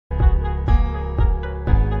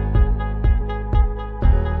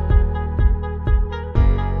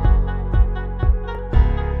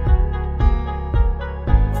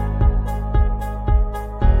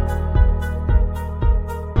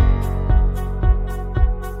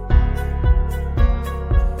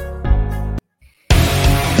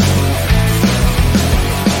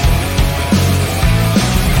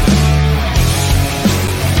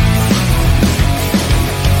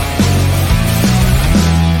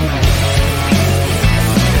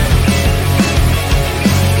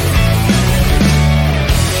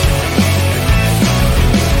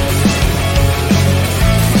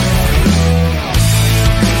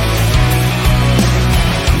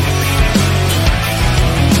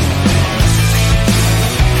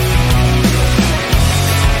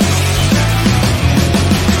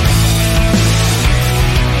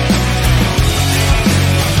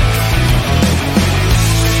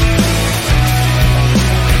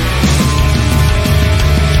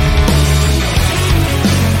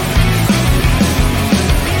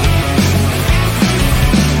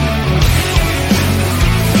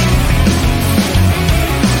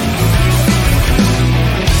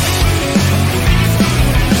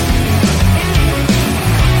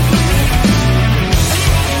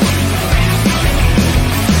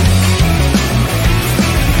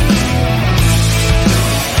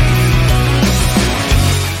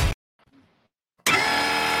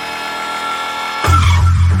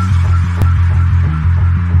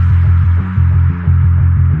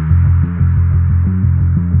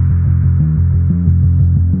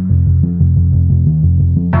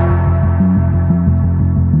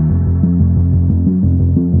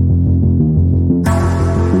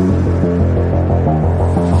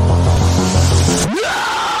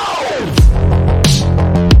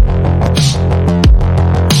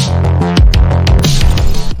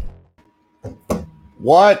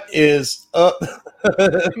What is up?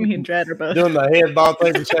 Me and Dread are both doing the head bob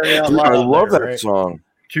thing and sharing out loud. I love there, that right? song.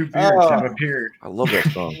 Two beards have appeared. I love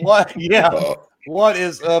that song. What? Yeah. What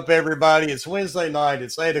is up, everybody? It's Wednesday night.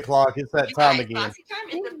 It's 8 o'clock. It's that time again.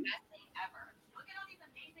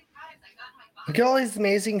 Look at all these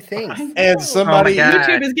amazing things. And somebody,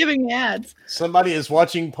 YouTube is giving me ads. somebody is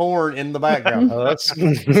watching porn in the background.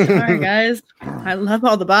 Sorry, guys. I love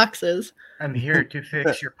all the boxes. I'm here to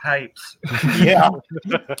fix your pipes. Yeah.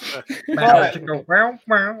 To go, wow,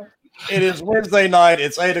 wow. It is Wednesday night.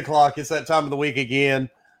 It's 8 o'clock. It's that time of the week again.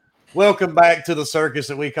 Welcome back to the circus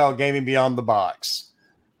that we call Gaming Beyond the Box.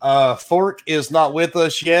 Fork is not with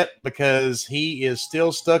us yet because he is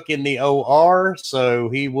still stuck in the OR, so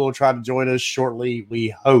he will try to join us shortly, we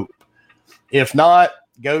hope. If not,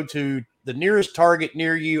 go to the nearest target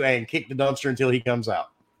near you and kick the dumpster until he comes out.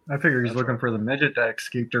 I figure he's looking for the midget that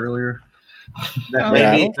escaped earlier. That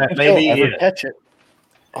may be it. Catch it.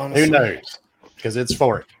 Honestly. Who knows? Because it's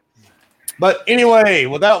Fork. But anyway,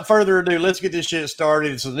 without further ado, let's get this shit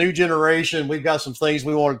started. It's a new generation. We've got some things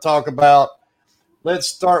we want to talk about. Let's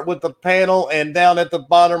start with the panel, and down at the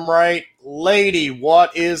bottom right, lady,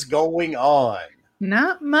 what is going on?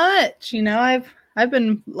 Not much. You know, I've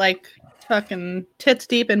been like fucking tits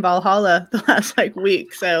deep in Valhalla the last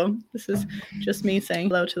week, so this is just me saying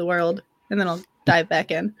hello to the world, and then I'll dive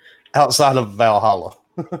back in. Outside of Valhalla.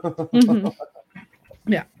 Mm-hmm.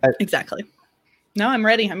 Yeah, exactly. No, I'm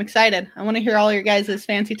ready. I'm excited. I want to hear all your guys'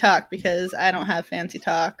 fancy talk because I don't have fancy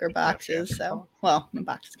talk or boxes. So, well, my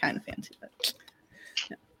box is kind of fancy, but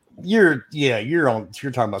You're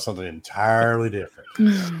talking about something entirely different.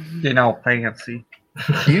 You know, fancy.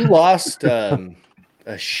 You lost a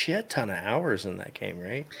shit ton of hours in that game,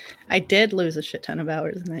 right? I did lose a shit ton of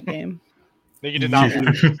hours in that game. No, you did not.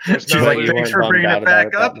 There's She's no like, way you thanks weren't for bringing bummed it out back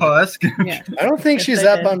about up, it that Husk. Yeah. I don't think Yes, she's I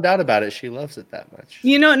that did. bummed out about it. She loves it that much.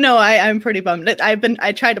 You know, no, I'm pretty bummed.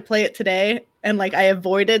 I tried to play it today, and I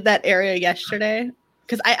avoided that area yesterday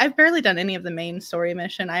because I've barely done any of the main story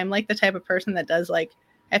mission. I'm like the type of person that does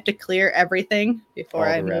I have to clear everything before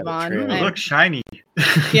All I the move rabbit on. trails. It looks shiny.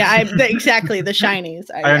 Yeah, exactly the shinies.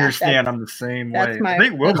 I understand. I'm the same that's way. my- I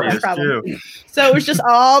think Wilbur that's my is problem. too. So it was just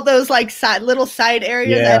all those little side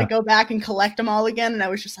areas. I Yeah. had to go back and collect them all again, and I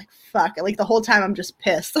was just like, "Fuck!" The whole time, I'm just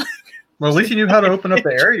pissed. Well, at least you knew how to open up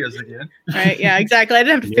the areas again. Right? Yeah, exactly. I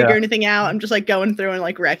didn't have to Yeah. figure anything out. I'm just going through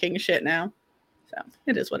and wrecking shit now. So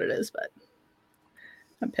it is what it is, but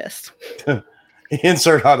I'm pissed.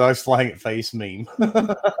 Insert hot dogs flying at face meme.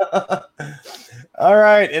 All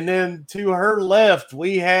right, and then to her left,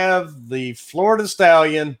 we have the Florida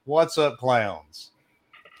Stallion. What's up, clowns?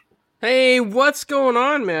 Hey, what's going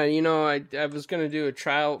on, man? You know, I was gonna do a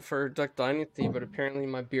tryout for Duck Dynasty, but apparently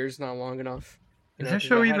my beard's not long enough. You Is know, that 'cause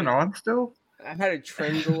show I had even it- on still? I had it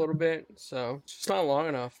trimmed a little bit, so it's just not long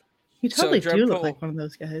enough. You So, totally do look Dreadpool- like one of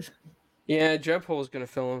those guys. Yeah, Dreadpool is gonna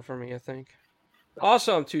fill in for me, I think.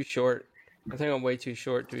 Also, I'm too short. I think I'm way too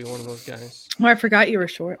short to be one of those guys. Oh, I forgot you were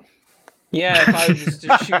short. Yeah, if I was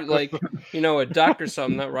to shoot a duck or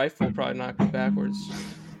something, that rifle would probably knock me backwards.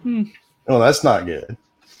 Oh, that's not good.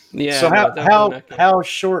 Yeah. So no, that would how knock it. how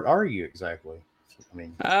short are you exactly? I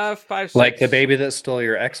mean, 5'6". Like the baby that stole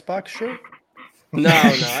your Xbox shirt? No.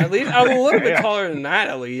 At least I'm a little bit Damn. taller than that.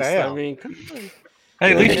 At least. Damn. I mean, come on.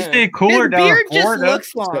 Hey, at least you Yeah. stay cooler His down beard in just Florida.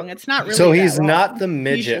 looks long. It's not really. So that he's long. not the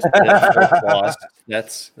midget just- that Fork lost.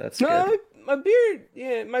 That's No, good. my beard.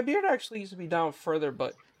 Yeah, my beard actually used to be down further,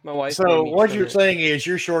 but my wife. so made me what trim you're it. saying is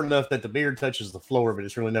you're short enough that the beard touches the floor, but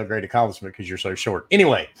it's really no great accomplishment because you're so short.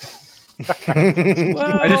 Anyway, Well,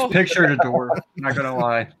 I just pictured a dwarf. Not gonna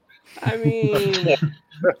lie. I mean,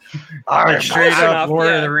 Like straight close up enough, Lord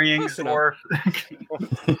yeah, of the Rings close enough.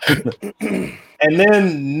 dwarf. and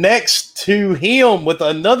then next to him with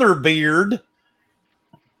another beard,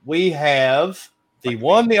 we have the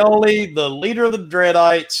one, the only, the leader of the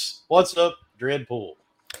Dreadites. What's up, Dreadpool?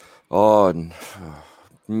 Oh,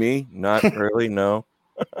 me? Not really. No.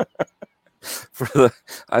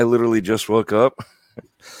 I literally just woke up.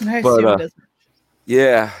 I But, assume it is.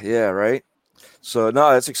 Yeah, right. So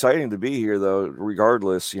no, it's exciting to be here, though.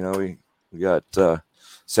 Regardless, you know, we got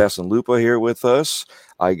Assassin Lupa here with us.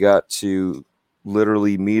 I got to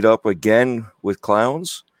literally meet up again with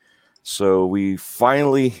clowns. So we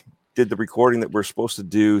finally did the recording that we're supposed to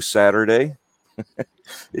do Saturday.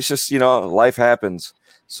 It's just, life happens.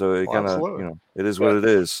 So it kind of, absolutely. it is what it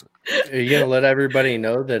is. Are you gonna let everybody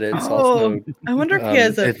know that it's also I wonder if he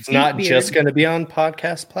has a. it's not feet just beard. gonna be on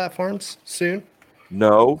podcast platforms soon?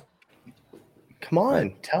 No, Come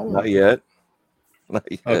on, tell them. not yet. Not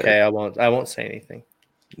yet. Okay, I won't say anything.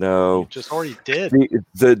 No, Just already did.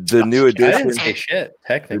 The new I edition. didn't say shit. The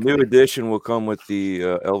Technically, new edition will come with the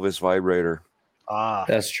Elvis vibrator. Ah,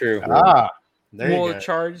 that's true. There you Will go. it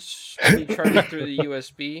charge? Can you charge it through the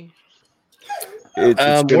USB? It's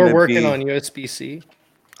We're gonna working be- on USB-C.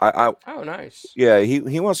 I Oh, nice. yeah.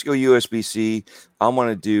 He wants to go USB-C. I want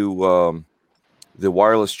to do the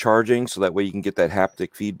wireless charging, so that way you can get that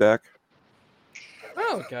haptic feedback.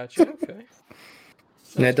 Oh, gotcha. Okay.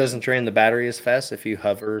 And it doesn't drain the battery as fast if you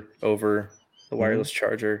hover over the wireless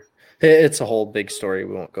charger. It's a whole big story.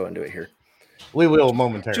 We won't go into it here. We will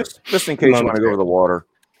momentarily. Just in case you want to go over the water.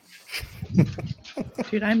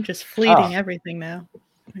 Dude, I'm just fleeting everything now.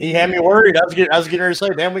 He had me worried. I was getting ready to say,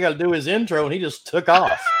 damn, we got to do his intro, and he just took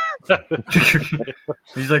off.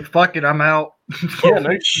 He's like, fuck it, I'm out. Yeah,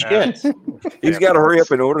 no shit. He's got to hurry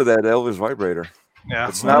up and order that Elvis vibrator. yeah.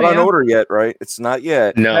 It's not on order yet, right? It's not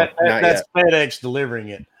yet. No, That- not that's yet. FedEx delivering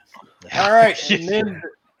it. All right,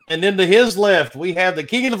 and then to his left, we have the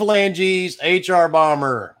king of the phalanges, HR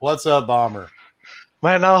Bomber. What's up, Bomber?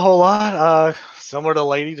 Man, not a whole lot. Similar to the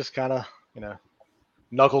lady, just kind of,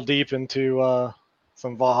 knuckle deep into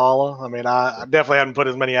some Valhalla. I mean, I definitely haven't put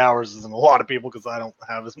as many hours as a lot of people because I don't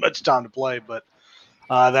have as much time to play, but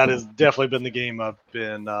that has definitely been the game I've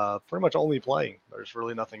been pretty much only playing. There's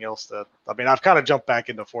really nothing else that, I mean, I've kind of jumped back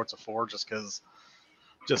into Forza 4 just because,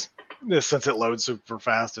 since it loads super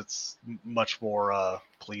fast, it's much more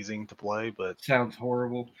pleasing to play. But Sounds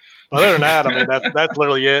horrible. other than that, I mean, that's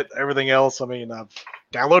literally it. Everything else, I mean, I've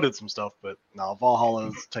downloaded some stuff, but no, Valhalla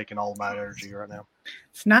is taking all my energy right now.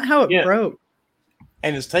 It's not how it Yeah. broke.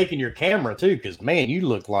 And it's taking your camera too, because man, you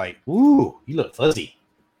look like you look fuzzy.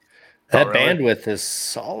 That Oh, really? bandwidth is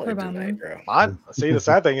solid What about tonight, me? bro. Mine, see, the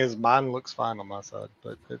sad thing is mine looks fine on my side,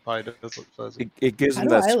 but it probably does look fuzzy. It gives How him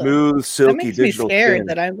do that I look? smooth, That silky makes me digital scared skin.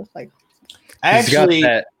 that I look like. Actually, He's got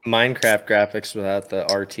that Minecraft graphics without the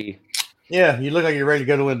RT. yeah, you look like you're ready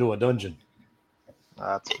to go into a dungeon.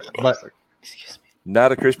 That's fantastic. Excuse me.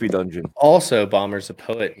 Not a crispy dungeon. Also, Bomber's a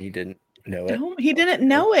poet. He didn't know it. No, he didn't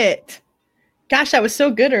know it. Gosh, that was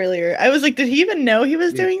so good earlier. I was like, did he even know he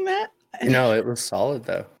was doing that? No, it was solid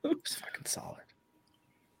though. It was fucking solid.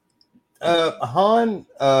 Han,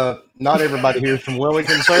 not everybody here is from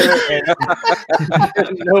Wilmington, sir,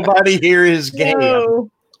 and nobody here is gay. No.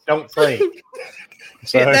 Don't think.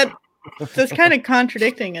 So, That's kind of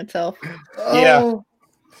contradicting itself. yeah.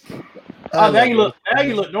 Oh, now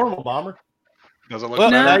you look normal, Bomber. Does it look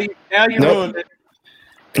Well, No. now you Nope. ruined it.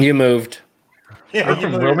 You moved. Yeah, We're you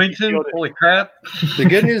from moved it. Wilmington? You killed it. Holy crap. The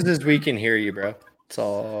good news is we can hear you, bro. It's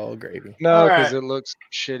all gravy. No, All because right. it looks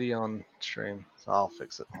shitty on stream. So I'll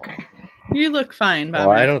fix it. Hold on. You look fine, Well,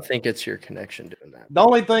 Bobby. I don't think it's your connection doing that. The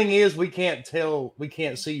only thing is we can't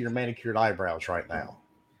see your manicured eyebrows right now.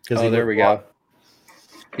 Oh, there we go.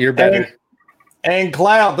 You're better. And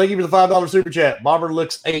Cloud, thank you for the $5 super chat. Bomber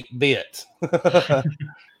looks 8-bit.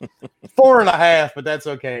 4.5, but that's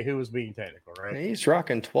okay. Who was being technical, right? He's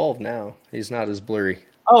rocking 12 now. He's not as blurry.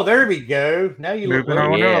 Oh, there we go. Now you look. Moving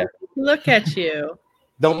on good. Yeah. up. Look at you.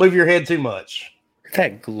 Don't move your head too much.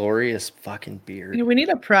 That glorious fucking beard. We need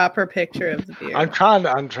a proper picture of the beard. I'm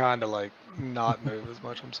trying to like not move as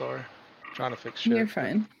much. I'm sorry. I'm trying to fix shit. You're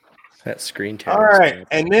fine. That screen tag. All right,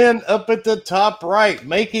 and then up at the top right,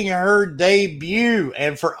 making her debut,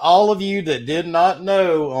 and for all of you that did not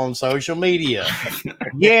know on social media,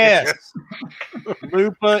 yes,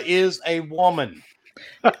 Lupa is a woman.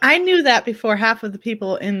 I knew that before half of the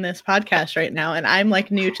people in this podcast right now, and I'm like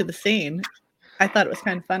new to the scene. I thought it was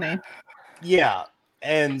kind of funny. Yeah,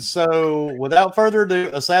 and so without further ado,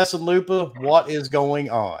 Assassin Lupa, what is going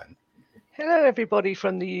on? Hello, everybody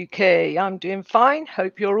from the UK. I'm doing fine.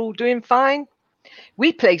 Hope you're all doing fine.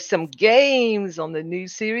 We play some games on the new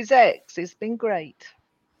Series X. It's been great.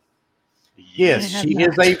 Yes, I have she not.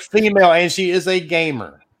 is a female, and she is a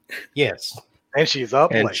gamer. Yes. And she's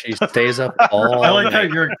up And late. she stays up all I like how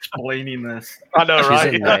night. you're explaining this. I know, She's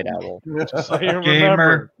right? a night owl. So you remember.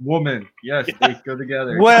 Gamer, woman. Yes, they go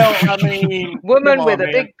together. Well, I mean, Woman come on, with a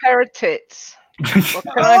man. big pair of tits. What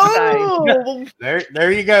can I Oh,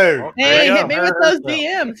 There you go. hey, There you hit me go. with those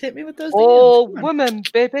DMs. Hit me with those say? Oh, DMs. Come on. woman,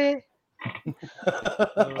 baby.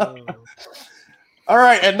 All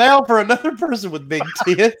right, and now for another person with big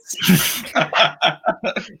tits. I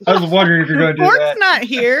was wondering if you're going to do Fork's that. not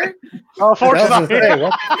here. Oh, I was gonna fortunately. say,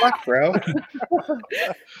 what the fuck,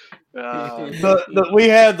 bro? We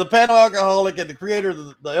have the panel alcoholic and the creator of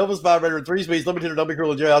the Elvis vibrator in 3 speeds, limited to Dummy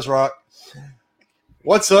Cruel and Jailhouse Rock.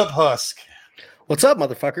 What's up, Husk? What's up,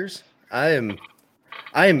 motherfuckers?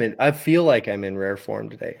 I feel like I'm in rare form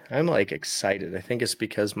today. I'm like excited. I think it's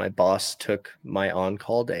because my boss took my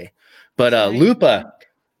on-call day. But Lupa,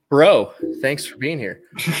 Bro, thanks for being here.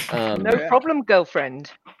 No problem,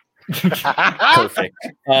 girlfriend. Perfect.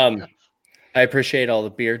 I appreciate all the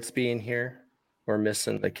beards being here. We're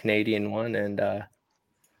missing the Canadian one, and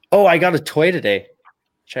I got a toy today.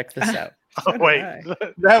 Check this out. Oh, wait.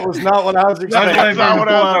 That was not what I was That's why expecting. I'm going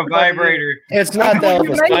to pull out a vibrator. It's not the What did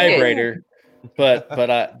you Elvis make it? vibrator,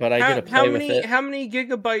 but I get to play with it. How many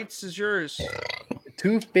gigabytes is yours?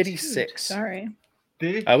 256. Sorry.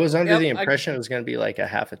 I was under the Yep, impression it was going to be like a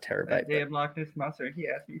half a That terabyte. damn Loch Ness monster, he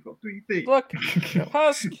asked me for 3 things. Look,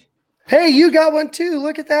 Husk. Hey, you got one too.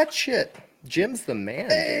 Look at that shit. Jim's the man.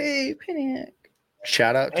 dude. Hey, Panic.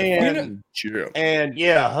 Shout out to And- fucking Jim. And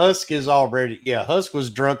yeah, Husk is already. Yeah, Husk was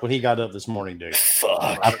drunk when he got up this morning, dude.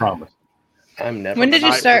 Fuck. I promise. I'm never. When did you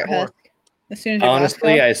night start, before. Husk? As soon as you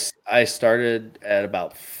Honestly, lost I started at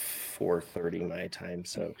about 4:30 my time,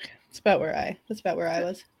 so that's about where I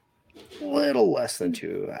was. a little less than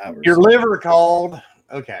 2 hours. Your liver called.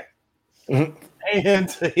 Okay. Mhm. And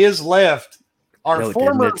to his left, our No,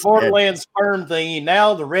 former didn't. It's Borderlands sperm thingy,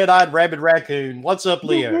 now the red-eyed rabid raccoon. What's up,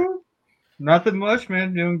 Leo? Nothing much,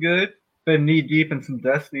 man. Doing good. Been knee deep in some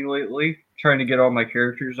Destiny lately, trying to get all my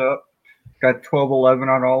characters up. Got 12-11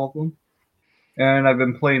 on all of them. And I've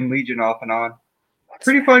been playing Legion off and on.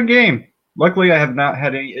 Pretty fun game. Luckily, I have not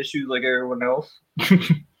had any issues like everyone else.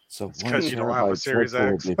 So It's 'cause you don't have a Series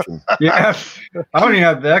X. Yeah, I don't even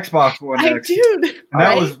have the Xbox One X. dude. And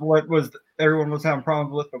that was what was everyone was having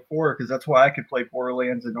problems with before, because that's why I could play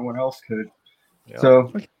Borderlands and no one else could. Yeah.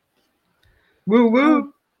 So, woo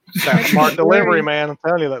woo. That smart delivery, man. I'm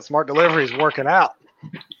telling you, that smart delivery is working out.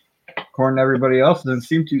 According to everybody else, it doesn't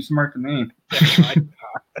seem too smart to me.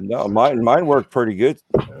 No, mine worked pretty good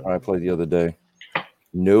when I played the other day.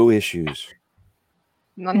 No issues.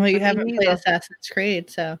 None Well, you for me haven't played either. Assassin's Creed,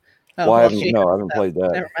 so. Well, I haven't. gee, No, I haven't so played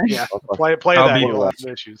that. Never mind. Yeah, I'll- play I'll that. be- We'll have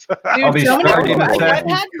some issues. I'll be so many starting people- I've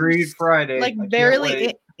Assassin's had Creed Friday. like I can't barely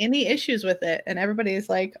wait. any issues with it, and everybody's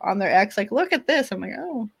like on their X, like, look at this. I'm like,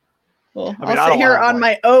 oh, well, I mean, I I'll sit don't here have, on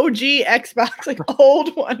my OG Xbox, like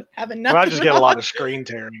old one, having I, nothing. mean, I just get a lot wrong. of screen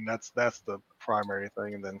tearing. That's the primary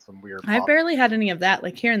thing, and then some weird. I pop. barely had any of that,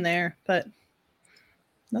 like here and there, but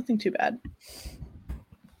nothing too bad.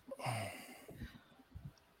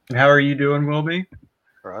 And how are you doing, Wilby?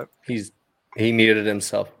 Right. He muted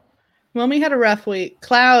himself. Wilmy had a rough week.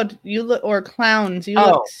 Cloud, you look, or clowns, you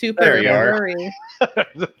Oh, look super there you are. blurry.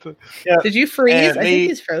 Yeah. Did you freeze? And I me- think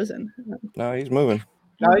he's frozen. No, he's moving.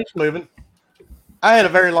 No, he's moving. I had a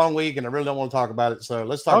very long week, and I really don't want to talk about it. So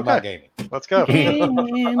let's talk Okay. about gaming. Let's go.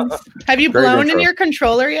 Games. Have you Great blown in intro. your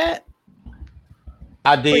controller yet?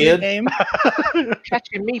 I For your did. game?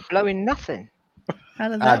 Catching me blowing nothing. How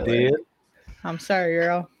did I that work? did. I'm sorry,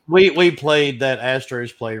 girl. We played that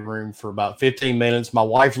Astros Playroom for about 15 minutes. My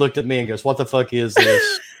wife looked at me and goes, "What the fuck is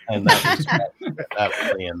this?" And that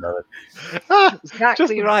was the end of it.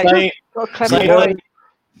 Exactly right. Same, Got a clever same boy. thing,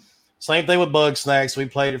 same thing with Bug Snacks. We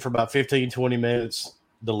played it for about 15, 20 minutes.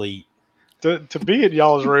 Delete. to be in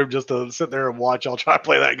y'all's room just to sit there and watch y'all try to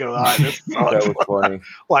play that go on. This That sucks. was funny.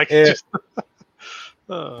 Like Yeah. just.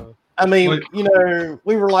 uh, I mean, What- you know,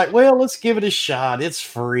 we were like, well, let's give it a shot. It's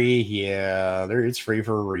free. Yeah, it's free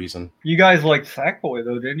for a reason. You guys liked Sackboy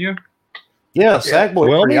though, didn't you? Yeah, Sackboy.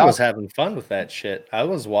 Wilmy free was out. having fun with that shit. I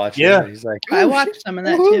was watching. Yeah. it. He's like, I "Oh, watched some of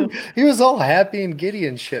that woohoo." too. He was all happy and giddy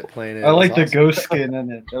and shit playing it. I It was like the awesome. ghost skin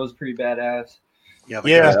in it. That was pretty badass. yeah,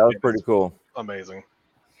 Yeah. That was pretty cool. amazing.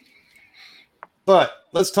 But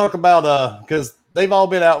let's talk about because they've all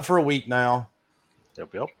been out for a week now.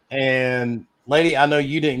 Yep. And lady, I know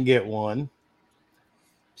you didn't get one.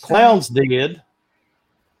 Clowns did.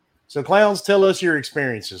 So clowns, tell us your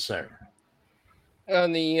experiences, sir.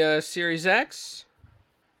 On the Series X?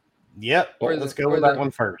 Yep. Or Let's the- go or with that the-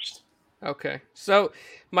 one first. Okay. So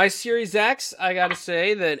my Series X, I gotta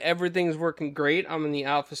say that everything's working great. I'm in the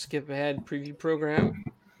Alpha Skip Ahead preview program.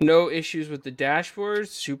 No issues with the dashboard.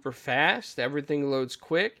 Super fast. Everything loads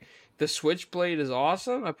quick. The Switchblade is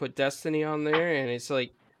awesome. I put Destiny on there, and it's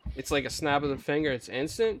like a snap of the finger. It's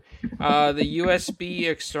instant. The USB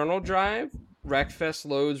external drive, Wreckfest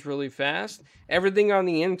loads really fast. Everything on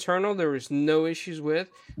the internal, there was no issues with,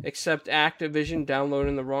 except Activision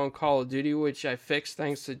downloading the wrong Call of Duty, which I fixed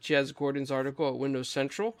thanks to Jez Gordon's article at Windows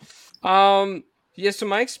Central. Yeah, so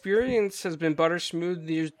my experience has been butter smooth.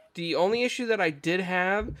 The only issue that I did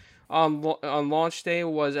have on launch day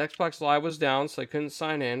was Xbox Live was down, so I couldn't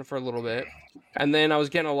sign in for a little bit. And then I was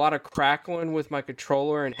getting a lot of crackling with my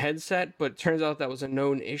controller and headset, but it turns out that was a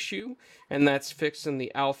known issue, and that's fixed in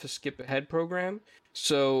the Alpha Skip Ahead program.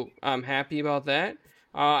 So I'm happy about that.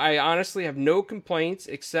 I honestly have no complaints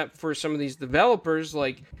except for some of these developers.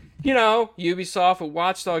 Like, Ubisoft with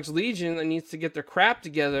Watch Dogs Legion that needs to get their crap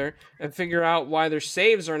together and figure out why their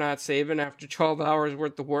saves are not saving after 12 hours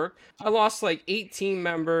worth of work. I lost like 8 team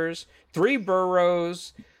members, 3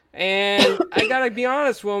 burrows, and I gotta be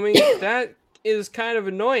honest, Wilmy, that is kind of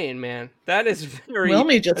annoying, man. That is very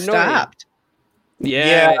Wilmy just annoying. stopped.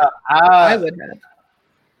 Yeah, I would have.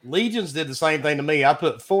 Legions did the same thing to me. I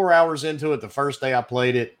put 4 hours into it the first day I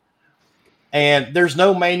played it, and there's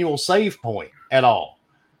no manual save point at all.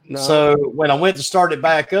 No. So when I went to start it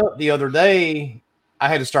back up the other day, I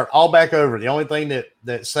had to start all back over. The only thing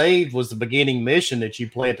that saved was the beginning mission that you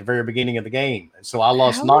play at the very beginning of the game. And so I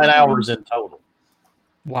lost 9 hours in total.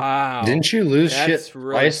 Wow. Didn't you lose That's shit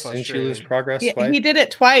really twice? Didn't you lose frustrating. progress Yeah, twice? he did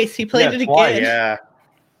it twice. He played it twice, again. Yeah.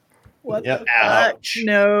 What Yep. the fuck? Ouch.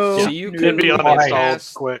 No. So you No. couldn't Could be even uninstalled get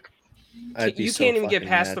past, quick. I'd be you so can't even get fucking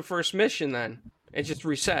past mad. the first mission then. It just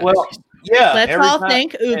resets. Well, yeah. Let's every all time-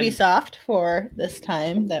 thank and- Ubisoft for this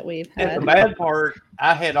time that we've And had. the bad part,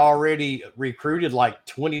 I had already recruited like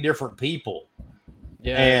 20 different people.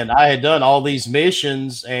 yeah. And I had done all these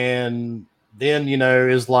missions, and then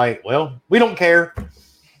it's like, well, we don't care.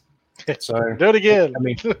 So Do it again. I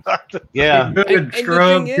mean, yeah, Good, and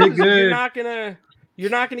scrub. the Be thing is, good. you're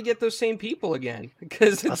not gonna get those same people again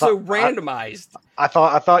because it's I so thought- randomized. I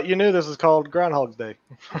thought you knew this is called Groundhog's Day.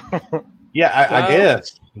 yeah, I Well-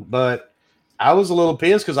 guess. But I was a little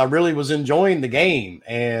pissed because I really was enjoying the game,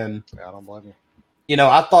 and Yeah, I don't blame you.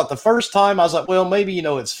 I thought the first time I was like, well, maybe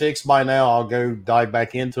it's fixed by now. I'll go dive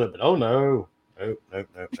back into it. But oh no.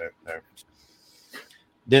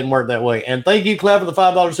 Didn't work that way. And thank you, Clef, for the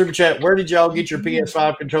 $5 super chat. Where did y'all get your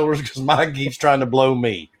PS5 controllers? Because mine keeps trying to blow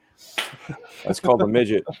me. That's called a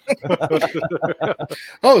midget.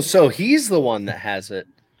 Oh, so he's the one that has it.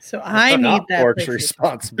 So I need Not that. Pork's PlayStation.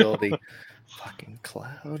 responsibility. Fucking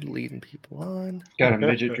Cloud leading people on. Got a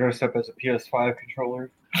midget dressed up as a PS5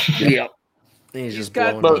 controller. Yep. He's He's just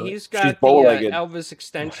got blowing up. he's got the bow-legged. Elvis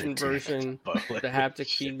extension version, the haptic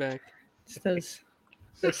feedback. It's those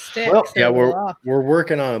sticks. Well, that Yeah, roll off. we're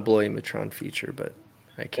working on a Blowimatron feature, but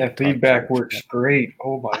I can't. That talk feedback too much works about great.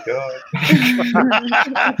 Oh my god.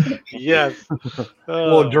 Yes.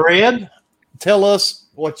 Well, Dread, tell us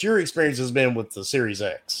what your experience has been with the Series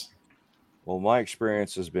X. Well, my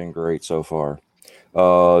experience has been great so far.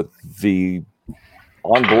 The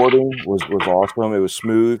onboarding was awesome. It was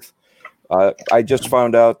smooth. I just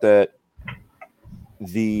found out that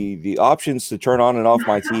the options to turn on and off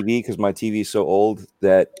my TV, because my TV is so old,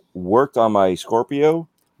 that worked on my Scorpio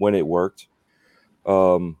when it worked,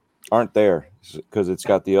 aren't there because it's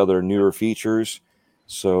got the other newer features.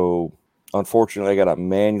 So unfortunately, I got to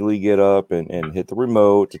manually get up and hit the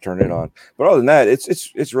remote to turn it on. But other than that,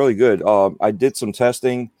 it's really good. I did some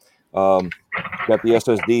testing. Got the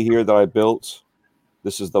SSD here that I built.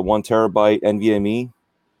 This is the 1 terabyte NVMe,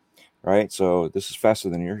 right? So this is faster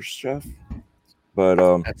than yours, Jeff. But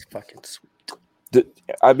That's fucking sweet.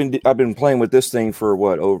 I've been playing with this thing for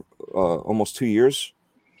almost 2 years,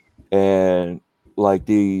 and like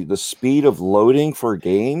the speed of loading for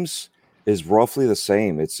games is roughly the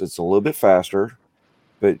same. It's a little bit faster,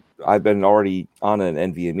 but I've been already on an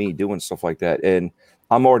NVMe doing stuff like that, and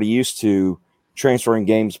I'm already used to transferring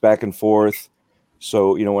games back and forth.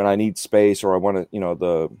 So when I need space or I want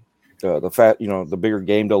to, the bigger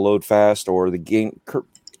game to load fast, or the game,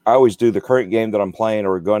 I always do the current game that I'm playing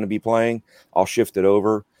or going to be playing. I'll shift it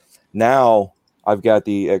over. Now I've got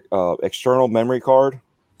the external memory card.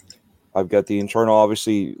 I've got the internal,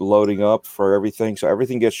 obviously, loading up for everything. So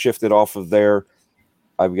everything gets shifted off of there.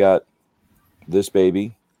 I've got this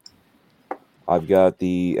baby. I've got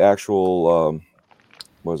the actual,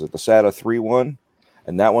 the SATA 3 one.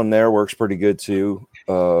 And that one there works pretty good too.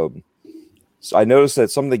 So I noticed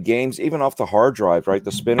that some of the games, even off the hard drive, right,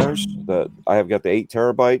 the spinners, I have got the 8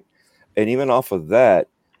 terabyte, and even off of that,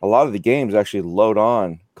 a lot of the games actually load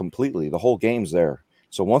on completely. The whole game's there.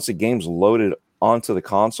 So once the game's loaded onto the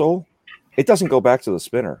console, it doesn't go back to the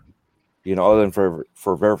spinner, other than for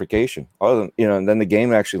verification. Other than and then the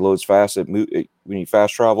game actually loads fast. When you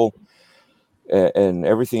fast travel and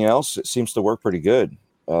everything else, it seems to work pretty good.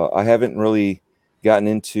 I haven't really gotten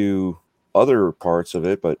into other parts of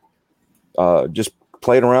it, but just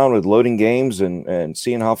playing around with loading games and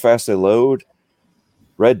seeing how fast they load.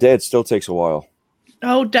 Red Dead still takes a while.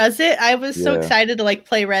 Oh, does it? I was so Yeah. excited to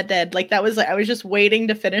play Red Dead. That was I was just waiting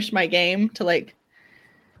to finish my game to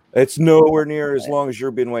It's nowhere near as long as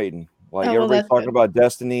you've been waiting. well, Everybody's that's talking good. about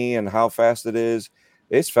Destiny and how fast it is.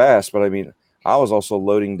 It's fast, but I mean, I was also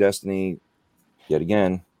loading Destiny yet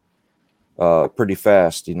again, pretty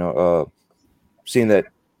fast. Seeing that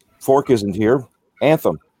Fork isn't here,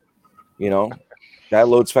 Anthem. that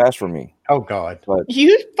loads fast for me. Oh God. But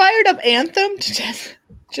You fired up Anthem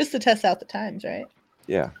just to test out the times, right?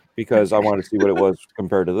 yeah, because I wanted to see what it was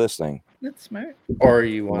compared to this thing. That's smart. Or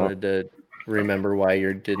you wanted to remember why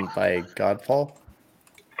you didn't buy Godfall?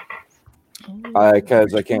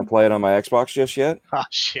 Because I can't play it on my Xbox just yet. Oh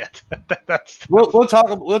shit. That's We'll talk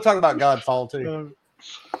about Godfall too.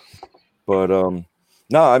 But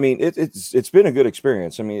no, I mean it's been a good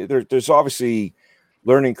experience. I mean, there's obviously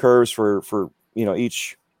learning curves for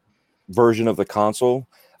each version of the console.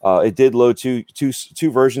 It did load two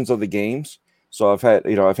versions of the games, so I've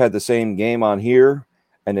had the same game on here,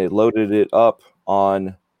 and it loaded it up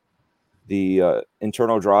on the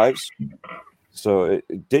internal drives. So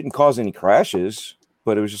it didn't cause any crashes,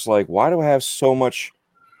 but it was just like, why do I have so much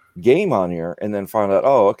game on here? And then find out,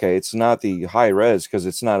 oh, okay, it's not the high res because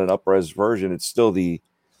it's not an up res version. It's still the,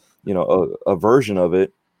 a version of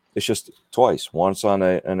it. It's just twice, once on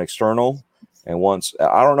an external and once,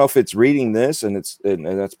 I don't know if it's reading this and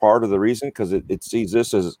that's part of the reason because it sees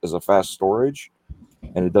this as a fast storage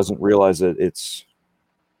and it doesn't realize that it's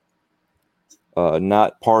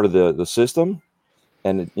not part of the system.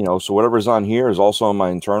 And so whatever's on here is also on my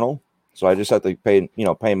internal. So I just have to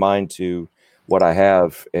pay mine to what I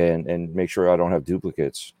have and make sure I don't have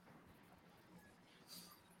duplicates.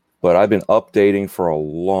 But I've been updating for a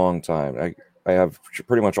long time. I have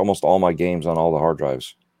pretty much almost all my games on all the hard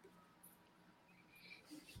drives.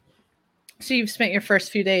 So you've spent your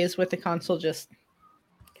first few days with the console just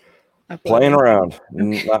playing around,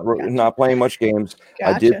 not playing much games.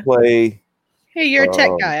 Gotcha. I did play. Hey, you're a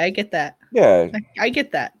tech guy. I get that. Yeah, I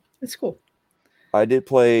get that. It's cool. I did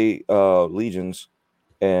play Legions,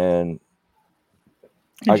 and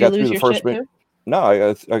Did I you got lose through the your first shit mission. too? No,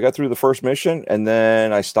 I got through the first mission, and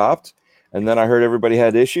then I stopped, and then I heard everybody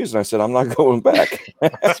had issues, and I said, I'm not going back.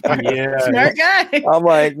 Yeah. Smart guy. I'm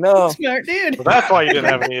like, no. Smart dude. Well, that's why you didn't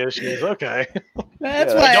have any issues. Okay.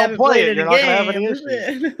 That's Yeah. why I Don't haven't play played it, any you're not gonna have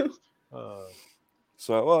any games.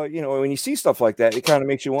 So, well, when you see stuff like that, it kind of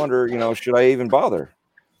makes you wonder, should I even bother?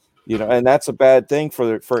 And that's a bad thing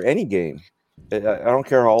for any game. I don't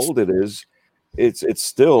care how old it is. It's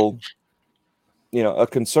still, a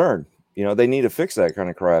concern. They need to fix that kind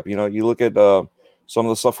of crap. You look at some of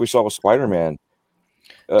the stuff we saw with Spider-Man.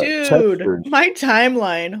 Dude, textured. my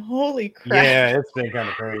timeline. Holy crap. Yeah, it's been kind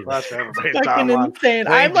of crazy. That's everybody's Fucking timeline. insane.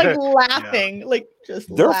 I'm like laughing, like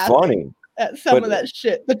just They're laughing funny. at some but- of that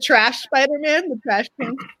shit. The trash Spider-Man, the trash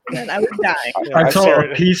can Spider-Man, I was dying. Yeah, I saw a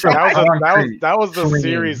serious- piece of that was the swinging.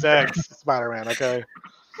 Series X Spider-Man. Okay.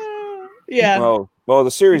 Yeah. Well,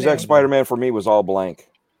 the Series Yeah. X Spider-Man for me was all blank.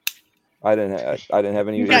 I didn't have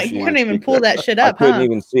any Yeah, issues. you couldn't even pull because that shit I up, couldn't huh?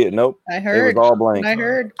 even see it. Nope. I It heard. was all blank. I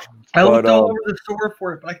heard. I looked But, all over the store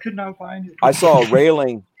for it, but I could not find it. I saw a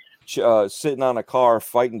railing sitting on a car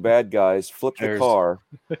fighting bad guys, flipped the There's- car,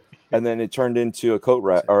 and then it turned into a coat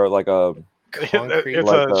rack or like a Concrete. It's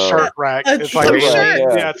like, a shirt rack. a It's like three shirts.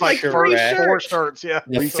 yeah, it's like Like four, three four shirts. shirts. Yeah.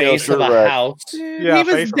 The Retail face of a shirt rack. house. Dude, Yeah, he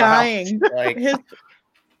face was of the house. dying. Like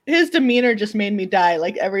His demeanor just made me die.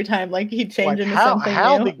 Like every time, like he'd change Like into how something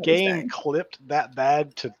how new, the I was game dying. clipped that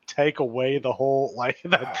bad to take away the whole like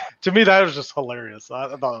that. To me, that was just hilarious. I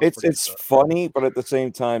thought it was it's pretty it's good. funny, but at the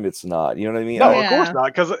same time, it's not. You know what I mean? No, Yeah. of course not.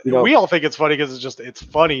 Because we all think it's funny because it's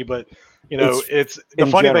funny, but it's the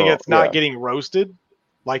in funny thing. general, It's not yeah. getting roasted.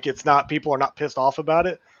 Like it's not. People are not pissed off about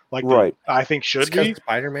it. Like Right. I think should be. because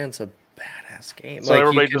Spider-Man's a badass game. So like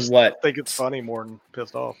everybody you can, just think it's funny more than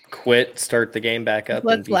pissed off. quit, start the game back up. and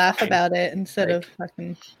Let's be laugh fine. about it instead Right. of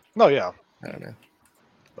fucking. No, yeah, I don't know.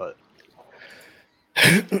 but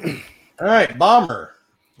All right, Bomber.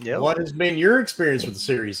 yeah. What has been your experience with the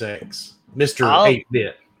Series X, Mr. Um,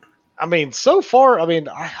 8-bit? I mean, so far,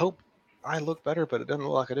 I hope I look better, but it doesn't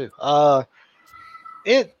look like I do.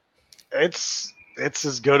 It's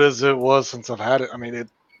as good as it was since I've had it. I mean, it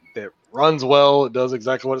runs well. It does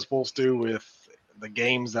exactly what it's supposed to with the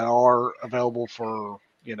games that are available for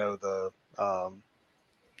the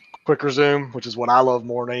quick resume, which is what I love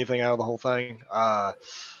more than anything out of the whole thing.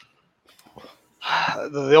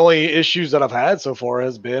 The only issues that I've had so far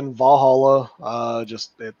has been Valhalla,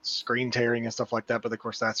 just it's screen tearing and stuff like that. But of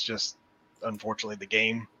course, that's just unfortunately the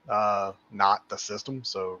game, not the system.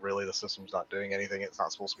 So really, the system's not doing anything it's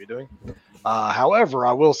not supposed to be doing. However,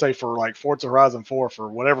 I will say for like Forza Horizon 4, for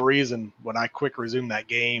whatever reason, when I quick resume that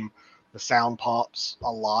game, the sound pops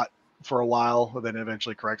a lot for a while, but then it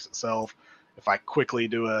eventually corrects itself. If I quickly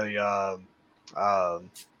do a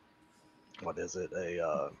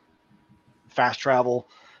fast travel,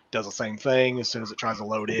 does the same thing. As soon as it tries to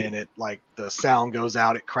load in, it like the sound goes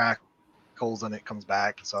out, it crackles, and it comes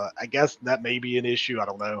back. So I guess that may be an issue. I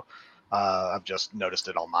don't know. I've just noticed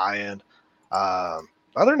it on my end.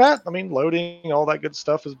 Other than that, I mean, loading, all that good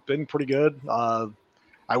stuff has been pretty good.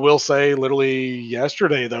 I will say, literally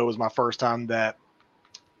yesterday though was my first time that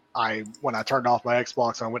when I turned off my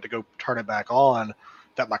Xbox and I went to go turn it back on,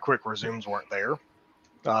 that my quick resumes weren't there.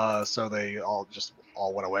 So they all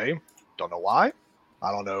went away. Don't know why.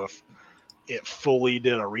 I don't know if it fully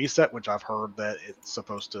did a reset, which I've heard that it's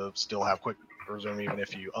supposed to still have quick resume even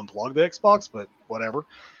if you unplug the Xbox, but whatever.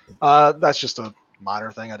 That's just a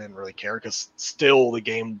minor thing. I didn't really care because still the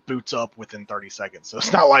game boots up within 30 seconds. So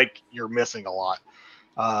it's not like you're missing a lot.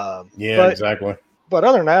 Exactly. But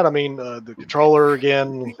other than that, I mean, the controller,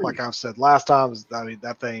 again, like I've said last time, I mean,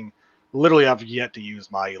 that thing, literally I've yet to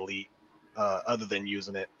use my Elite other than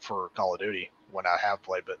using it for Call of Duty when I have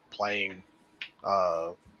played. But playing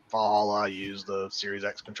Valhalla, I use the Series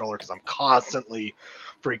X controller because I'm constantly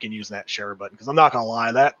freaking using that share button. Because I'm not going to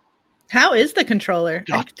lie, how is the controller?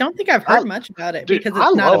 I don't think I've heard much about it because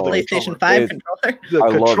it's not a PlayStation 5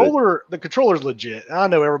 controller. The controller's legit. I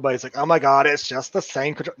know everybody's like, oh my God, it's just the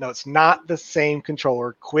same controller. No, it's not the same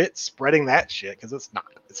controller. Quit spreading that shit because it's not.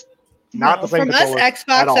 It's not the same controller. From us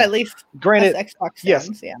Xbox, at least. Granted, Xbox yes.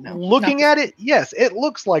 Fans, yeah, no, looking at it, yes, it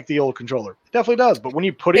looks like the old controller. It definitely does. But when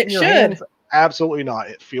you put it in your hands, absolutely not.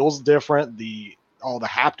 It feels different. All the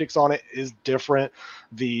haptics on it is different.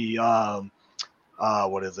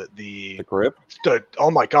 What is it? The grip?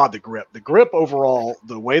 Oh my God, the grip. The grip overall,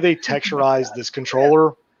 the way they texturize this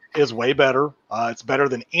controller is way better. It's better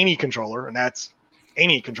than any controller, and that's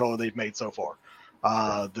any controller they've made so far.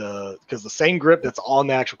 Because the same grip that's on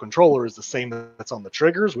the actual controller is the same that's on the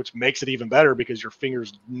triggers, which makes it even better because your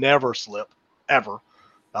fingers never slip ever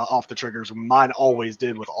off the triggers. Mine always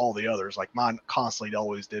did with all the others. Like mine constantly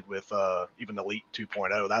always did with even Elite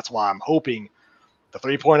 2.0. That's why I'm hoping the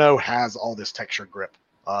 3.0 has all this texture grip,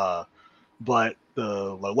 but the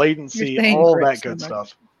low latency, all that good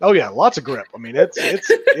stuff. Oh yeah, lots of grip. I mean,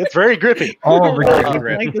 it's very grippy. Oh, I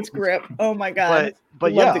like this grip. Oh my God.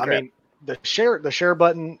 But yeah, I mean, the share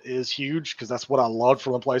button is huge because that's what I loved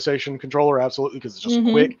from the PlayStation controller. Absolutely, because it's just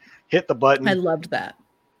quick. Hit the button. I loved that.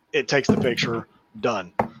 It takes the picture.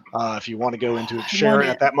 Done. If you want to go into it, share it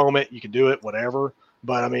at that moment, you can do it. Whatever.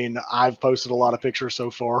 But I mean, I've posted a lot of pictures so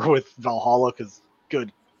far with Valhalla because.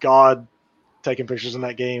 Good God, taking pictures in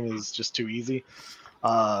that game is just too easy.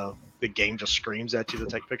 The game just screams at you to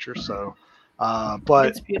take pictures. So, but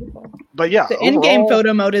it's beautiful. But yeah, the in-game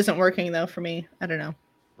photo mode isn't working though for me. I don't know.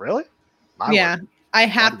 Really? I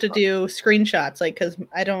have to do screenshots, like because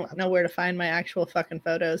I don't know where to find my actual fucking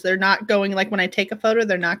photos. They're not going like when I take a photo,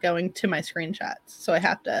 they're not going to my screenshots. So I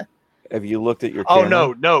have to. Have you looked at your camera?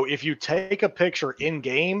 Oh no! If you take a picture in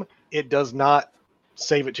game, it does not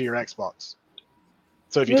save it to your Xbox.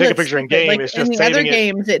 So if you take a picture in game, it's just in the saving other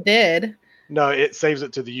games it did. No, it saves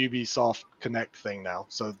it to the Ubisoft Connect thing now.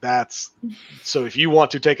 So if you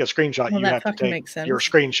want to take a screenshot, you have to take your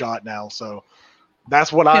screenshot now. So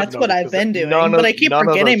that's what I've been doing. But I keep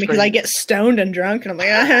forgetting because I get stoned and drunk and I'm like,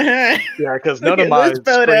 yeah, because none of my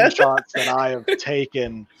screenshots that I have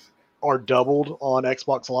taken are doubled on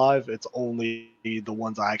Xbox Live. It's only the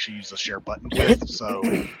ones I actually use the share button with. So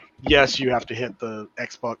yes, you have to hit the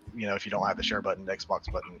Xbox, if you don't have the share button, the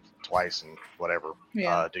Xbox button twice and whatever,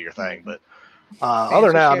 do your thing. But other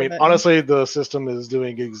than that, I mean, honestly, the system is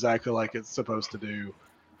doing exactly like it's supposed to do.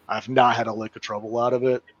 I've not had a lick of trouble out of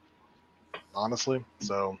it, honestly.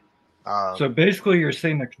 So basically you're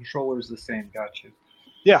saying the controller is the same. Got you.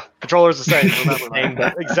 Yeah, controller's the same. Remember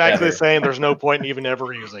that. Exactly the same. There's no point in even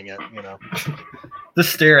ever using it,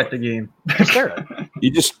 Just stare at the game. Just stare at it.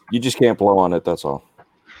 You just can't blow on it, that's all.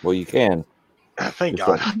 Well, you can. Thank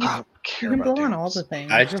God. I don't care about blow on all the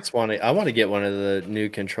things. I want to get one of the new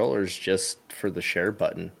controllers just for the share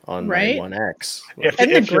button on my One X. And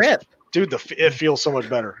the grip. Dude, it feels so much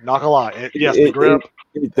better. Not gonna lie. The grip.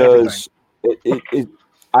 It does.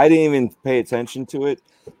 I didn't even pay attention to it.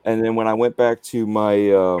 And then when I went back to my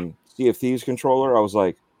Sea of Thieves controller, I was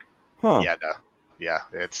like, huh. Yeah, no. Yeah,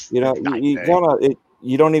 it's you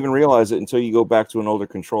don't even realize it until you go back to an older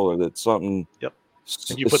controller that something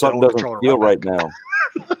something doesn't feel right now.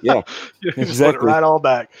 Yeah. You just put it right all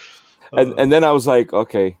back. And then I was like,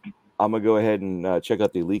 okay, I'm gonna go ahead and check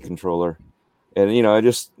out the Elite controller. And I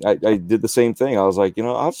did the same thing. I was like,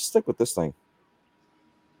 I'll just stick with this thing.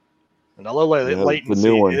 And the low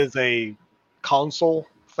latency is a console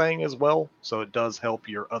thing as well, so it does help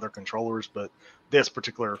your other controllers, but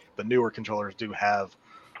the newer controllers do have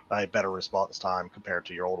a better response time compared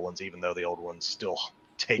to your old ones, even though the old ones still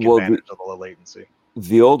take advantage of the low latency.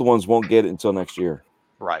 The old ones won't get it until next year.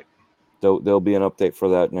 Right. There'll be an update for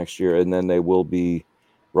that next year, and then they will be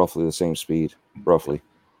roughly the same speed. Roughly.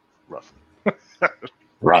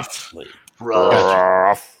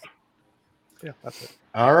 Rough. Yeah, that's it.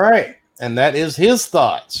 All right. And that is his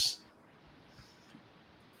thoughts.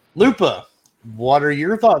 Lupa, what are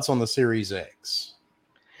your thoughts on the Series X?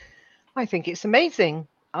 I think it's amazing.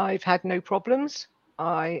 I've had no problems.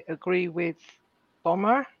 I agree with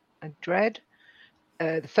Bomber and Dread.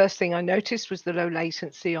 The first thing I noticed was the low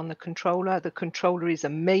latency on the controller. The controller is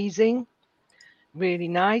amazing, really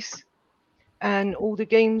nice. And all the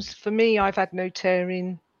games, for me, I've had no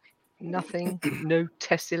tearing, nothing, no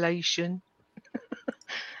tessellation.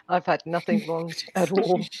 I've had nothing wrong at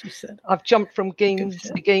all. She said. I've jumped from games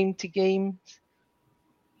job. to game to game.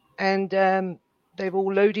 And they've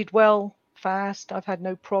all loaded well, fast. I've had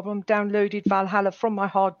no problem. Downloaded Valhalla from my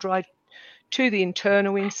hard drive to the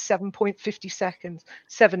internal in 7.50 seconds,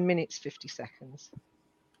 7 minutes, 50 seconds.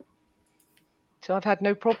 So I've had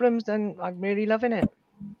no problems and I'm really loving it.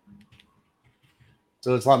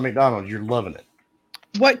 So it's like McDonald's. You're loving it.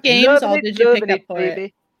 What games Loving all it, did you pick loving up for it?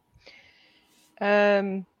 baby.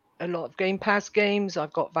 A lot of Game Pass games.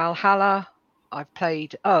 I've got Valhalla. I've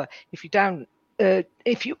played. Oh, if you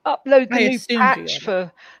upload the I new assumed you patch had it.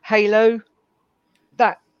 for Halo,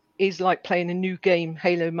 that is like playing a new game.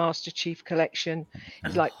 Halo Master Chief Collection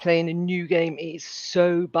is like playing a new game. It is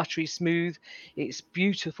so buttery smooth. It's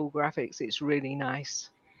beautiful graphics. It's really nice.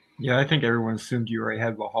 Yeah, I think everyone assumed you already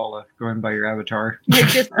had Valhalla going by your avatar. I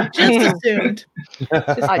just assumed. Just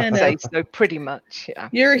I'd kinda- say so, pretty much. Yeah,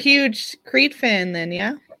 You're a huge Creed fan, then,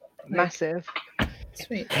 yeah? massive.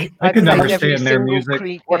 Sweet. I I've couldn't played every understand their single music.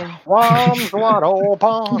 Creed What game. worms, what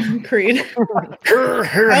open? Creed. Oh,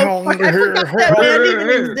 fuck, I forgot that band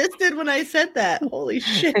even existed when I said that. Holy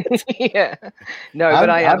shit. Yeah, no, but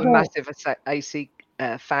I am a don't- massive AC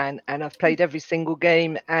fan, and I've played every single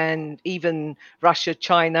game, and even Russia,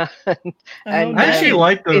 China, and Oh, I actually nice.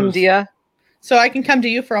 like those. India. So I can come to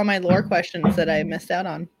you for all my lore questions that I missed out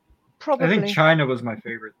on. I Probably think China was my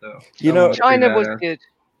favorite though. You That know- one was pretty China was badass. good.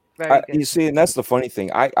 Very You good. see, and that's the funny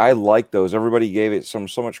thing. I like those. Everybody gave it so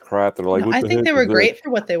much crap. They're like, No, what I the think heck they is were this? great for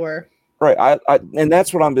what they were. Right. And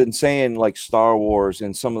that's what I've been saying, like Star Wars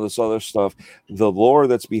and some of this other stuff. The lore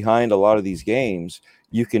that's behind a lot of these games,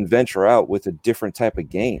 you can venture out with a different type of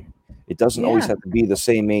game. It doesn't always Yeah. have to be the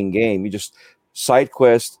same main game. You just side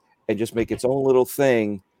quest and just make its own little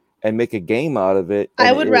thing and make a game out of it. I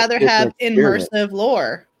and would it's rather an have experiment. immersive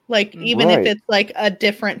lore. Like, even if Right. it's like a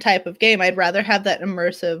different type of game, I'd rather have that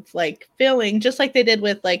immersive like feeling, just like they did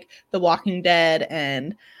with like The Walking Dead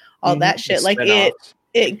and all that shit. Like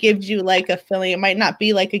it gives you like a feeling. It might not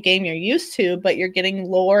be like a game you're used to, but you're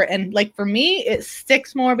getting lore. And like for me, it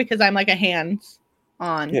sticks more because I'm like a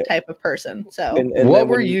hands-on Yeah. type of person. So And What then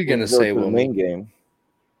were when you gonna go say, to the Wilmy? main game?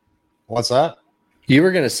 What's that? You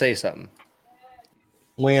were gonna say something.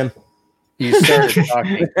 When? You started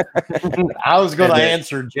talking. I was going to And then-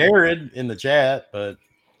 answer Jared in the chat, but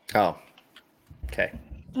Oh, okay.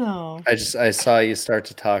 oh, I saw you start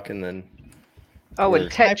to talk, and then Oh, and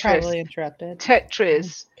Word. I probably Tetris. interrupted.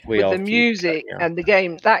 Tetris we all with the keep music cutting out. and the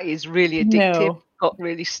game, that is really addictive. No. Got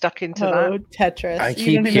really stuck into Oh, that. Tetris. I You keep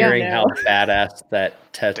don't even hearing know. how badass that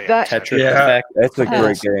That- Tetris Yeah. effect. That's a Uh,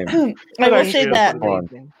 great game. I will Actually, say it's that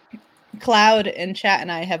amazing. Cloud and Chat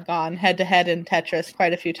and I have gone head to head in Tetris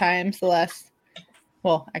quite a few times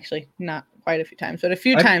well, actually not quite a few times, but a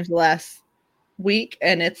few I- times the last week,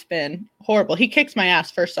 and it's been horrible. He kicks my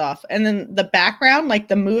ass first off, and then the background, like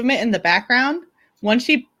the movement in the background, once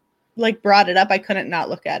he like brought it up, I couldn't not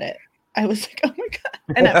look at it. I was like, oh my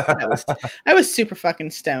god. And I was super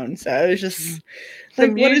fucking stoned, so I was just The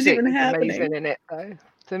like, what is music even is happening? amazing in it, though.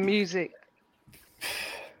 The music,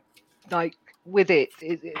 like with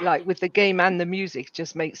like with the game and the music,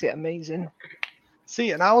 just makes it amazing.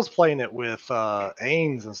 See, and I was playing it with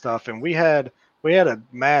Ains and stuff, and we had a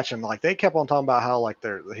match, and like they kept on talking about how like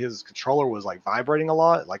his controller was like vibrating a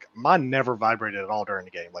lot. Like mine never vibrated at all during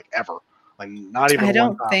the game, like ever, like not even. I one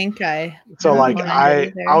don't time. think I. So don't like mind I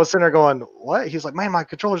it either. was sitting there going, what? He's like, man, my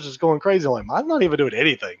controller's just going crazy. I'm like, mine's not even doing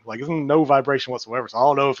anything. Like, there's no vibration whatsoever. So I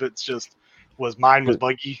don't know if it's just mine was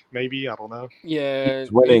buggy. Maybe I don't know. Yeah,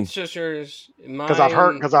 It's winning. it's just yours. Because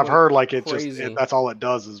I've heard like it crazy. that's all it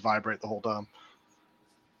does is vibrate the whole time.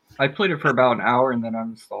 I played it for about an hour and then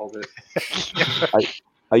uninstalled it.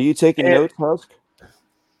 Are you taking And- notes, Husk?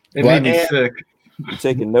 It What? made me sick. You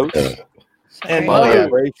taking notes? And On Mo,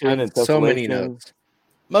 vibration and So many tessellation? notes.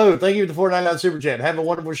 Mo, thank you for the 499 super chat. Have a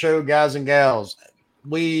wonderful show, guys and gals.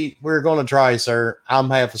 We're going to try, sir. I'm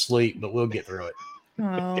half asleep, but we'll get through it.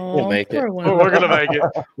 Oh, make it. poor one. We're gonna make it.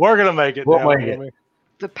 We're gonna make it. We'll now, make it. won't we?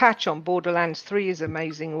 The patch on Borderlands 3 is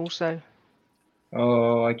amazing, also.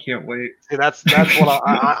 Oh, I can't wait. See, that's what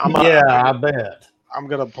I'm. Yeah, I bet. I'm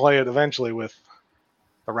gonna play it eventually with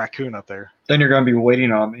a raccoon up there. Then you're gonna be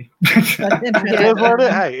waiting on me. That's It interesting. is what it is.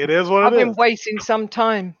 Hey, it is what I've it been is. waiting some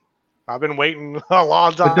time. I've been waiting a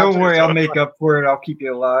long time. But don't too, worry, so I'll make up for it. I'll keep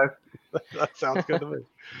you alive. that sounds good to me.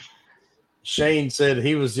 Shane said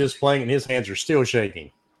he was just playing and his hands are still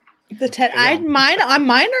shaking. I'm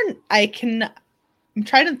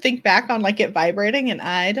trying to think back on like it vibrating, and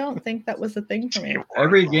I don't think that was a thing for me.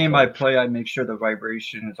 Every game I play, I make sure the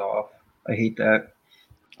vibration is off. I hate that.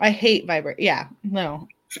 I hate vibrate. Yeah, no.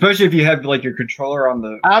 Especially if you have like your controller on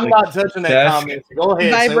the. I'm like, not touching that desk. comment. So go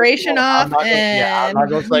ahead. say Vibration what you want. off I'm and not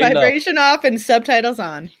gonna say vibration off and subtitles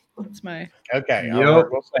on. That's my. Okay. Yep. I'm not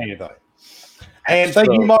going to say anything. And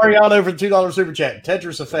thank you, Mariano, for the $2 super chat.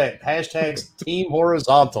 Tetris Effect. Hashtags Team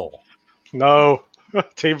Horizontal. No,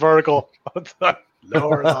 Team Vertical. No,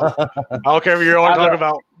 horizontal. I don't care if you're only talking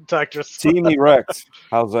about Tetris. Team Erect.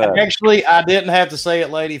 How's that? Actually, I didn't have to say it.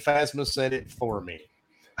 Lady Phasma said it for me.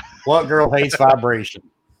 What girl hates vibration?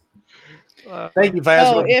 Thank you,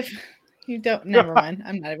 Phasma. Oh, if you don't, never mind.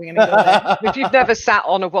 I'm not even gonna go there. If you've never sat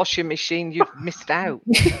on a washing machine, you've missed out.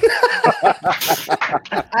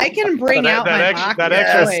 I can bring out my that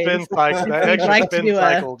extra hockey spin toys. cycle. That extra Like to spin do a-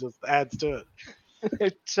 cycle just adds to it.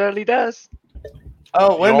 It certainly does.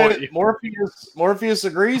 Oh, wait a You're- minute. Morpheus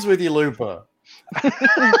agrees with you, Lupa.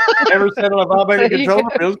 Ever sat on a vibrating There you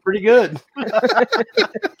controller? It was pretty good.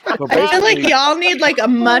 So I feel like basically, y'all need like a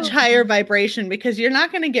much higher vibration because you're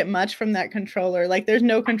not going to get much from that controller. Like, there's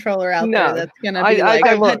no controller out No. there that's going to be I like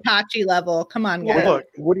a don't- Hitachi level. Come on, Well, guys. look,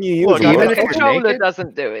 what do you Look, use? even The if you're controller naked?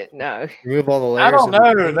 doesn't do it. No. Remove all the layers. I don't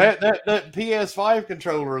of the- know. That PS5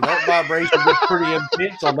 controller, that vibration gets pretty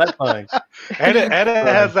intense on that thing. and it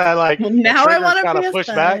has that like Well, now I trigger want a kinda push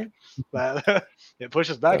back. PS5. That it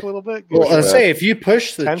pushes back a little bit. Well, I'll say if you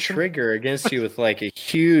push the Tension. trigger against you with like a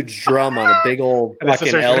huge drum on a big old And it's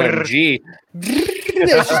fucking just like- LMG,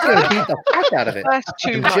 it's just gonna beat the fuck out of it. That's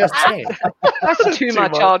too I'm much. just saying. That's too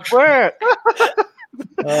much much. hard work.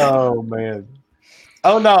 Oh, man.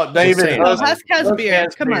 Oh, no, David. saying. Oh, Husk has beer.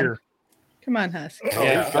 has Come on. beer. Come on, Husk.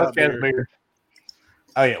 Yeah, he's got Husk has beer. beer.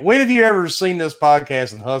 Oh, yeah. When have you ever seen this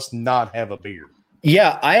podcast and Husk not have a beer?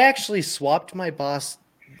 Yeah, I actually swapped my boss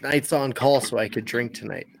nights on call so I could drink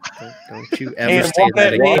tonight. Don't you ever And say what that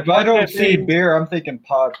that again. If I don't see beer, I'm thinking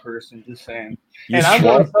pod person. Just saying. You And I'm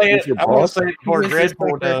going to swap say with it. your I'm going boss? to say it before Who is this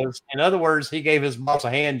Dreadpool person? does. In other words, he gave his boss a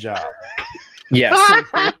hand job. Yes,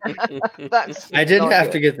 That's I didn't not have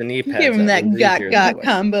good. to get the knee pads. Give him that was got easier got that way.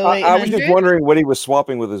 combo. I was just 800. wondering what he was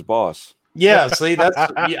swapping with his boss. Yeah, see, that's.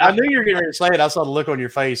 I knew you were going to say it. I saw the look on your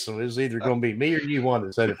face, so it was either going to be me or you one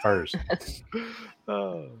that said it first.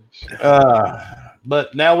 Oh, shit.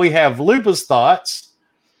 But now we have Lupa's thoughts,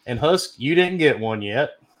 and Husk, you didn't get one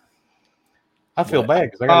yet. I feel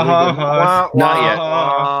bad because I got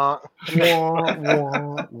Not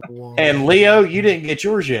yet. And Leo, you didn't get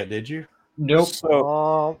yours yet, did you? Nope.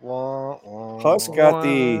 So Husk got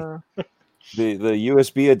the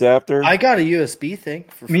USB adapter. I got a USB thing.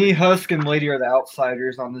 For free. Me, Husk, and Lady are the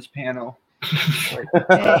outsiders on this panel. Hey,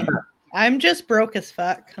 I'm just broke as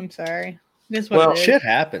fuck. I'm sorry. It is what Well, it is. Shit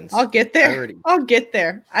happens. I'll get I there. already- I'll get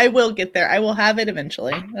there. I will get there. I will have it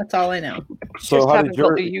eventually. That's all I know. So Just how haven't did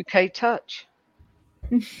got your the UK touch.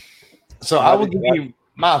 So I will give you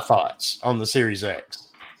my thoughts on the Series X.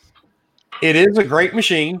 It is a great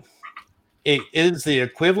machine. It is the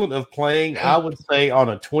equivalent of playing, I would say, on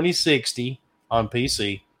a 2060 on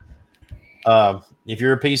PC. If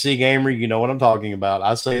you're a PC gamer, you know what I'm talking about.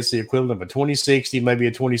 I say it's the equivalent of a 2060, maybe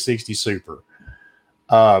a 2060 Super.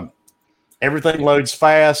 Everything loads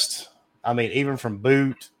fast. I mean, even from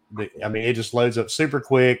boot, it just loads up super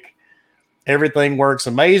quick. Everything works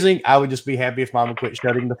amazing. I would just be happy if mine would quit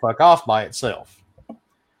shutting the fuck off by itself.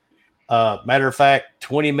 Matter of fact,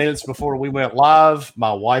 20 minutes before we went live,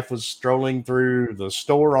 my wife was strolling through the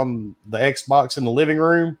store on the Xbox in the living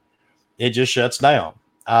room. It just shuts down.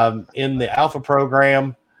 In the alpha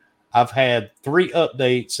program, I've had 3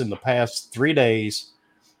 updates in the past 3 days.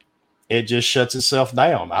 It just shuts itself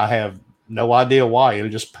down. I have no idea why. It'll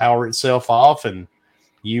just power itself off and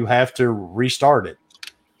you have to restart it.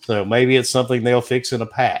 So maybe it's something they'll fix in a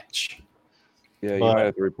patch. Yeah, you But- might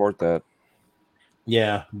have to report that.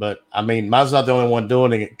 Yeah, but I mean, mine's not the only one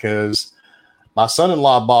doing it because my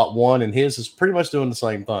son-in-law bought one and his is pretty much doing the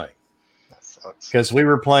same thing. That sucks. Because we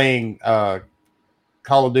were playing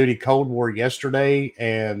Call of Duty Cold War yesterday,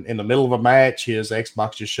 and in the middle of a match, his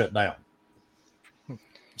Xbox just shut down.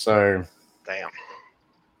 So, Damn.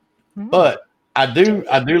 but I do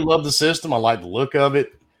love the system. I like the look of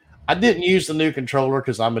it. I didn't use the new controller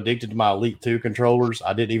because I'm addicted to my Elite 2 controllers.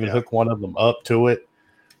 I didn't even hook one of them up to it.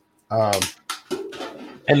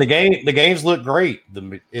 And the games look great.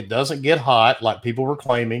 It doesn't get hot like people were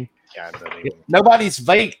claiming. Yeah, it doesn't even- Nobody's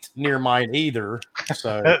vaped near mine either,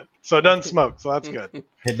 so so it doesn't smoke, so that's good.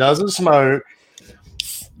 it doesn't smoke.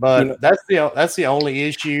 But You know- that's the only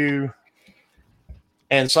issue.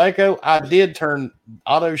 And Psycho, I did turn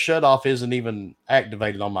auto shut off isn't even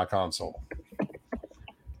activated on my console.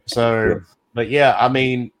 So, but yeah, I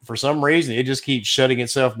mean, for some reason, it just keeps shutting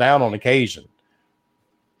itself down on occasion.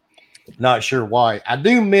 Not sure why. I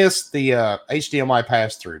do miss the HDMI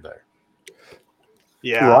pass through though.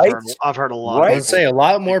 Yeah, Right? I've heard a lot. Right? I would say a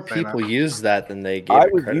lot more Say that. people use that than they gave I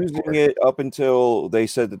it was credit using for. it up until they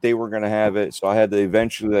said that they were going to have it, so I had to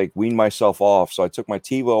eventually like wean myself off. So I took my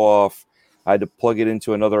TiVo off. I had to plug it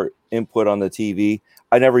into another input on the TV.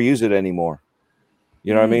 I never use it anymore.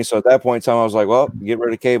 You know what I mean? So at that point in time, I was like, well, get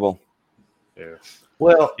rid of cable. Yeah.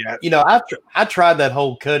 Well, Yeah. you know, I tried that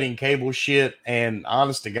whole cutting cable shit, and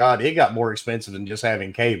honest to God, it got more expensive than just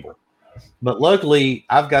having cable. But luckily,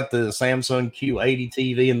 I've got the Samsung Q80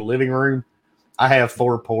 TV in the living room. I have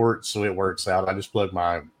 4 ports, so it works out. I just plug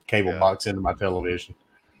my cable box into my television.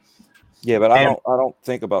 Yeah, but I And- don't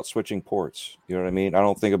think about switching ports. You know what I mean? I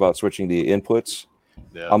don't think about switching the inputs.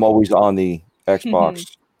 Yeah. I'm always on the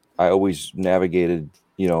Xbox. I always navigated,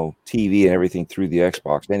 TV and everything through the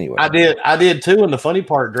Xbox anyway. I did too. And the funny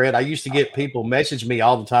part, Dredd, I used to get people message me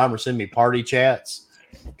all the time or send me party chats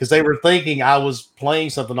because they were thinking I was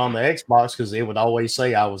playing something on the Xbox because it would always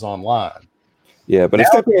say I was online. Yeah, but if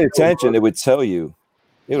Now- they're paying attention, it would tell you.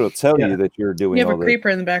 It will tell Yeah. you that you're doing You have a all that. creeper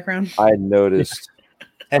in the background. I noticed.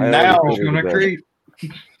 And I now, always Who's gonna that. creep?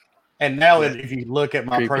 and now, if you look at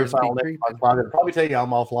my Creepers profile, be on Xbox Live, it'll probably tell you I'm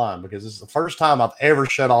offline because it's the first time I've ever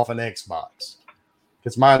shut off an Xbox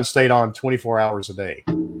because mine stayed on 24 hours a day.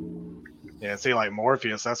 Yeah, see, like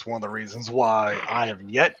Morpheus, that's one of the reasons why I have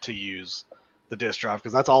yet to use the disk drive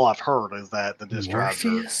because that's all I've heard is that the disk drives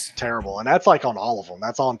Morpheus? are terrible, and that's like on all of them.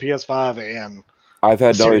 That's on PS5 and I've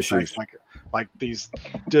had no Series issues. X. Like these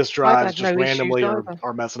disk I've drives had just no issues randomly are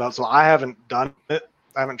either. messing up. So I haven't done it.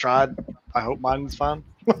 I haven't tried. I hope mine's fine.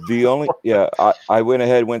 The only, I went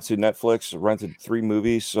to Netflix, rented 3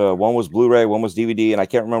 movies. One was Blu-ray, one was DVD, and I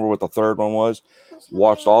can't remember what the third one was.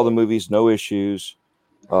 Watched all the movies, no issues.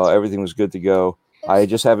 Everything was good to go. I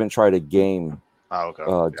just haven't tried a game Oh, okay.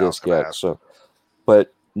 Yeah, I was disc gonna yet. ask. So,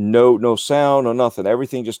 but no sound, no nothing.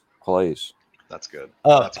 Everything just plays. That's good.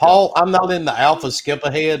 Paul, I'm not in the alpha skip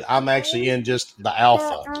ahead. I'm actually in just the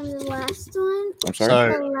alpha. On the last one, I'm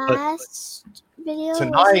sorry. So, the but last video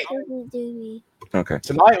tonight- was Scooby-Doo. Okay.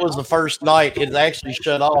 tonight was the first night it actually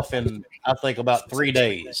shut off in, I think, about 3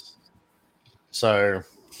 days. So,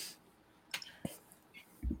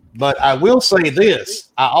 but I will say this.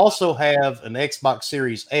 I also have an Xbox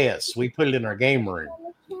Series S. We put it in our game room.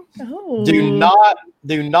 Oh. Do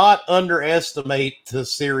not underestimate the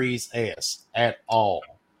Series S at all.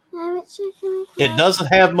 It doesn't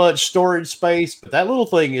have much storage space, but that little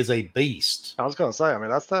thing is a beast. I was gonna say. I mean,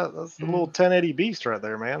 that's the little 1080 beast right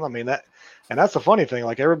there, man. I mean that, and that's the funny thing.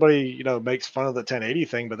 Like everybody, makes fun of the 1080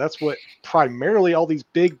 thing, but that's what primarily all these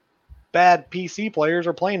big bad PC players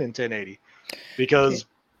are playing in 1080 because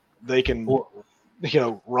they can,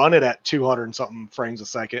 run it at 200 and something frames a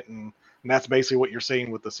second, and that's basically what you're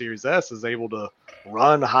seeing with the Series S is able to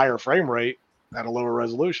run a higher frame rate at a lower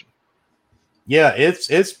resolution. Yeah,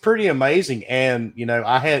 it's pretty amazing. And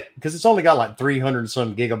I had because it's only got like 300 and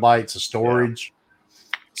some gigabytes of storage.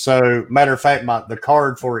 So matter of fact, the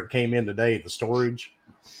card for it came in today, the storage.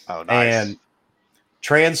 Oh, nice. And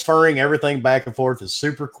transferring everything back and forth is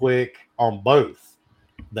super quick on both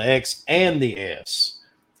the X and the S.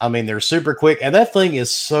 I mean, they're super quick, and that thing is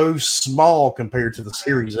so small compared to the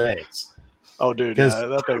Series X. Oh, dude, 'Cause-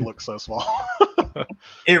 that thing looks so small.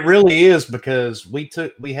 It really is because we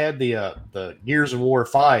had the Gears of War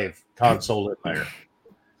 5 console in there,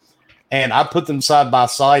 and I put them side by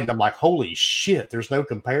side, and I'm like, holy shit, there's no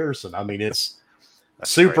comparison. I mean, it's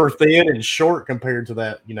super thin and short compared to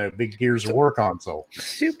that big Gears of War console.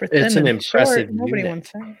 Super thin. It's an and impressive short. Nobody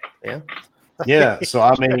unit. wants that. Yeah, so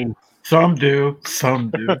I mean, Some do. Some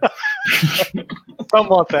do. Some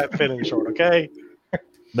want that fit and short, okay?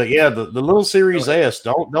 but yeah, the little Series S,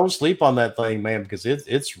 don't sleep on that thing, man, because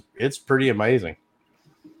it's pretty amazing.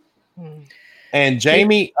 And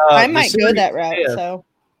Jamie, I the might go Series that route. S- So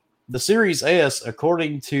the Series S,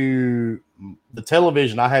 according to the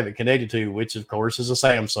television I have it connected to, which of course is a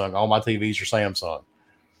Samsung, all my TVs are Samsung,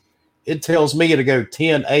 it tells me to go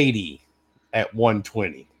 1080 at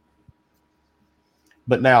 120.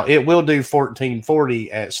 But now it will do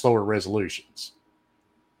 1440 at slower resolutions,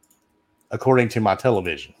 according to my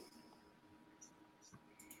television.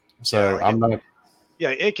 So Yeah, like I'm not. yeah,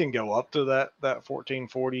 it can go up to that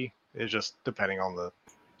 1440. It's just depending on the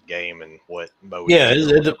game and what mode. Yeah,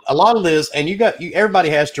 a lot of this, and everybody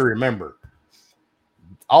has to remember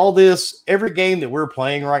all this. Every game that we're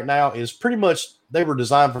playing right now is pretty much they were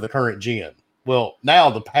designed for the current gen. Well, now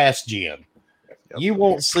the past gen. You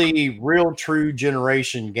won't see real true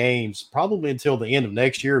generation games probably until the end of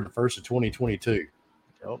next year, the first of 2022.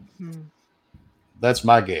 That's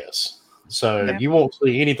my guess. So you won't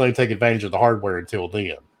see anything take advantage of the hardware until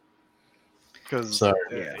then. Because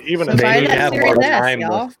even if I have more time,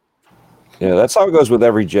 yeah, that's how it goes with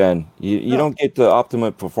every gen. You don't get the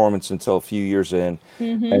optimum performance until a few years in,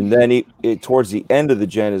 and then towards the end of the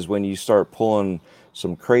gen is when you start pulling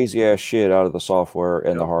some crazy ass shit out of the software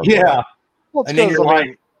and the hardware. Yeah. Well, and then you're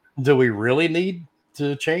like, do we really need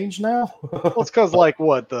to change now? Well, it's because like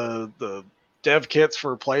what the dev kits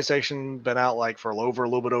for PlayStation been out like for a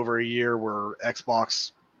little bit over a year, where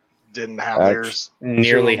Xbox didn't have theirs.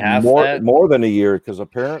 Nearly half more than a year, because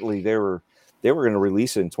apparently they were going to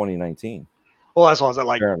release it in 2019. Well, that's what I was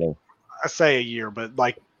like. Apparently. I say a year, but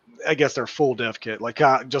like I guess their full dev kit, like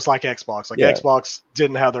just like Xbox. Like Xbox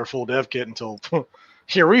didn't have their full dev kit until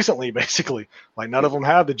here recently, basically. Like none of them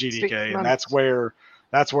have the GDK, and that's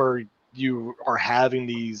where you are having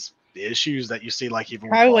these issues that you see, like even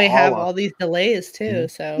probably have all these delays too.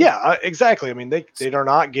 So yeah, exactly. I mean, they are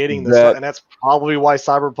not getting this, and that's probably why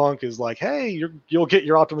Cyberpunk is like, hey, you'll get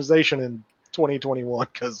your optimization in 2021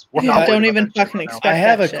 because don't even fucking expect. I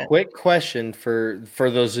have a quick question for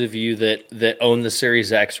those of you that own the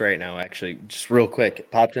Series X right now. Actually, just real quick,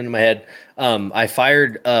 it popped into my head. I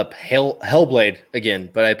fired up Hellblade again,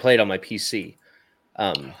 but I played on my PC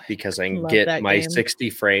because I can get my 60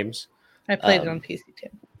 frames. I played it on PC too.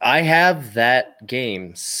 I have that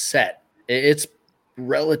game set. It's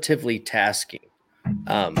relatively tasking,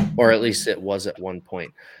 or at least it was at one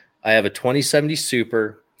point. I have a 2070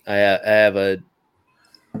 Super. I have a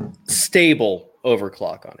stable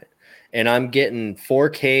overclock on it, and I'm getting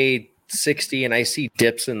 4K 60, and I see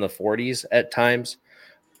dips in the 40s at times,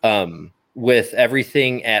 with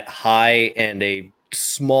everything at high and a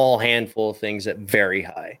small handful of things at very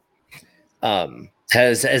high.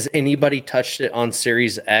 Has anybody touched it on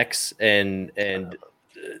Series X? And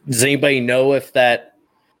does anybody know if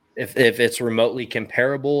it's remotely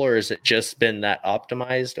comparable, or has it just been that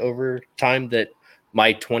optimized over time that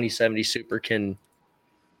my 2070 Super can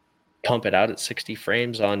pump it out at 60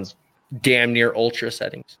 frames on damn near ultra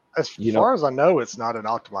settings? As far as I know, it's not an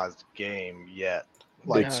optimized game yet.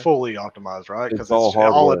 Like it's fully optimized, right? Because it's all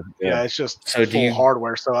hardware. It's just full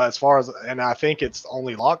hardware. So as far as, and I think it's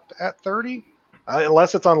only locked at 30.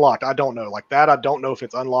 Unless it's unlocked. I don't know. Like that, I don't know if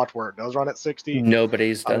it's unlocked where it does run at 60.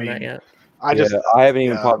 Nobody's done that yet. I haven't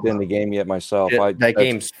even popped in the game yet myself. That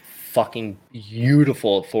game's fucking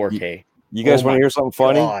beautiful at 4K. You guys want to hear something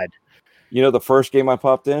funny? God. You know, the first game I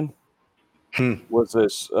popped in was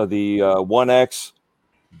this the 1X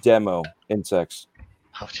demo Insects.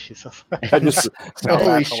 Oh Jesus! I just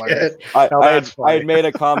holy shit! I had made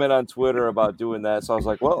a comment on Twitter about doing that, so I was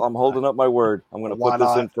like, "Well, I'm holding up my word. I'm going to put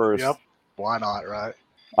this in first." Yep. Why not? Right.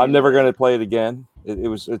 I'm never going to play it again.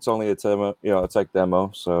 It's only a demo, a tech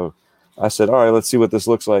demo. So I said, "All right, let's see what this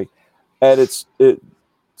looks like." And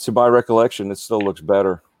to my recollection, it still looks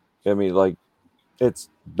better. I mean, like it's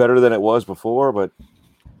better than it was before, but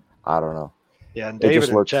I don't know. Yeah, and David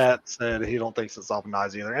in chat said he don't think it's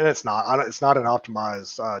optimized either, and it's not. It's not an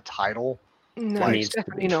optimized title. No, it's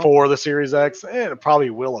definitely not for the Series X, and it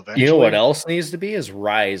probably will eventually. You know what else needs to be is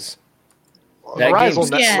Rise. That Rise,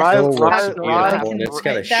 Rise, it's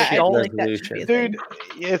got a shit resolution, dude.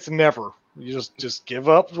 It's never. You just give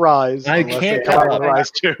up Rise. I can't give up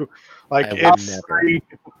Rise 2. Like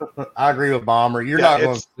I agree with Bomber. You're not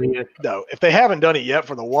going to see it. No, if they haven't done it yet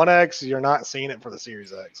for the 1X, you're not seeing it for the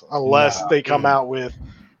Series X unless they come out with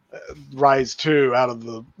Rise 2 out of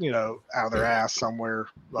their ass somewhere.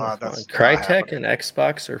 That's Crytek and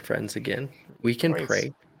Xbox are friends again. We can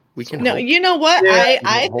pray. We can. No, you know what?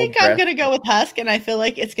 I think I'm gonna go with Husk, and I feel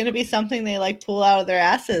like it's gonna be something they like pull out of their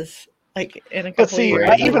asses, like in a couple of years.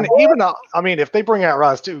 Even I mean, if they bring out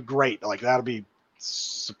Rise 2, great. Like that'll be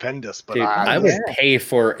stupendous. But dude, I would pay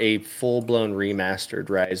for a full-blown remastered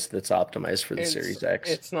Rise that's optimized for the Series X.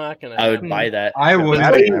 It's not gonna. I would buy that. I would.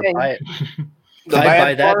 I'd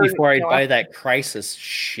buy that before I'd buy that Crysis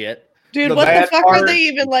shit. Dude, what the fuck are they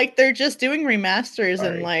even like? They're just doing remasters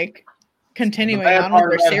and like continuing on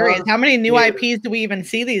with their series. How many new IPs do we even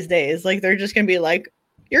see these days? Like they're just gonna be like,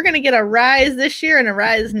 you're gonna get a Rise this year and a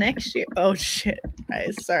Rise next year. Oh shit,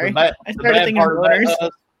 Rise. Sorry, I started thinking of owners.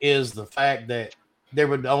 Is the fact that there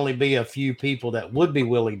would only be a few people that would be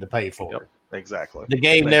willing to pay for it. Exactly. The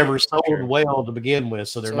game They- never sold well to begin with,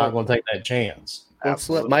 so they're So- not going to take that chance. Let's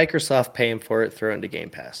let Microsoft pay him for it. Throw it into Game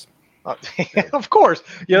Pass. Of course,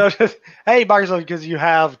 just, hey, Microsoft, because you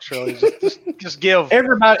have Trilogy, just give.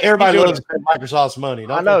 Everybody doing loves it. Microsoft's money.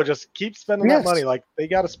 Don't I know, just keep spending Yes. that money. Like they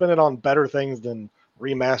got to spend it on better things than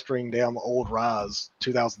remastering damn old Rise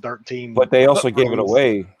 2013. But they also gave it release.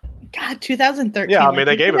 away. God, 2013. Yeah, I like, mean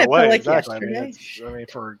they you gave did it that for, away. like, Exactly. I mean, yesterday.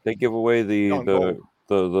 for They give away On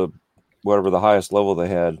the whatever the highest level they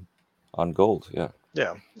had on gold. Yeah.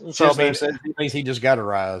 yeah. So So I mean, he thinks he just got a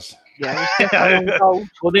rise. Yeah, it's definitely on gold.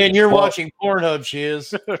 Well, then you're watching Pornhub,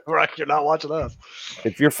 Shiz. right, you're not watching us.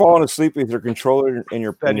 If you're falling asleep with your controller in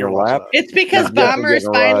your Then you're lap, watching It's because You're definitely Bomber is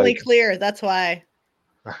getting a ride. finally clear. That's why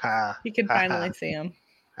us. he can finally see him.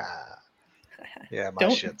 Yeah, my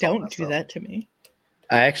shit's all Don't messed do up. that to me.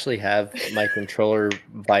 I actually have my controller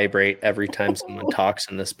vibrate every time someone talks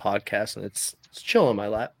in this podcast, and it's chill on my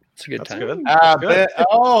lap. It's a good That's time. good. I Good. bet.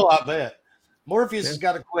 Oh, I bet. Morpheus Yeah. has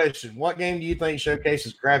got a question. What game do you think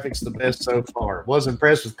showcases graphics the best so far? Was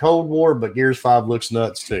impressed with Cold War, but Gears 5 looks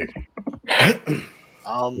nuts too.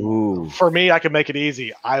 ooh, For me, I can make it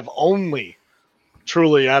easy. I've only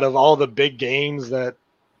truly out of all the big games that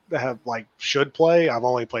have like should play, I've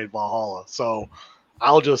only played Valhalla. So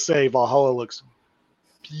I'll just say Valhalla looks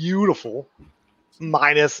beautiful,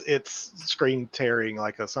 minus its screen tearing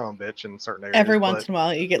like a son of a bitch in certain areas. Every but, once in a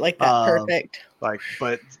while, you get like that perfect.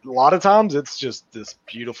 but a lot of times it's just this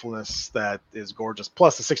beautifulness that is gorgeous.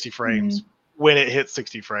 Plus the 60 frames when it hits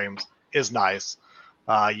 60 frames is nice.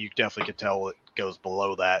 You definitely could tell it goes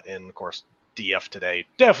below that, and of course DF today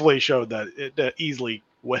definitely showed that it easily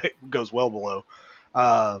goes well below.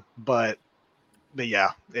 But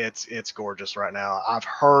yeah, it's gorgeous right now. I've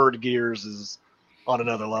heard Gears is on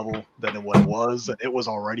another level than what it was. It was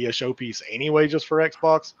already a showpiece anyway, just for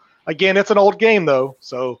Xbox. Again, it's an old game though,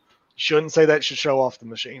 so shouldn't say that should show off the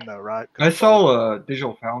machine though, right? I saw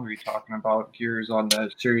Digital Foundry talking about Gears on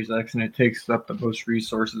the Series X, and it takes up the most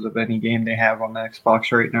resources of any game they have on the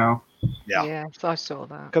Xbox right now. Yeah. Yes, I saw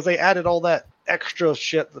that. Because they added all that extra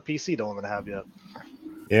shit the PC don't even have yet.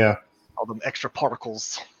 Yeah. All them extra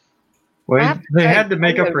particles. Well, they had to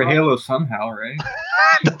make up Halo, for right? Halo somehow, right?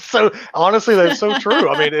 That's so honestly, that's so true.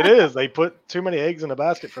 I mean, it is. They put too many eggs in a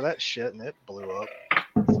basket for that shit, and it blew up.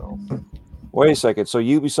 So wait a second. So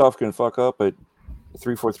Ubisoft can fuck up, but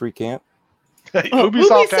 343 can't.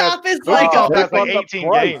 Ubisoft is like Ubisoft a has like fucked up 18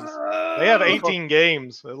 twice. games. They have 18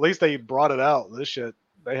 games. At least they brought it out. This shit,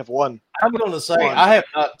 they have one. I'm going to say One. I have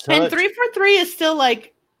not and touched. 343 is still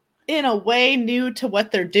like in a way new to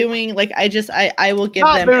what they're doing. Like I will give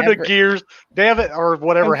Not them new to every- Gears, damn it, or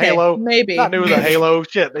whatever Okay, Halo. maybe Not new to Halo.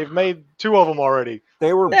 Shit, they've made 2 of them already.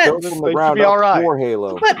 They were That's- built from They the should ground be up all right. for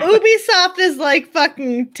Halo. But Ubisoft is like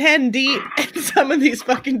fucking 10 deep in some of these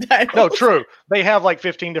fucking titles. No, true. They have like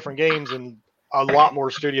 15 different games and a lot more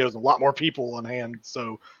studios, and a lot more people on hand.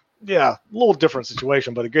 So, yeah, a little different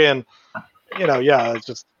situation. But again, yeah, it's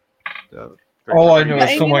just. All I know But, is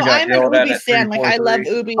and, someone got I'm an yelled at Ubi at stan. Like I love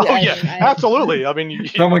 343. Ubi. Oh I yeah, mean, absolutely. I mean,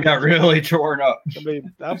 Someone got really torn up. I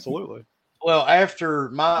mean, absolutely. Well, after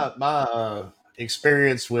my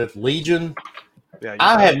experience with Legion, Yeah,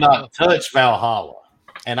 I have not touched Valhalla,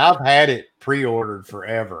 and I've had it pre-ordered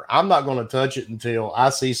forever. I'm not going to touch it until I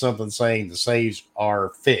see something saying the saves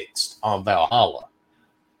are fixed on Valhalla.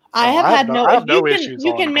 I Oh, have I had have no. no- I have If no you can, issues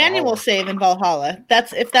you on can manual Valhalla. save in Valhalla.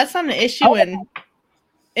 If that's not an issue in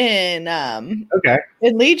Okay.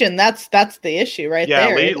 in Legion, that's the issue right Yeah,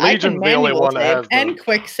 there. Le- I Legion's can the only manual one that save has the and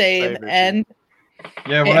quick save save issue. and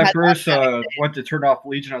Yeah, when It I had first that kind of went to turn off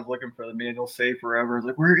Legion, I was looking for the manual save forever. I was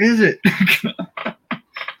like, where is it?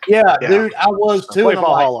 Yeah, Yeah. dude, I was too. Play And I'm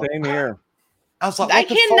like, Valhalla. Same here. I was like, I what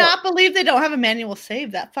the fuck? cannot believe they don't have a manual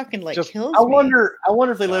save. That fucking like Just- kills I me. wonder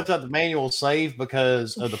if they left out the manual save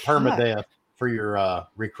because of the Fuck. permadeath for your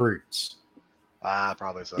recruits.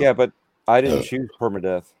 Probably so. Yeah, but I didn't choose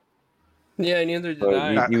permadeath. Yeah, neither did But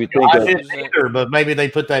I. you would think I that didn't either, but maybe they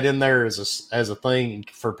put that in there as a thing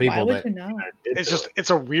for Why people would that you know? It's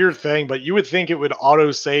a weird thing, but you would think it would auto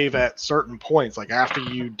save at certain points. Like after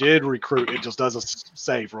you did recruit, it just does a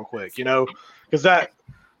save real quick, because that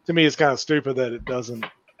to me is kind of stupid that it doesn't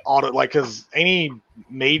auto, like, because any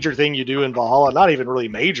major thing you do in Valhalla, not even really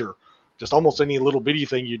major, just almost any little bitty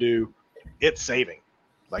thing you do, it's saving.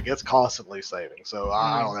 Like it's constantly saving. So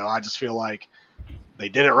I don't know. I just feel like they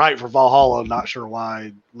did it right for Valhalla. I'm not sure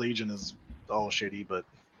why Legion is all shitty, but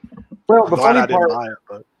well, I'm the glad I funny didn't part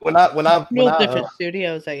buy it. But when I Real different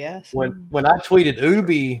studios, I guess. when I tweeted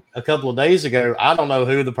Ubi a couple of days ago, I don't know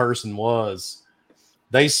who the person was.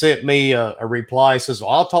 They sent me a reply. Says, well,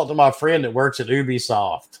 I'll talk to my friend that works at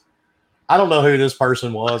Ubisoft. I don't know who this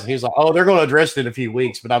person was. He's like, oh, they're going to address it in a few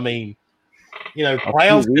weeks. But I mean,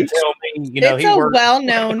 Clowns can tell me, it's he a works.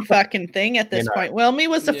 well-known fucking thing at this point. Wilmy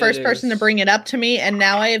was the It first person to is. bring it up to me, and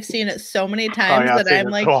now I have seen it so many times yeah, I've that seen I'm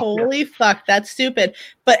it like, too. holy fuck, that's stupid.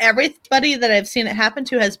 But everybody that I've seen it happen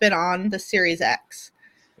to has been on the Series X.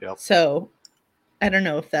 Yep. So I don't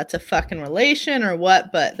know if that's a fucking relation or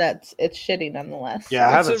what, but it's shitty nonetheless. Yeah, I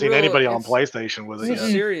It's haven't a seen real- anybody on it's- PlayStation with it It's a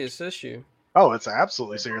yet. serious issue. Oh, it's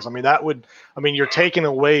absolutely serious. I mean, you're taking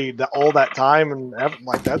away all that time and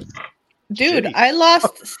like that. Dude, Shitty. I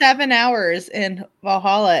lost 7 hours in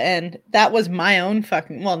Valhalla, and that was my own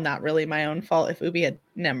fucking, well, not really my own fault if Ubi had,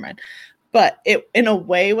 never mind. But it, in a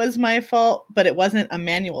way, was my fault, but it wasn't a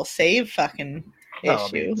manual save fucking issue. No,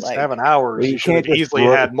 I mean, like, 7 hours. Well, you You should have can't just easily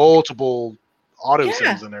throw- had multiple auto Yeah.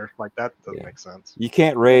 saves in there. Like that doesn't Yeah. make sense. You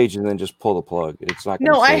can't rage and then just pull the plug. It's not.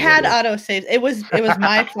 Gonna no, I save had it. auto saves. It was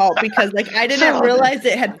my fault because like I didn't realize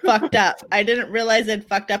it had fucked up. I didn't realize it had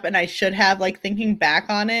fucked up, and I should have, like, thinking back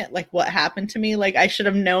on it, like what happened to me. Like I should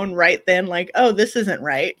have known right then, like, oh, this isn't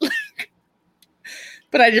right.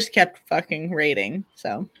 But I just kept fucking raiding.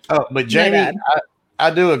 So Oh, but Jamie, bad. I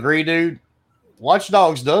do agree, dude. Watch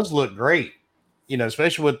Dogs does look great,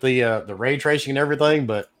 especially with the ray tracing and everything.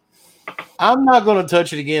 But I'm not going to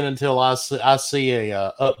touch it again until I see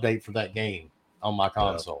a update for that game on my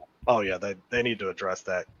console. Oh yeah, they need to address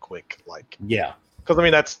that quick. Like, Yeah, because I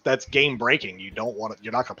mean that's game breaking. You don't want it.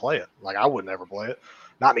 You're not gonna play it. Like I would never play it.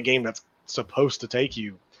 Not in a game that's supposed to take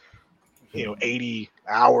you, 80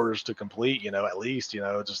 hours to complete. At least.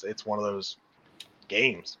 It's one of those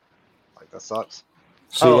games. Like that sucks.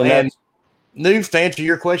 See, Oh, and and that's- Noof, to answer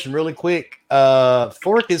your question really quick,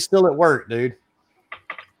 Fork is still at work, dude.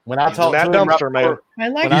 When I He's in talked that to him, dumpster, man. I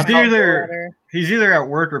like When I the He's talked- either he's either at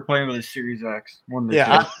work or playing with his Series X. One of the two.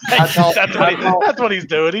 yeah, I talked, That's what he's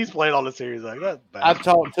doing. He's playing on the series. Like that's bad. I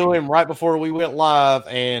talked to him right before we went live,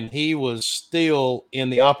 and he was still in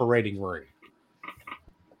the operating room.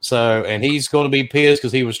 So, and he's going to be pissed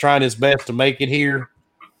because he was trying his best to make it here,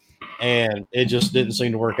 and it just didn't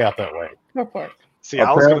seem to work out that way. Go for it. See,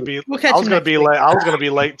 I was gonna be We'll catch I was you gonna next be week. late. I was gonna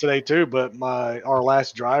be late today too, but our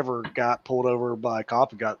last driver got pulled over by a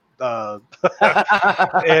cop and got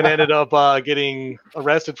and ended up getting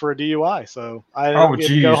arrested for a DUI. So I ended up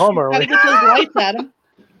getting to go jeez. home Gotta early. get those lights at him.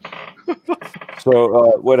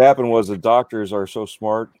 So what happened was the doctors are so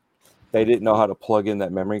smart, they didn't know how to plug in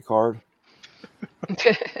that memory card.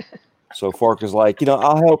 So Fork is like,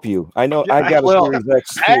 I'll help you. I know I got a Well, Series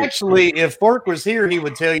X. too." Actually, if Fork was here, he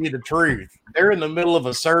would tell you the truth. They're in the middle of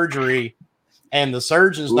a surgery, and the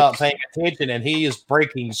surgeon's not Oops. paying attention, and he is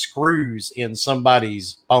breaking screws in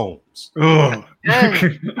somebody's bones. Ugh.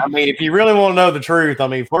 I mean, if you really want to know the truth,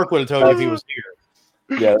 Fork would have told you if he was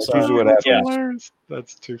here. Yeah, that's So, usually what happens. yeah. Hilarious.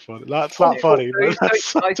 That's too funny. That's not funny, but that's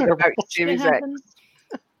so Excited terrible. about Series X.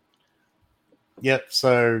 Yep.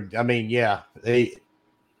 So, yeah, they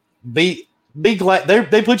be glad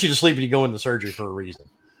they put you to sleep when you go into surgery for a reason.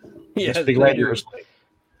 Yeah, Just be glad they you're do. asleep.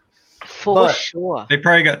 For But- sure. They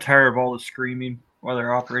probably got tired of all the screaming while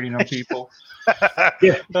they're operating on people.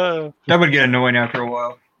 Yeah. Uh, That would get annoying after a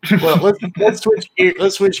while. Well,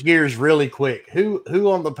 let's switch gears really quick. Who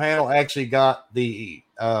on the panel actually got the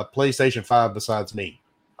PlayStation 5 besides me?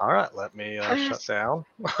 all right, let me shut down.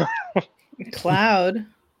 Cloud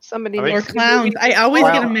Somebody I mean- or needs to be clowns. moving I always get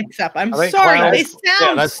Clown. them mixed up. I'm I think sorry. Clown- They Yeah,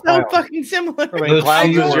 sound that's so Clown. fucking similar. I mean, Those Clowns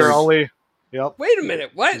is your yours. only. Yep. Wait a minute.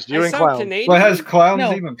 What? It's you I and sound Clown. Canadian. Well, has Clowns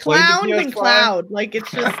No, even played the clown and PS5? cloud. Like it's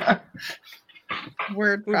just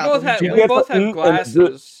word we problem. both have, You we get both the have and the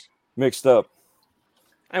glasses, Mixed up.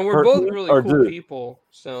 and we're both Or- really or cool do. people.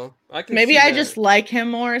 So I can. Maybe see I that. just like him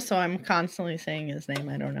more, so I'm constantly saying his name.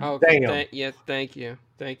 I don't know. Okay. Damn. Yeah. Thank you.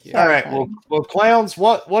 Thank you. All right. Well, clowns.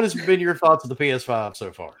 What has been your thoughts of the PS5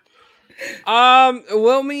 so far?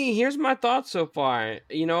 Well, here's my thoughts so far.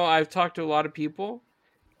 I've talked to a lot of people,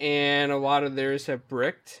 and a lot of theirs have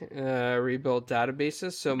bricked, rebuilt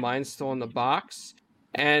databases. So mine's still in the box,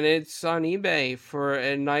 and it's on eBay for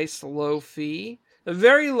a nice low fee, a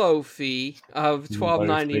very low fee of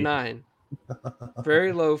 $12.99.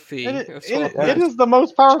 Very low fee. It, of it is the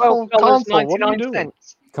most powerful console. What are you doing? $12.99.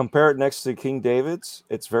 Compare it next to King David's.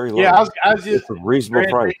 It's very low. Yeah, I was just it's a reasonable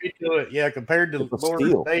price. to it. Yeah, compared to It's a Lord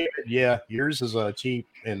steal. David, yeah, yours is cheap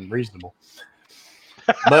and reasonable.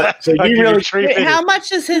 But so I'll you give really three Wait, fingers. how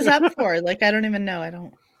much is his up for? Like I don't even know. I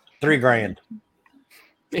don't. $3,000.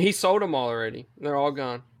 He sold them all already. They're all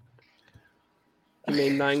gone. He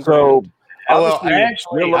made $9,000. So, Oh, well, obviously,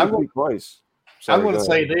 actually, real I'm low price. Sorry, I'm going to go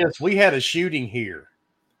say ahead. this: we had a shooting here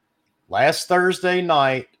last Thursday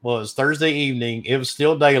night. Was Thursday evening. It was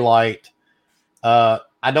still daylight. I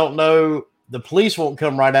don't know the police won't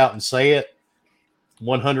come right out and say it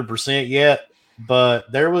 100% yet,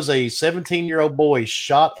 but there was a 17-year-old boy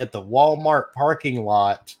shot at the Walmart parking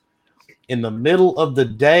lot in the middle of the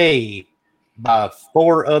day by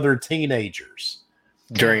 4 other teenagers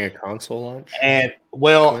During a console launch? and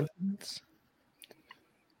well Coincidence?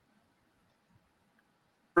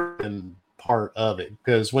 and part of it,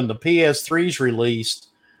 because when the PS3's released,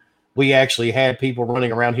 we actually had people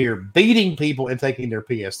running around here beating people and taking their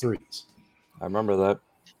PS3s. I remember that.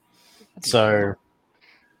 So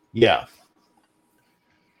yeah,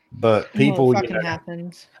 but people What you fucking know,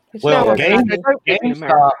 happens? It's well, not Game-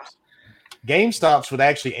 happening. GameStops would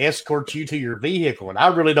actually escort you to your vehicle, and I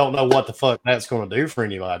really don't know what the fuck that's going to do for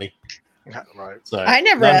anybody. Right. So I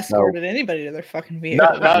never Not- escorted anybody to their fucking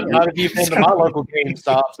vehicle. not if you've been to my local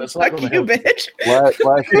GameStops. That's not Fuck going to you, help. bitch.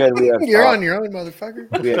 Last year we had You're cops- on your own,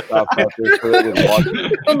 motherfucker. we had cops out there for it with watching.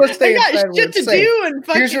 I'm gonna I stay inside got where shit it's to safe. do and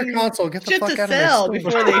Here's your fucking console. Get the shit fuck to out sell of my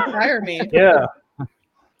before they fire me. Yeah,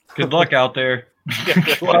 Good luck out there.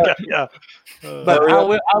 Yeah. but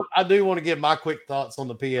I do want to give my quick thoughts on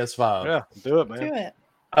the PS5. Yeah, do it, man. Do it.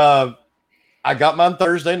 I got mine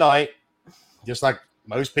Thursday night, just like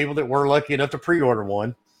most people that were lucky enough to pre-order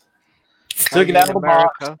one. Took it out of the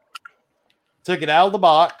box. Took it out of the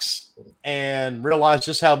box and realized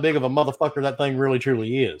just how big of a motherfucker that thing really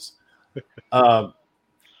truly is.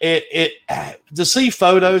 It to see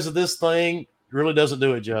photos of this thing really doesn't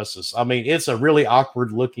do it justice. I mean, it's a really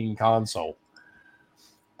awkward looking console.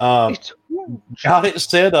 It's Got it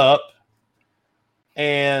set up,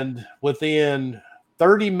 and within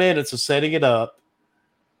 30 minutes of setting it up,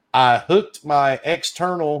 I hooked my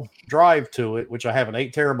external drive to it, which I have an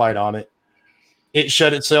 8 terabyte on it. It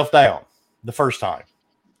shut itself down the first time.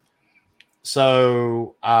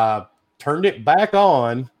 So I turned it back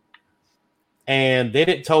on, and then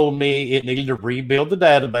it told me it needed to rebuild the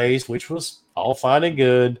database, which was all fine and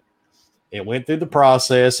good. It went through the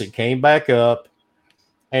process. It came back up.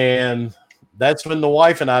 And that's when the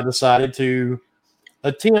wife and I decided to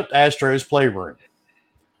attempt Astro's Playroom.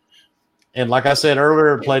 And like I said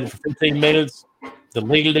earlier, I played it for 15 minutes,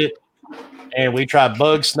 deleted it, and we tried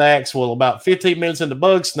Bug Snacks. Well, about 15 minutes into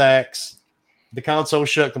Bug Snacks, the console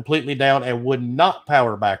shut completely down and would not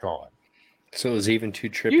power back on. So it was even too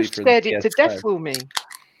trippy You for scared the it to PS5. death for me.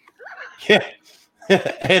 Yeah.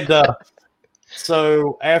 And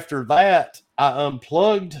so after that, I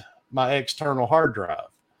unplugged my external hard drive.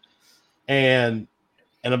 And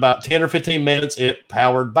in about 10 or 15 minutes, it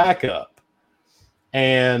powered back up.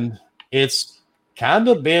 And it's kind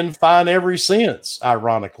of been fine ever since,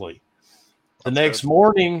 ironically. The next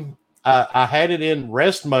morning, I had it in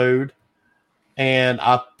rest mode, and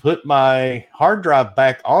I put my hard drive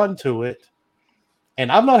back onto it.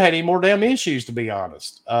 And I've not had any more damn issues, to be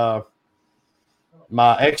honest.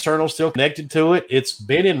 My external still connected to it. It's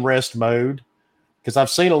been in rest mode because I've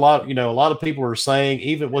seen a lot of people are saying,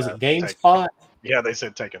 even was it GameSpot? Yeah, they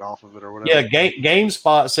said take it off of it or whatever. Yeah,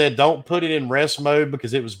 GameSpot said don't put it in rest mode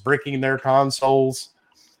because it was bricking their consoles.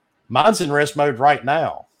 Mine's in rest mode right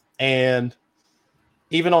now. And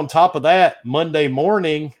even on top of that, Monday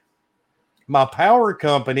morning, my power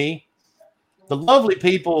company, the lovely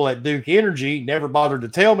people at Duke Energy, never bothered to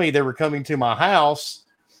tell me they were coming to my house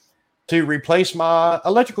to replace my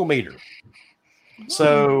electrical meter.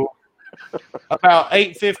 So about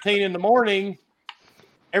 8:15 in the morning,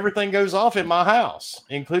 everything goes off in my house,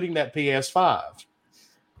 including that PS5.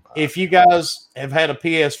 If you guys have had a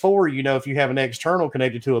PS4, you know, if you have an external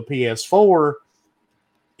connected to a PS4,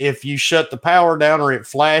 if you shut the power down or it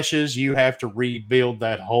flashes, you have to rebuild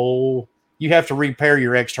that whole, you have to repair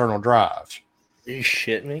your external drive. Are you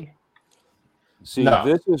shitting me? See, No.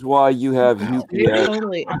 this is why you have It's UPS.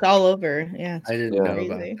 totally, it's all over. Yeah, it's I didn't Yeah. know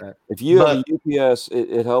crazy. about that. If you have a UPS,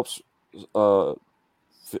 it helps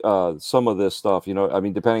some of this stuff. You know, I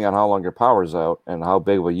mean, depending on how long your power's out and how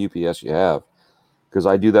big of a UPS you have. Because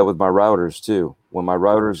I do that with my routers too. When my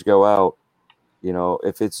routers go out, you know,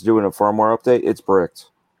 if it's doing a firmware update, it's bricked.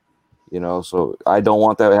 You know, so I don't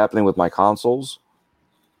want that happening with my consoles.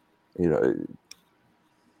 You know,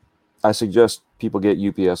 I suggest people get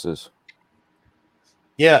UPSs.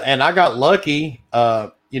 Yeah, and I got lucky.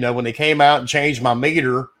 When they came out and changed my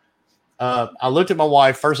meter, I looked at my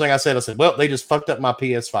wife. First thing I said, well, they just fucked up my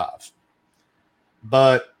PS5.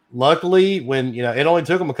 But luckily, when, it only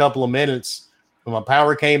took them a couple of minutes. When my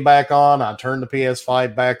power came back on, I turned the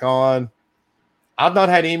PS5 back on. I've not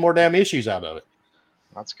had any more damn issues out of it.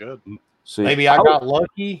 That's good. See, Maybe I got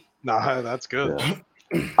lucky. No, that's good.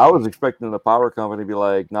 Yeah. I was expecting the power company to be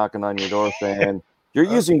like knocking on your door saying, "You're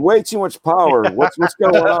using way too much power. What's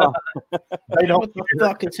going on?" They don't. What the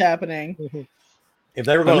fuck is happening? If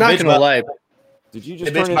they were I'm going not to gonna lie. Did you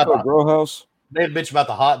just They bitch turn into about a grow house? They had bitch about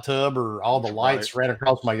the hot tub or all the Right. lights ran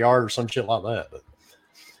across my yard or some shit like that. But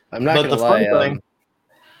I'm not But gonna the funny lie. thing-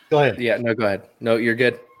 go ahead. Yeah, no, go ahead. No, you're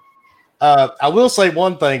good. I will say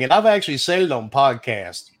one thing, and I've actually said it on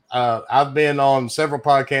podcasts. I've been on several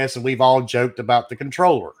podcasts, and we've all joked about the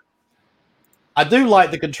controller. I do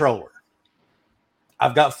like the controller.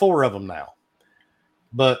 I've got 4 of them now,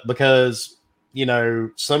 but because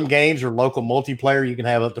some games are local multiplayer, you can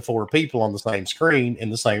have up to 4 people on the same screen in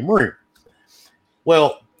the same room.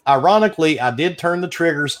 Well, ironically, I did turn the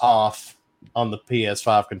triggers off on the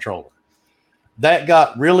PS5 controller. That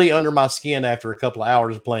got really under my skin after a couple of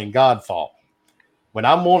hours of playing Godfall. When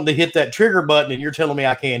I'm wanting to hit that trigger button and you're telling me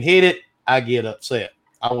I can't hit it, I get upset.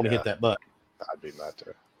 I want to hit that button. I'd be mad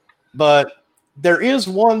too. But there is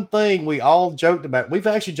one thing we all joked about. We've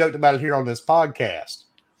actually joked about it here on this podcast.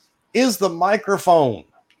 Is the microphone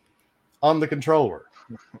on the controller.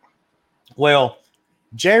 Well,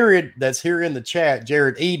 Jared, that's here in the chat,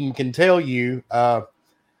 Jared Eden, can tell you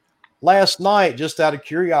last night, just out of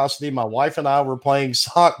curiosity, my wife and I were playing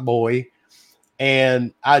Sock Boy,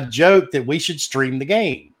 and I joked that we should stream the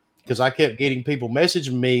game because I kept getting people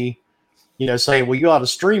messaging me, saying, well, you ought to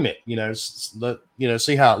stream it,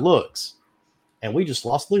 see how it looks. And we just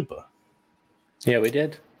lost Lupa. Yeah, we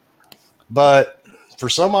did. But for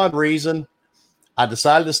some odd reason, I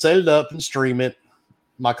decided to set it up and stream it.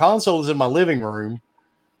 My console is in my living room,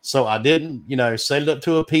 so I didn't, set it up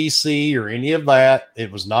to a PC or any of that.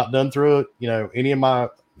 It was not done through, any of my,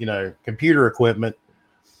 computer equipment.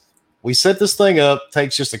 We set this thing up,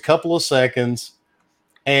 takes just a couple of seconds,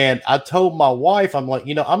 and I told my wife, I'm like,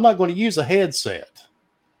 I'm not going to use a headset.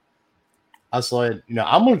 I said,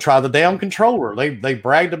 I'm going to try the damn controller. They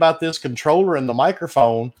bragged about this controller and the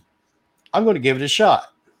microphone. I'm going to give it a shot.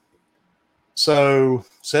 So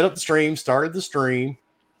set up the stream, started the stream,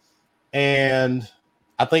 and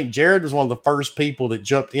I think Jared was one of the first people that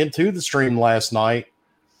jumped into the stream last night.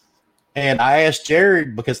 And I asked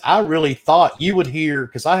Jared because I really thought you would hear,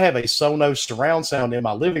 because I have a Sonos surround sound in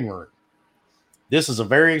my living room. This is a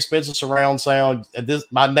very expensive surround sound.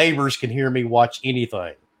 My neighbors can hear me watch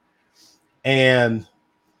anything. And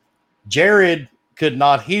Jared could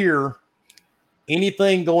not hear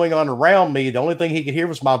anything going on around me. The only thing he could hear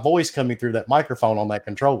was my voice coming through that microphone on that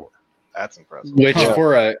controller. That's impressive. Which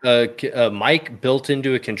for a mic built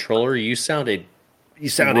into a controller, you sounded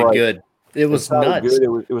Right. good. It was sounded nuts.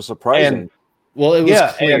 good. It was surprising. Well, it was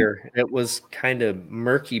Yeah, clear. It was kind of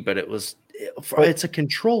murky, but it's a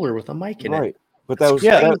controller with a mic in it. Right. But that was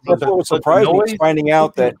Yeah, that's but what was the surprising, noise- finding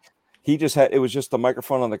out that it was just the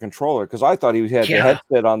microphone on the controller, because I thought he had the Yeah.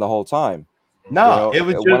 headset on the whole time. No, it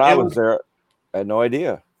was just, when I it was was, there, I had no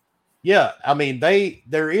idea. yeah. I mean,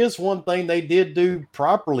 there is one thing they did do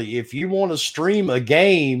properly. If you want to stream a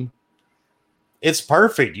game, it's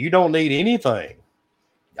perfect. You don't need anything.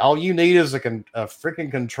 All you need is a freaking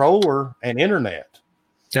controller and internet.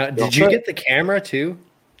 Now, did you get the camera too?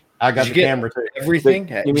 I got Did the you get camera too. Everything?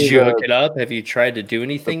 You Did mean you the- hook it up? Have you tried to do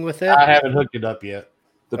anything with it? I haven't hooked it up yet.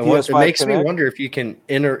 The It PS5 makes me Connect? wonder if you can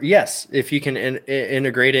integrate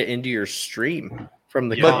it into your stream from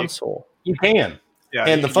the Yeah. console. You can. Yeah,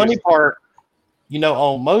 And you the can funny use- part,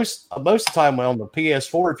 on most of the time on the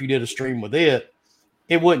PS4, if you did a stream with it,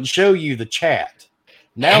 it wouldn't show you the chat.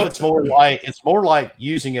 Now it's more like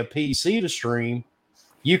using a PC to stream.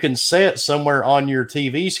 You can set somewhere on your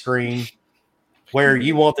TV screen where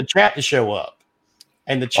you want the chat to show up,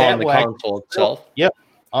 and the chat On the will actually console itself.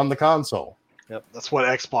 on the console. Yep, that's what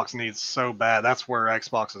Xbox needs so bad. That's where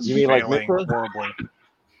Xbox is You mean like failing Mixer? horribly.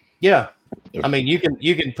 Yeah. I mean, you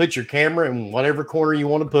can put your camera in whatever corner you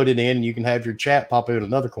want to put it in, and you can have your chat pop out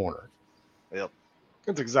another corner.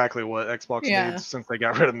 That's exactly what Xbox Yeah. needs since they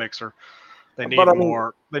got rid of Mixer. They need But I mean-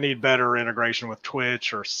 more. They need better integration with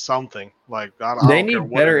Twitch or something. Like I They don't care need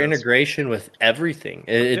what better it is. integration with everything.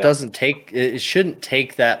 It Yeah. doesn't take. It shouldn't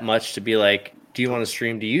take that much to be like, do you want to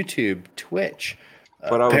stream to YouTube, Twitch,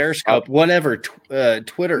 But I was- Periscope, whatever,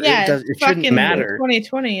 Twitter? Yeah, It shouldn't fucking matter.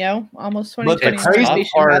 2020, yo, almost But the 2020. crazy We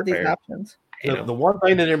should have part- these options. You The, know? the one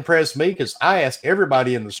thing that impressed me, because I asked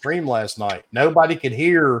everybody in the stream last night, nobody could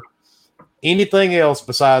hear anything else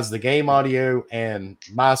besides the game audio and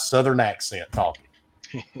my southern accent talking.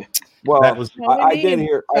 Well, That was All we I did need.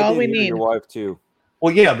 hear. All I did we hear need. your wife too.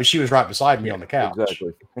 well, yeah, but she was right beside me on the couch.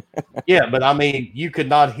 Exactly. Yeah, but I mean, you could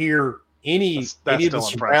not hear any That's of the still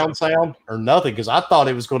surround impressive. sound or nothing because I thought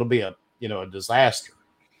it was going to be a disaster.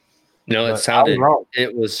 No, But I it was sounded. wrong.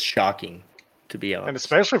 It was shocking to be honest. And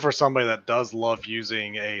especially for somebody that does love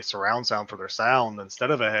using a surround sound for their sound instead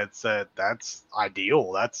of a headset, that's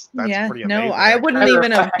ideal. That's yeah, pretty no, amazing. I wouldn't Matter of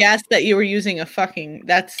even have fact- guessed that you were using a fucking.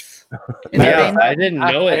 That's Yeah, insane. I didn't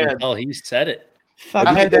know it had- until he said it. Fuck.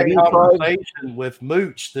 I had that you tried- conversation with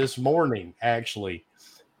Mooch this morning, actually.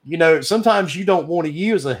 You know, sometimes you don't want to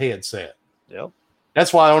use a headset. Yep.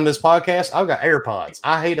 That's why on this podcast, I've got AirPods.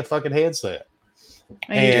 I hate a fucking headset.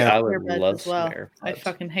 I use And- I would earbuds love as well. some AirPods. I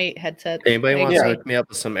fucking hate headsets. Anybody wants Yeah. to hook me up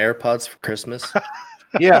with some AirPods for Christmas?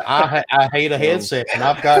 Yeah, I hate a headset, and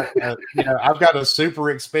I've got I've got a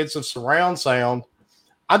super expensive surround sound.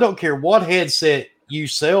 I don't care what headset you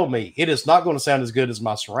sell me, it is not going to sound as good as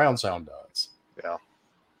my surround sound does. Yeah.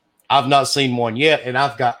 I've not seen one yet, and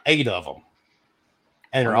I've got 8 of them,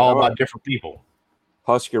 and they're all by different people.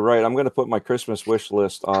 Husk, you're right. I'm going to put my Christmas wish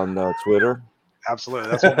list on Twitter. Absolutely.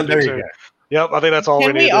 That's what we There do you too. go. Yep, I think that's all Can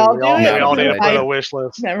we we need. all We do all, it? we all need to put I- a wish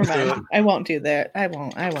list. Never Let's do mind. I won't do that. I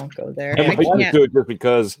won't go there. Yeah, I but I can't. do it just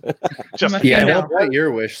because. Just I'm a Yeah, female. don't put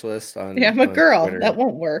your wish list on. Yeah, I'm a on girl. Twitter. That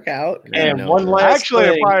won't work out. Yeah, And no, one no. last Actually,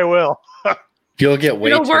 thing, it probably will. You'll get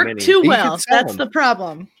way It'll too work many. too You well. could sell That's them. the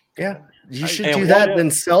problem. Yeah, you should And do one- that.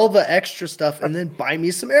 Then sell the extra stuff, and then buy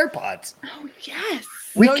me some AirPods. Oh yes.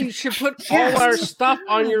 No, you should put all our stuff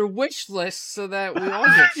on your wish list so that we all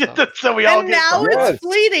get stuff. So we all And get now some. it's Yes.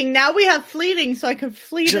 fleeting. Now we have fleeting, so I can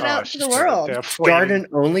fleet it out Josh, to the world. yeah, Start waiting. an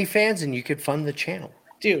OnlyFans, and you could fund the channel.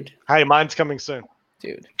 Dude, Hey, mine's coming soon.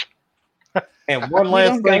 dude. and one We last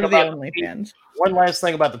don't go thing to the about OnlyFans. one last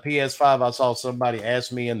thing about the PS5, I saw somebody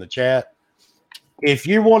ask me in the chat. If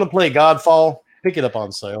you want to play Godfall, pick it up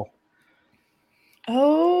on sale.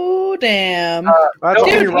 Oh damn. That's Don't Dude,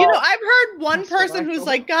 get me you wrong. know, I've heard one That's person who's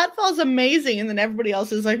like, Godfall's amazing, and then everybody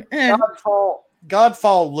else is like, eh.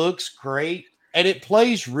 Godfall looks great and it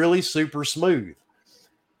plays really super smooth.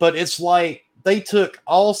 But it's like they took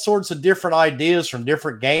all sorts of different ideas from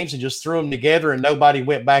different games and just threw them together, and nobody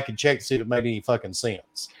went back and checked to see if it made any fucking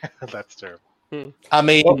sense. That's terrible. I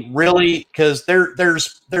mean, really, because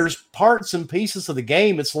there's parts and pieces of the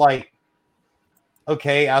game. It's like,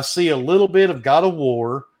 okay, I see a little bit of God of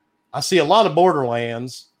War, I see a lot of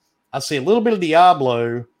Borderlands, I see a little bit of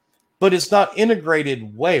Diablo, but it's not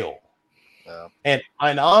integrated well. Yeah. And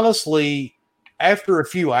honestly, after a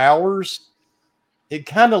few hours, it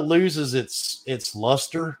kind of loses its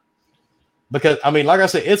luster. Because I mean, like I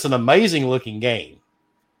said, it's an amazing looking game,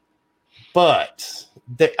 but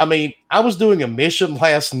I was doing a mission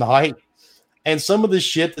last night, and some of the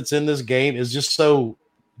shit that's in this game is just so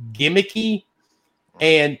gimmicky,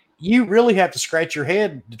 and you really have to scratch your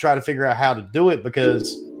head to try to figure out how to do it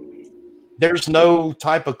because there's no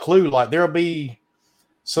type of clue. Like there'll be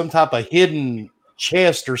some type of hidden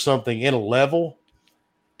chest or something in a level,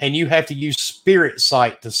 and you have to use spirit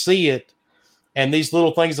sight to see it. And these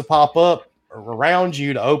little things that pop up around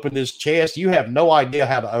you to open this chest, you have no idea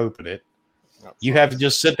how to open it. You have to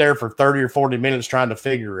just sit there for 30 or 40 minutes trying to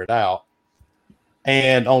figure it out.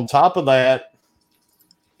 And on top of that,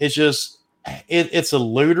 it's just, it's a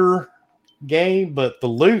looter game, but the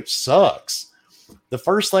loot sucks. The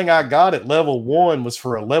first thing I got at level 1 was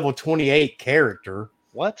for a level 28 character.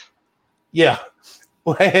 What? Yeah.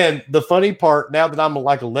 And the funny part, now that I'm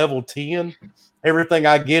like a level 10, everything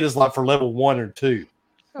I get is like for level 1 or 2.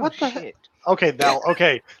 What the shit? Okay, now,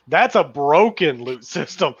 that's a broken loot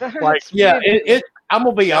system. Like, Yeah, I'm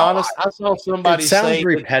gonna be honest. I saw somebody It sounds say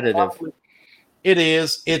repetitive. It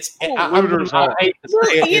is. It's. Oh, I looters are- hate to Well,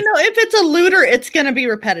 say it. you know, if it's a looter, it's gonna be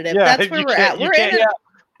repetitive. Yeah, That's where you we're can't- at. you We're in can't-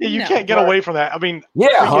 it. you No. can't get away from that. I mean, Yeah,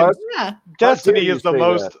 freaking Husk. Yeah. Destiny you is the say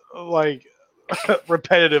most like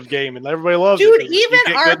repetitive game, and everybody loves Dude, it. 'cause you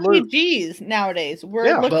even get good loot. RPGs nowadays, we're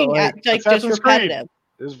Yeah, but, looking like, at like just Assassin's Creed. repetitive.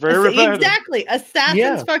 It's very repetitive. Exactly. Assassin's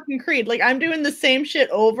Yeah. fucking Creed. Like I'm doing the same shit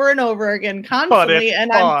over and over again constantly, it's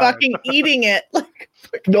and fun. I'm fucking eating it. Like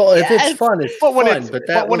No, if Yes. it's fun, it's But when fun. it's But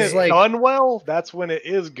that when was it's like, done well, that's when it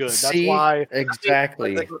is good. That's see, why.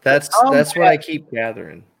 exactly. the That's what I keep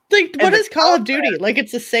gathering. Like what And is Call of Duty? Like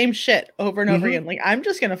it's the same shit over and over Mhm. again. Like I'm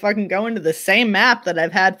just gonna fucking go into the same map that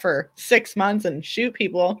I've had for 6 months and shoot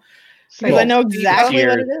people because I know exactly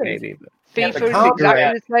what it is. Maybe. But Yeah, the FIFA is combat-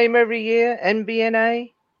 exactly the same every year.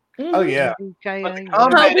 NBA. Oh yeah. UKA, But the Oh,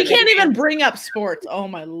 combat- we can't even bring up sports. Oh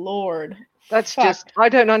my lord. That's Fuck. just, I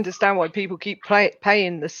don't understand why people keep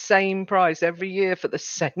paying the same price every year for the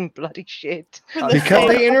same bloody shit. For the Because same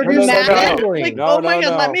they introduced No, no, no. Madden? Like, No, oh my no,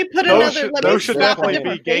 god, no. let me put Those another. should, Let those me should slap a definitely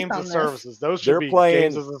different be face games on as this. services. Those They're should be playing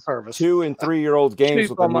games as a service. 2 and 3 year old games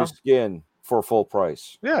with a new bummer. skin for full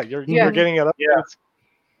price. Yeah, you're Yeah. getting it up. Yeah.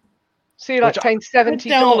 So you're like Which paying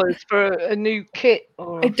 $70 for a new kit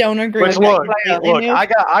or I don't agree Which with look, that. look, I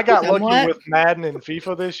got lucky Somewhat. with Madden and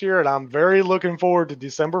FIFA this year, and I'm very looking forward to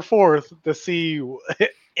December 4th to see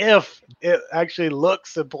if it actually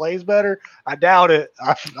looks and plays better. I doubt it.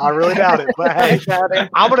 I really doubt it. But hey,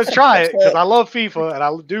 I'm gonna try it because I love FIFA and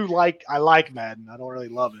I like Madden. I don't really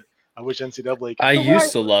love it. I wish NCAA. I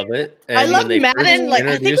used to love it. And I love when they Madden. first Like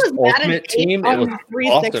I think it was introduced Madden Ultimate 8 Team, it on was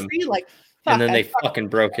 360. awesome. Like, And then fuck, they fucking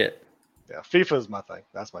broke it. Yeah, FIFA is my thing.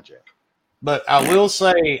 That's my jam. But I will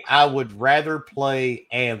say I would rather play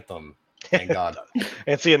Anthem than God.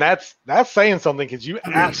 And see, and that's saying something because you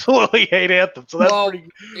absolutely hate Anthem. So that's Well, pretty,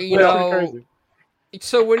 you that's know, pretty crazy.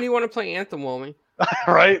 So when do you want to play Anthem, Wilmy?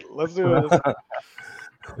 Right? Let's do it.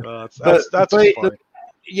 That's But just fun.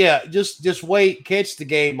 yeah, just wait, catch the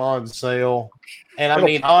game on sale. And I It'll-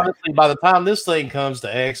 mean, honestly, by the time this thing comes to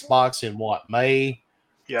Xbox in May,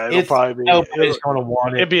 Yeah, it'll it's probably be. nobody's going to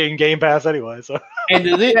want It'd it. be in Game Pass anyway. So And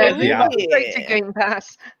does it, straight to Game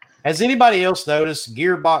Pass. has anybody else noticed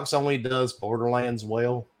Gearbox only does Borderlands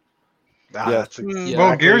well? that's Well,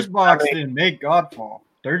 exactly- Gearsbox I mean- didn't make Godfall.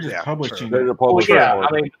 They're just Yeah, publishing They're it. the Well, publisher. yeah,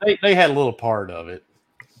 for I it. mean, they had a little part of it.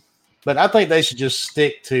 But I think they should just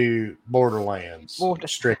stick to Borderlands.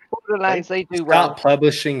 Strict. Borderlands, they do well. Stop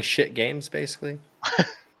publishing shit games, basically.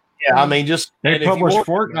 Yeah, I mean, just They and if you publish want-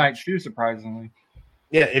 Fortnite too, surprisingly.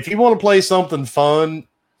 Yeah, if you want to play something fun,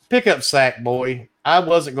 pick up Sackboy. I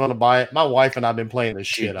wasn't going to buy it. My wife and I've been playing the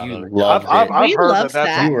shit out of You it. loved I've it. heard We that love that's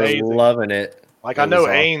that. You were amazing. loving it. Like It I know was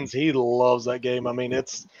awesome. Ains, he loves that game. I mean,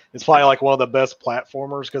 it's probably like one of the best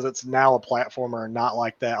platformers because it's now a platformer and not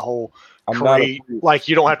like that whole I'm not create. Like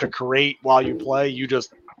you don't have to create while you play; you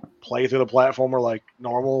just play through the platformer like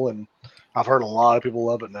normal. And I've heard a lot of people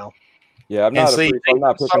love it now. Yeah, I'm And not. see, I'm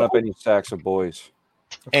not picking up any sacks of boys.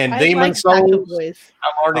 And I Demon like Sackboy Souls, Boys.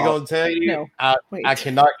 I'm already Oh. going to tell you, No, wait. I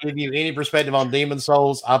cannot give you any perspective on Demon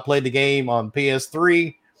Souls. I played the game on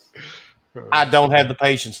PS3. I don't have the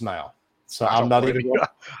patience now. So I'm not even going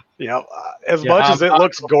Yeah, as Yeah, much as it I'm-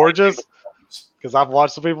 looks gorgeous, because I've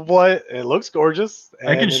watched some people play it, it looks gorgeous.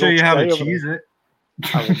 I can and show it'll you how to stay over cheese it. there.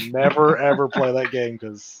 I will never ever play that game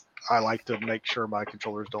because I like to make sure my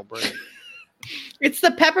controllers don't break. It's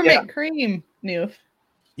the peppermint cream, Noof.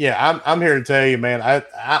 Yeah, I'm here to tell you, man.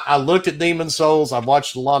 I looked at Demon Souls. I've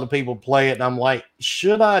watched a lot of people play it, and I'm like,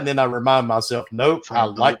 should I? And then I remind myself, nope. I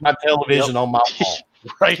like my television on my wall.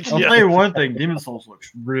 Right? I'll Yeah. tell you one thing: Demon Souls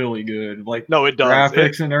looks really good. Like No, it does.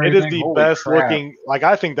 graphics and It is everything. the Holy best crap. looking. Like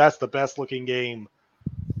I think that's the best looking game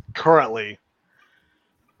currently.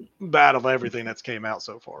 Out of everything that's came out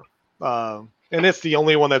so far, and it's the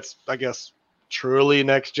only one that's, I guess, truly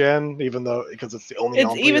next gen. Even though because it's the only. It's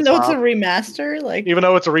on even though it's a PS5. remaster. Like Even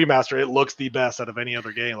though it's a remaster, it looks the best out of any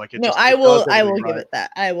other game. Like it no, just, I it will. does I will everything give right. it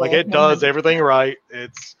that. I will. Like it does 100%. everything right.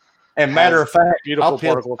 It's And matter of fact, beautiful I'll piss,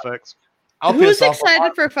 particle effects. I'll Who's piss off a lot excited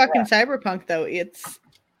of- for fucking Cyberpunk though? It's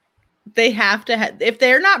they have to if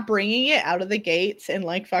they're not bringing it out of the gates in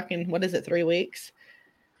like fucking what is it 3 weeks?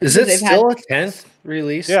 Is Because it they've still had- a 10th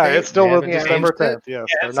release? Yeah, date? it's still They haven't December changed it? 10th. Yes,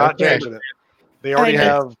 Yeah, they're it's not okay. changing it. They already I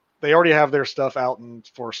have. They already have their stuff out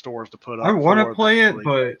for stores to put up. I want for to the play it,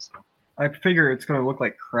 release. but I figure it's gonna look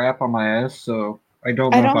like crap on my ass, so I don't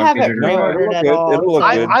know I don't if have I'll it get it No, or not. pre-ordered at good. all. It'll look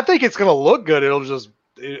good. I think it's gonna look good.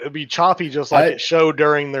 It'll be choppy, just like I- it showed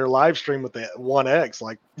during their live stream with the One X.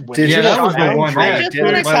 Like when Did he you Yeah, that shot was the that one gun. I that just did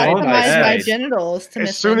want it to side by customize my side. genitals to As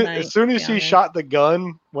Miss soon Midnight, as soon to as be she honest. shot the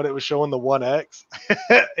gun when it was showing the One X,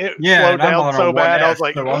 it Yeah, slowed and I'm down on so a bad. 1X, I was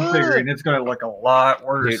like, so I'm "Ugh." figuring it's gonna look a lot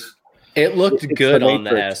worse. It looked It's good the on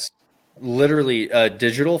the Matrix. S. Literally,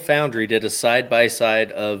 Digital Foundry did a side by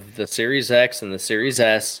side of the Series X and the Series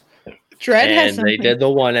S, Dread has and they something. did the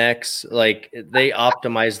One X. Like they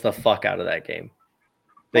optimized the fuck out of that game.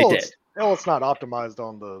 They Well, did. It's not optimized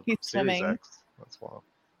on the He's Series swimming. X. That's why.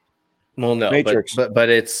 Well, no, Matrix. but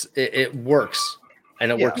it works,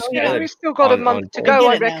 and it Yeah. works Oh, yeah, good. we've still got a on- month on to board. go,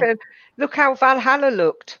 I Get it now. reckon. Look how Valhalla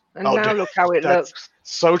looked, and Oh, now dude, look how it that's- looks.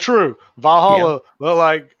 So true. Valhalla looked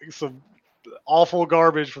like some awful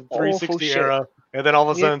garbage from Awful 360 shit. era, and then all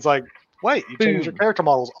of a Yep. sudden it's like, wait, you changed your Boom. character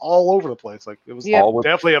models all over the place. Like it was Yep. All with-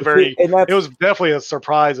 definitely a very. and that's, It was definitely a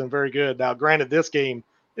surprise and very good. Now, granted, this game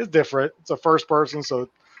is different. It's a first person, so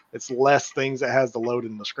it's less things that has to load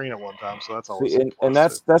in the screen at one time. So that's always. See, a and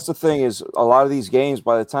plus, too. that's the thing is a lot of these games,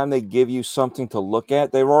 by the time they give you something to look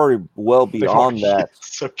at, they're already well They've beyond already- that.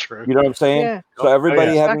 So true. You know what I'm saying? Yeah. So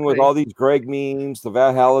everybody yeah. having with Exactly. all these Greg memes, the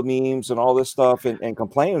Valhalla memes, and all this stuff, and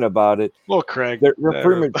complaining about it, Well, Craig. they're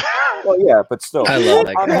pretty much. Well, yeah, but still, I love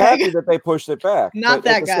that I'm guy. happy that they pushed it back. Not but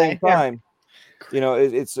at that the guy. same time, you know,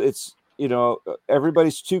 it's you know,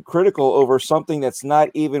 everybody's too critical over something that's not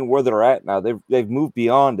even where they're at now. They've moved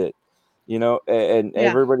beyond it. You know, and Yeah.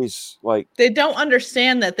 everybody's like, They don't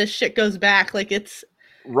understand that this shit goes back. Like it's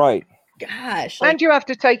right. gosh. Like, And you have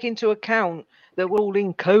to take into account that we're all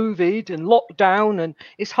in COVID and lockdown, and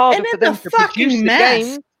it's harder and for in them the to produce fucking the mess.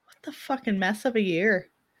 game. What the fucking mess of a year.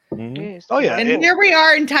 Mhm. Yes. Oh, yeah, And it- here we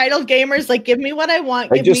are, entitled gamers. Like, give me what I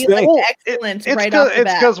want. I Give just me like think- excellence it's right off the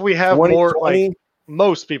bat. because we have more, 2020, like,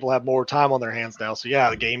 most people have more time on their hands now. So, yeah,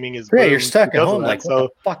 the gaming is. Yeah, you're boomed stuck at because of home. that. Like, so,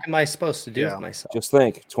 what the fuck am I supposed to do Yeah. with myself? just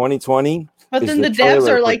think, 2020. But is then the devs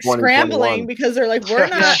trailer are for like 2021. scrambling because they're like, we're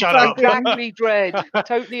not Shut up. fucking. Exactly, Dread.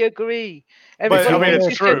 Totally agree. I Everybody mean, thinks it's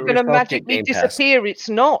it's true. just going to Yourself get magically Game Pass. disappear. It's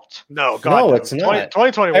not. no, God, No, no. it's not.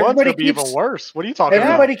 2021 is Everybody going to be even keeps- worse. What are you talking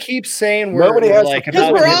Everybody keeps saying we're Nobody has like to- Because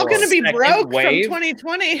about we're to all hit going to be second broke wave. from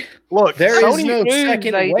 2020. about? Look, There is Sony, no Boom,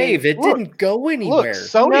 second lady. wave. It Look, didn't go Look, anywhere.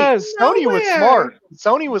 Sony was Nowhere. smart.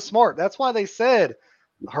 Sony was smart. That's why they said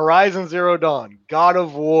Horizon Zero Dawn, God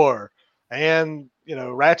of War, and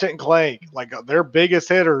Ratchet and Clank, like their biggest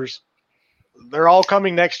hitters, they're all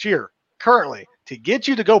coming next year currently to get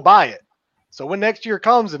you to go buy it. So when next year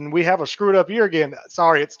comes and we have a screwed up year again,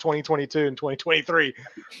 sorry, it's 2022 and 2023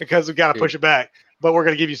 because we got to push it back. But we're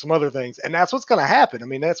going to give you some other things, and that's what's going to happen. I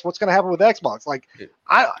mean, that's what's going to happen with Xbox. Like,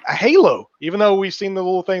 Halo, even though we've seen the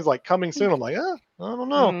little things like coming soon, I'm like, I don't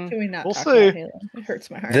know. Mm. Can we not We'll talk see. about Halo? It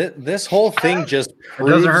hurts my heart. This whole thing just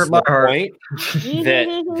proves doesn't hurt my the heart. point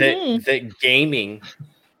that gaming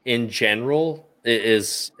in general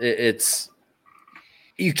it's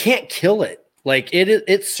you can't kill it. Like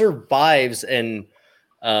it survives and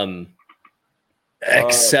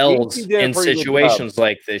excels ET did a in pretty good situations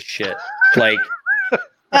like this shit. Like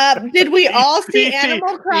Did we all see E.T.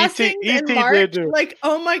 Animal Crossing in did March? do. Like,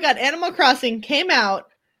 oh my god, Animal Crossing came out,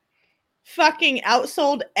 fucking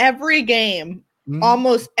outsold every game,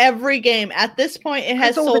 almost every game. At this point, it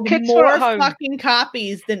has Because all the sold kids are more at home. fucking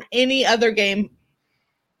copies than any other game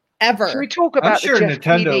ever. Should we talk I'm about sure the Jeff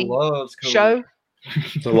Nintendo Keighley loves COVID. show?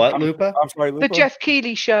 the what, Lupa? I'm sorry, The Lupa? Jeff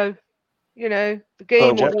Keighley show. The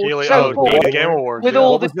Game Jeff Awards. Keighley, So forth, Game Awards. with yeah.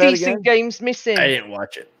 all What the was that decent again? games missing. I didn't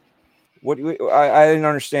watch it. What I didn't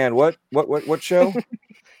understand. What show?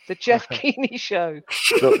 The Jeff Keighley show.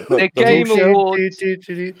 The The who Game show? Awards.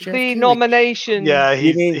 The nominations. Yeah,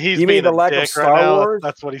 You he's mean being the a lack of dick Star right now. Wars?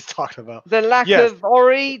 That's what he's talking about. The lack Yes. of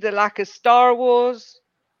Ori, the lack of Star Wars,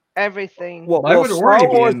 everything. Why would Star Ori be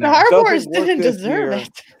Wars in there? Star doesn't Wars work didn't this deserve year.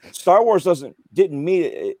 it. Star Wars didn't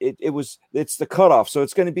meet it. It's the cutoff, so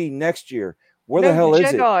it's going to be next year. Where the No, hell the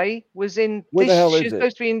is it? Jedi was in Where this. the hell She is was it?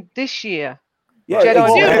 supposed to be in this year. Yeah, Jedi Dude,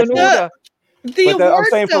 Fallen the- Order. The But I'm awards,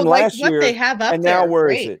 saying though, from like last what year, they have up and now there, where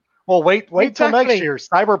is great. it? Well, wait till next Exactly. year.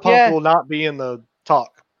 Cyberpunk Yeah. will not be in the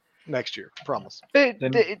talk next year. Promise. But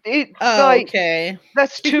Then- it's Oh, like okay.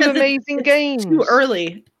 that's two Because it's- amazing it's games. Too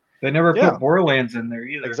early. They never Yeah. put Borderlands in there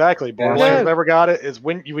either. Exactly. Borderlands No. never got it. Is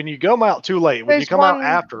when you come out too late. When you There's come out one-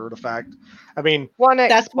 after the fact. I mean, One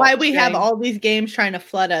That's why Xbox we have game. all these games trying to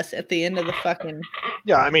flood us at the end of the fucking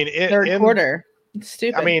yeah. I mean, third quarter. It's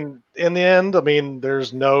stupid. I mean, in the end,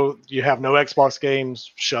 you have no Xbox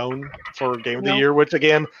games shown for Game of the No. Year, which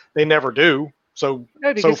again they never do. So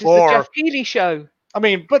No, because it's far- the Jeff Keighley show. I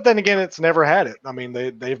mean, but then again, it's never had it. I mean,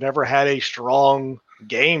 they've never had a strong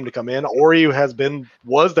game to come in. Ori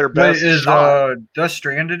was their But best is shot. Dust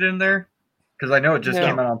Stranded in there? Because I know it just No.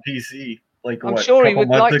 came out on PC. Like I'm what, sure he couple would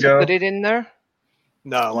months like ago. to put it in there.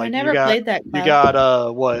 No, I like never you got played that. you Cloud.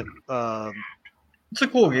 got what It's a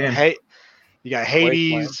cool game. you got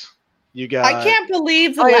Hades. You got I can't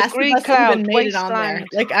believe The I Last agree, of Us Cloud, even made it on there. Wasteland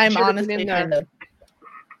Like I'm should have been honestly in there. kind of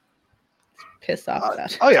pissed off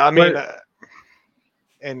about it. Oh yeah, I mean, But-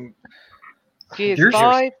 and Gears Gears-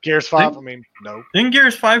 5. Gears 5. I mean, no. Didn't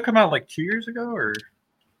Gears 5 come out like 2 years ago, or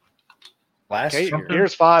Last year.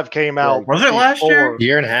 Gears 5 came out. Was it last year? before-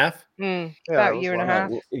 Year and a half. Yeah, About it a was year and a like-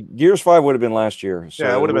 half. Gears 5 would have been last year. So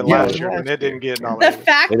Yeah, it would have been Yeah, last it year, was and it didn't get The nominated.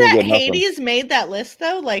 fact They didn't that get nothing. Hades made that list,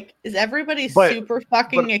 though, like, is everybody But- super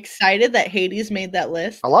fucking but- excited that Hades made that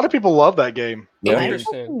list? A lot of people love that game. Yeah.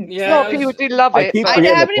 Interesting. A lot Yeah, of people did love I it. keep but I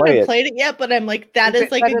forgetting to haven't play even it. played it yet, but I'm like, that Is is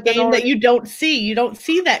it like better a than game that Ori? you don't see. You don't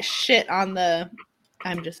see that shit on the.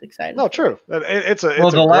 I'm just excited. No, true. It's a Well,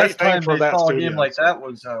 it's the a great last thing time for they that saw a studio, game like so. that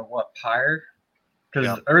was Pyre, because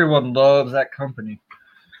Yeah. everyone loves that company.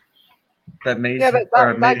 That made Yeah, but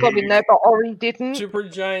that got in there, but Ori didn't. Super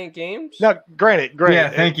Giant Games. Now, granted, Yeah,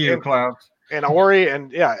 thank you, and, Cloud. and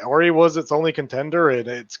Ori was its only contender, and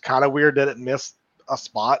it's kind of weird that it missed a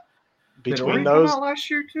spot Did between Ori those. come out last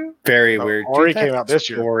year too? Very No, weird. Ori Dude, came that out this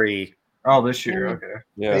year. Story. Oh, this year. Mm. Okay.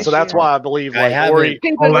 Yeah. And so that's why I believe I like haven't- Ori.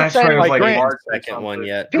 People Oh, were last year saying, was like like Grant- March or Second one something.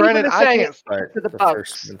 yet. people Granted, were I saying can't. it's But to the the bugs.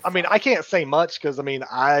 first one. I mean, I can't say much because I mean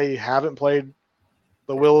I haven't played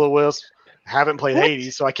the Will o' the Wisp, haven't played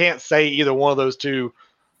Hades, so I can't say either one of those two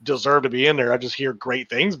deserve to be in there. I just hear great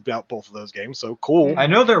things about both of those games, so cool. I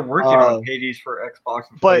know they're working on Hades for Xbox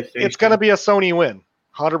and But PlayStation. it's going to be a Sony win,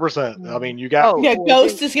 100%. I mean, you got Yeah,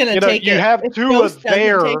 Ghost is gonna take you it. have If two Ghost of doesn't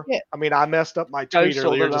there. take it- I mean, I messed up my tweet Ghost or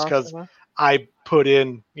earlier The just Last because of Us. I put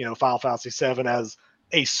in, Final Fantasy VII as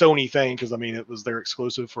a Sony thing because I mean it was their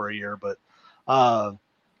exclusive for a year, but yeah,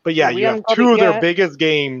 We you have haven't got two it of their yet. biggest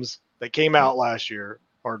games that came out last year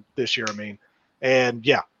or this year, I mean, and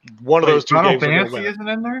yeah, one of Wait, those two Final games are gonna Fantasy win. isn't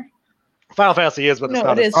in there? Final Fantasy is, but it's No,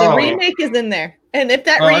 not. it a is. The Oh. remake is in there. And if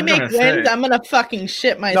that Oh, I was remake gonna wins, say. I'm gonna fucking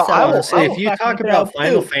shit myself. I will- Honestly, if will you fucking talk throw about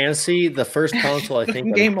Final poop. Fantasy, the first console I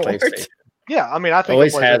think Game was Awards. PlayStation. Yeah, I mean, I think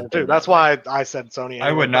Always the has PlayStation been too. that That's why I said Sony. I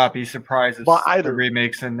anyway, would not be surprised if But either- the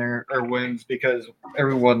remakes in there or wins because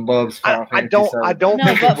everyone loves Final I Fantasy don't. VII. I don't No,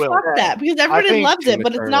 think but it will. fuck that because everybody think loves it, Doom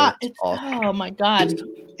but it's Eternal not. is It's, awesome. oh my god,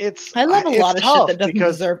 It's. I love a it's lot of shit tough that doesn't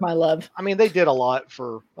because deserve my love. I mean, they did a lot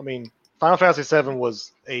for. I mean, Final Fantasy VII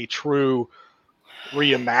was a true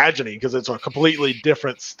reimagining because it's a completely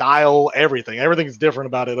different style. Everything's different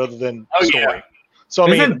about it other than Oh, story. yeah. So I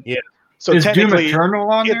mean, Isn't- so is Doom technically, Eternal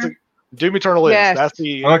on it's there? Doom Eternal is. Yes. That's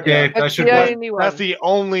the Okay, yeah, that That's should the win. only one. that's the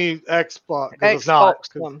only Xbox because it's not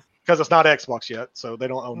Xbox one. because it's not Xbox yet, so they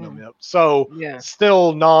don't own them yet. So Yeah.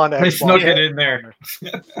 still non-Xbox. They snuck it in there.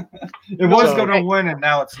 It was So- going to win, and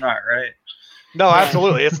now it's not, right? No,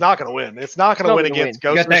 absolutely, it's not going to win. It's not going to Not win gonna against You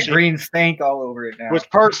Ghost got that Machine. green stank all over it now. Which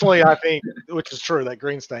personally, I think, which is true, that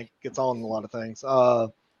green stank gets on a lot of things.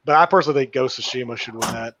 But I personally think Ghost of Tsushima should win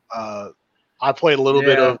that. I played a little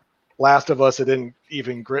bit Yeah. of Last of Us. It didn't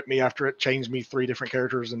even grip me after it changed me 3 different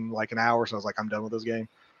characters in like an hour. So I was like, I'm done with this game.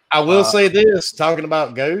 I will say this: talking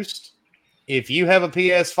about Ghost, if you have a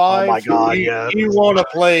PS5, Oh my God, yeah. you want to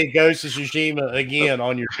play Ghost of Tsushima again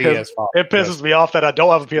on your PS5. It pisses me off that I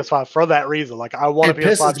don't have a PS5 for that reason. Like I want It a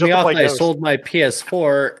PS5 pisses just me to off play that I Ghost. sold my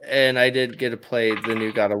PS4 and I did get to play the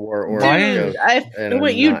new God of War or Dude, Ghost. And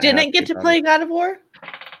wait, I'm you not didn't happy get to about play it. God of War?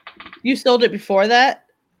 You sold it before that,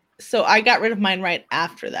 so I got rid of mine right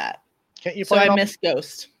after that. Can't you So play it I on, missed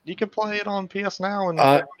Ghost. You can play it on PS Now and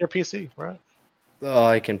your PC, right? Oh,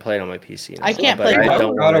 I can play it on my PC now. I can't but play I God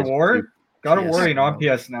don't God of wanna War? do God of War PS ain't on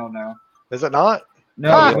PS now. Is it not?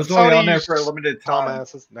 No, Ah, it was only on there Sony's for a limited time.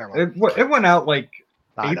 Dumbasses. Never mind. It went out like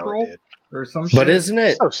I know it April did. or some But shit. isn't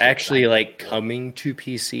it So stupid. actually like coming to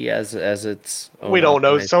PC as its own We don't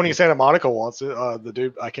know. optimized Sony game? Santa Monica wants it. The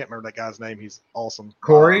dude, I can't remember that guy's name. He's awesome.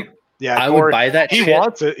 Corey? Yeah, I Corey. would buy that He shit.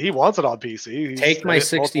 wants it. He wants it on PC. He's Take said my it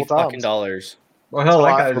 60 multiple fucking times. dollars. Well, hell,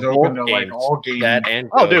 that So guy's for open both to like games. all games. That and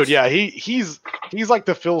Oh, dude, Ghost. yeah, he's like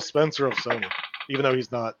the Phil Spencer of Sony, even though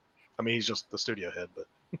he's not. I mean, he's just the studio head.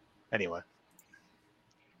 But anyway,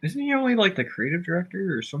 Isn't he only like the creative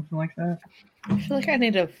director or something like that? I feel like I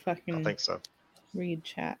need to I fucking think so. read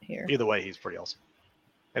chat here. Either way, he's pretty awesome,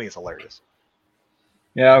 and he's hilarious.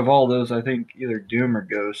 Yeah, of all those, I think either Doom or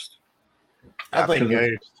Ghost. I think Because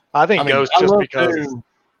Ghost. I think I mean, Ghost I just love because Doom.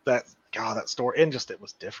 that story and just it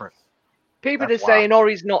was different. People are That's saying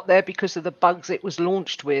Ori's not there because of the bugs it was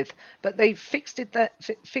launched with, but they fixed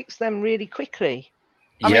them really quickly.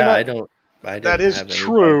 I mean, Yeah, that- I don't. that is have any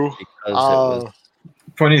true. bugs because it was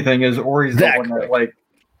funny thing is, Ori's the That one that quick. like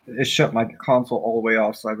it shut my console all the way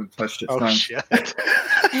off, so I haven't touched it Oh since. shit!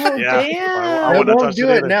 Oh Yeah. damn! I I wouldn't have won't touched do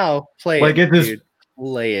it it either. now. Play Like, it, it just- dude.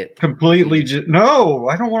 Play it. Completely, no,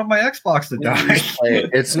 I don't want my Xbox to die. Please play it.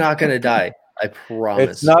 It's not gonna die. I promise.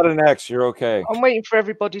 It's not an X. You're okay. I'm waiting for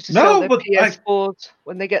everybody to No, sell their but PS4s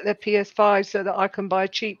when they get their PS5 so that I can buy a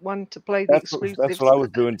cheap one to play the exclusives. That's what I was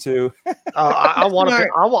doing too. I want a, Smart.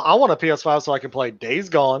 I want a PS5 so I can play Days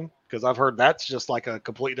Gone because I've heard that's just like a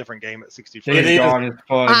completely different game at 60 frames. Days Gone is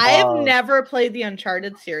fun. I've never played the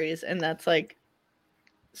Uncharted series, and that's like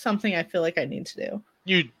something I feel like I need to do.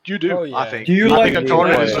 You do, Oh, yeah. I think. Do you I like think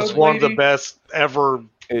Uncharted the is just Last one of the Lady? best ever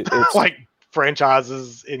It's like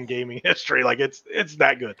franchises in gaming history. Like it's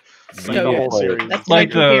that good. So Like, the whole good. series. That's Like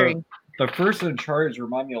what I'm hearing. The first Uncharted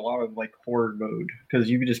remind me a lot of like horror mode because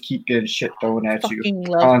you could just keep getting shit thrown at you Fucking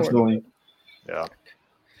love horror. constantly. Yeah.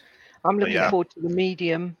 I'm looking yeah. forward to the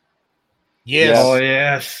medium. Yes. Oh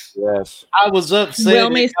yes. yes. I was upset. Will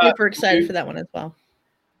it May's got- super excited for that one as well.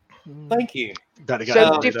 Thank you. That it got So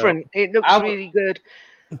delayed out. different. It looks I w- really good.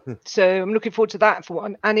 So I'm looking forward to that for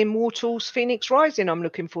one. And Immortals Phoenix Rising, I'm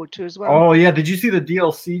looking forward to as well. Oh yeah. Did you see the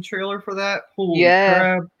DLC trailer for that? Holy Yeah.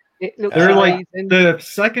 crap. It looks They're like amazing. the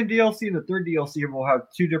second DLC and the third DLC will have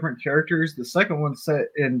two different characters. The second one's set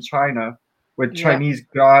in China with Yeah. Chinese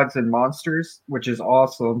gods and monsters, which is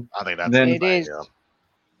awesome. I think that's Then- It is. Yeah.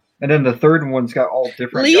 And then the third one's got all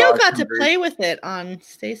different. Leo gods got and to races. play with it on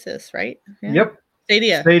Stasis, right? Yeah. Yep.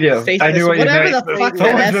 Stadia. Stadia. Stadia. I knew what you Whatever meant. the fuck Someone's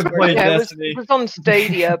that been S playing word. Yeah, Destiny. it was on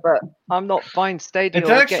Stadia, but I'm not buying Stadia. It's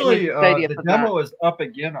or getting actually into Stadia the for demo that. is up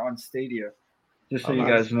again on Stadia. Just so Oh, you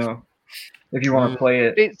nice. guys know, if you want to play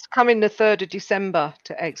it. It's coming the 3rd of December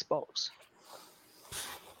to Xbox.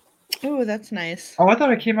 Oh, that's nice. Oh, I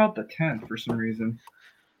thought it came out the 10th for some reason.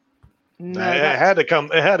 No, it that's- had to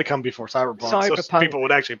come. It had to come before Cyberpunk, so Cyberpunk. people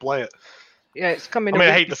would actually play it. yeah, it's coming. I a mean,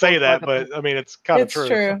 I week hate to say before that, Cyberpunk. but I mean, it's kind of It's true.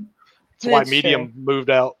 true. That's why It's Medium moved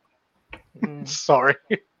out. Mm. Sorry.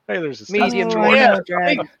 Hey, there's a Medium. Oh, I know,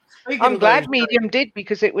 Dread. I'm glad Medium did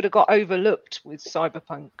because it would have got overlooked with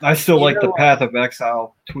Cyberpunk. I still You like know the what? Path of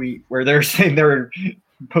Exile tweet where they're saying they're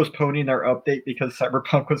postponing their update because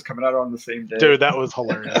Cyberpunk was coming out on the same day. Dude, that was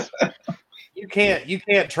hilarious. You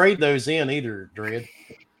can't trade those in either, Dread.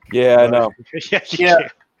 Yeah, I know. yeah, Yeah.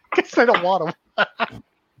 Because they don't want them.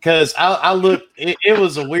 Because I looked, it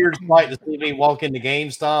was a weird sight to see me walk into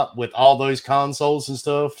GameStop with all those consoles and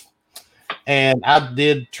stuff. And I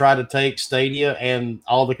did try to take Stadia and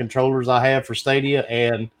all the controllers I have for Stadia.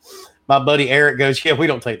 And my buddy Eric goes, "Yeah, we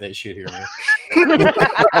don't take that shit here, man."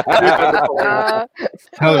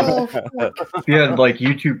 Oh, If you had like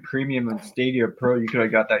YouTube Premium and Stadia Pro, you could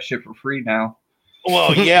have got that shit for free now.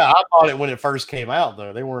 Well, yeah, I bought it when it first came out,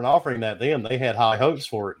 though. They weren't offering that then. They had high hopes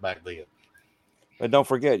for it back then. And don't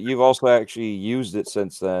forget, you've also actually used it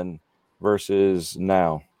since then versus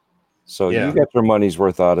now. So Yeah. you got your money's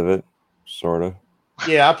worth out of it, sort of.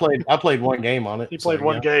 Yeah, I played one game on it. You played so,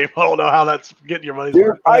 one yeah. game. I don't know how that's getting your money's Dude,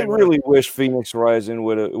 worth. I really wish Phoenix Rising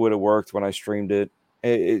would have worked when I streamed it.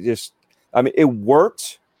 It just, I mean, it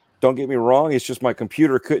worked. Don't get me wrong. It's just my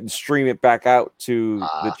computer couldn't stream it back out to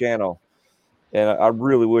the channel, and I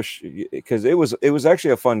really wish, because it was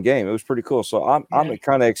actually a fun game. It was pretty cool. So I'm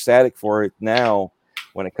kind of ecstatic for it now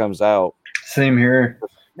when it comes out. Same here.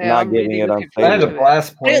 Yeah, Not I'm getting really it on looking I had forward a to it.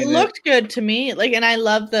 blast playing it looked good to me. Like, and I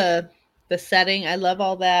love the setting. I love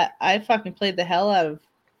all that. I fucking played the hell out of.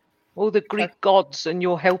 All the Greek gods, and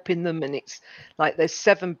you're helping them, and it's like there's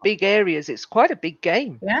 7 big areas. It's quite a big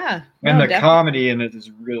game. Yeah, And no, the definitely. comedy in it is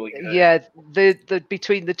really good. Yeah, the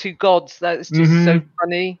between the two gods, that's just so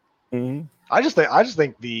funny. Mhm. I just think I want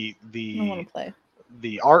to play.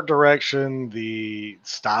 the art direction, the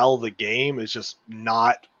style of the game is just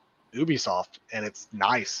not Ubisoft, and it's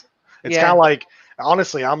nice. It's Yeah. kind of like,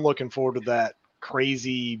 honestly, I'm looking forward to that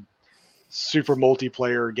crazy super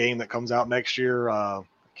multiplayer game that comes out next year. I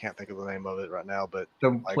can't think of the name of it right now, but The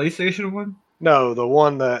Like- PlayStation one? no, the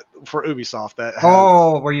one that for Ubisoft that has,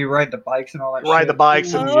 Oh, where you ride the bikes and all that ride shit. the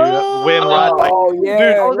bikes and you Oh. win ride like Oh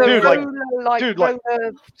yeah, Oh, the dude, like- roller, dude, What's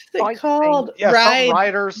bike it called? yeah, Ride. something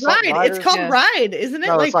riders, something Ride. It's riders. called yeah. Ride, isn't it?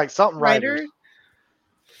 No, it's like something Rider. riders.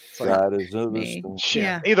 It's like, that is Me. interesting. shit.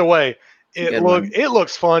 Yeah. Either way, Good it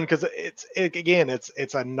looks fun because it's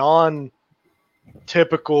a non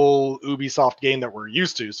typical Ubisoft game that we're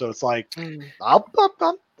used to. So it's like Mm. I'm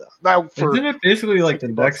now for Isn't it basically like the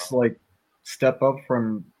 $60 next like step up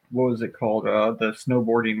from what was it called? The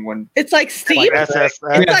snowboarding one. It's like steep. like SS.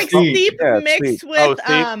 It's like Steep. steep Yeah, it's mixed steep. with Oh,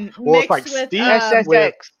 steep. Well, it's like mixed with steep.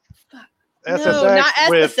 SSX. no, SSX not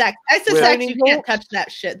with SSX. SSX, with- you can't touch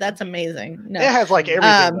that shit. That's amazing. No. it has like everything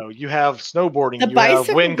Um, though. You have snowboarding, the you have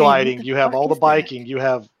bicycle wind game, gliding, what the you have fuck all the is that? biking, you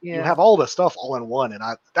have Yeah. all the stuff all in one, and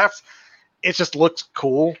it just looks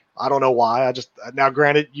cool. I don't know why. Now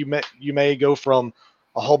granted, you may go from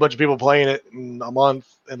a whole bunch of people playing it in a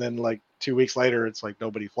month, and then like 2 weeks later, it's like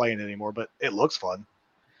nobody playing it anymore. But it looks fun.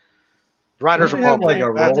 Riders Doesn't it have Republic. like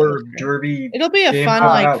a that's- roller derby. It'll be a game fun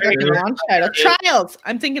coming like out freaking too. launch title. Trials.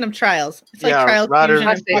 I'm thinking of Trials. It's like Yeah, Trials Riders- Fusion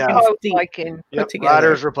That's and it. yeah. fucking I was Steep. liking. Yep, together.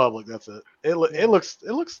 Riders Republic. That's it. It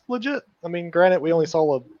looks legit. I mean, granted, we only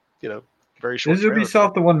saw a very short. Is trailer.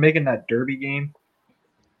 Ubisoft the one making that derby game?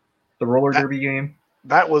 The roller That- derby game?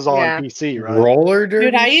 That was on Yeah. PC, right? Roller derby.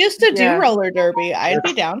 Dude, I used to do Yeah. roller derby. I'd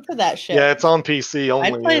be down for that shit. Yeah, it's on PC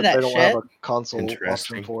only. play if that they don't have shit. a console option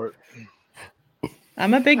Interesting. for it.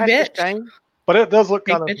 I'm a big That's a bitch. shame. But it does look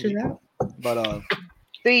Big kind of. bitches out. But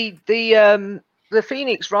The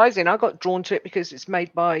Phoenix Rising, I got drawn to it because it's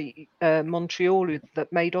made by Montreal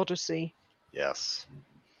that made Odyssey. yes.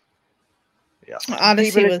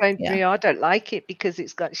 Odyssey People are was, saying to yeah. me, I don't like it because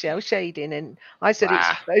it's got shell shading, and I said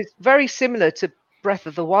Ah. it's very similar to Breath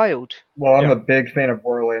of the Wild. Well, I'm Yeah. a big fan of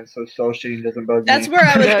Borderlands, so cell shading doesn't bug That's me. where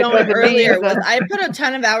I was Yeah, it going doesn't earlier. either. Was I put a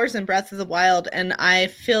ton of hours in Breath of the Wild, and I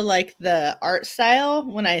feel like the art style.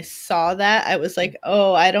 When I saw that, I was like,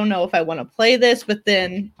 "Oh, I don't know if I want to play this." But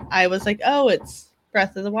then I was like, "Oh, it's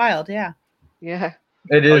Breath of the Wild." Yeah, Yeah,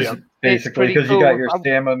 It is yeah. basically pretty because you got cool. your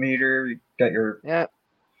stamina meter, you got your yeah.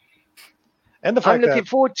 And the I'm fact looking that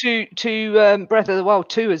forward to Breath of the Wild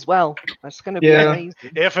 2 as well. That's going to be Yeah. amazing.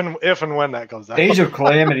 if and when that comes out. Age of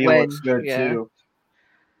Calamity When, looks good yeah. too.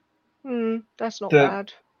 That's not The-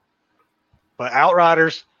 bad. But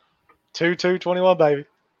Outriders, 2/2/21, baby.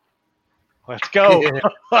 Let's go.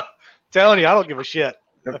 Telling you, I don't give a shit.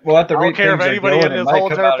 We'll have to I don't read care if things are anybody going. in It this might whole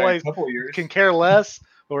come entire out in a place couple years. can care less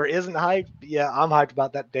or isn't hyped. Yeah, I'm hyped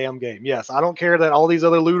about that damn game. Yes, I don't care that all these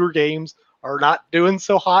other looter games are not doing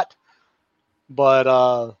so hot. But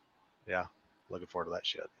yeah, looking forward to that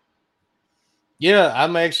shit. Yeah,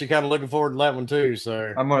 I'm actually kind of looking forward to that one too.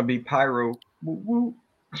 So I'm gonna be Pyro. Woo, woo.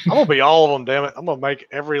 I'm gonna be all of them, damn it. I'm gonna make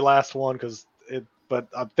every last one because it. But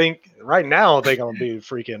I think right now I'm gonna be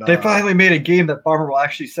freaking. They finally made a game that Bomber will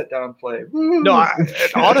actually sit down and play. Woo. No,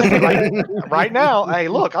 honestly, right now, hey,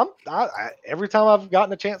 look, every time I've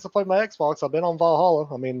gotten a chance to play my Xbox, I've been on Valhalla.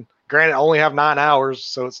 I mean, granted, I only have 9 hours,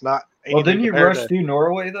 so it's not. Well, didn't anything you compared rush to- through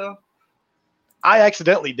Norway though? I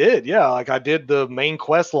accidentally did, yeah. Like I did the main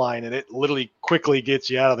quest line, and it literally quickly gets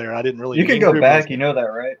you out of there. I didn't really. You can mean go to, back. but- You know that,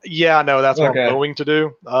 right? Yeah, I know that's what Okay. I'm going to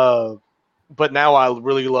do. But now I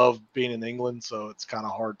really love being in England, so it's kind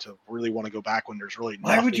of hard to really want to go back when there's really.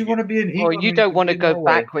 Why would you want to be in England? Well, you when don't could want to be in go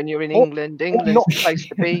Norway? back when you're in Oh, England. England's no. the place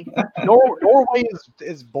to be. Norway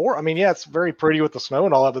is boring. I mean, yeah, it's very pretty with the snow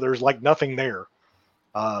and all that, but there's like nothing there.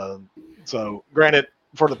 So, granted,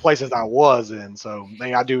 for the places I was in, so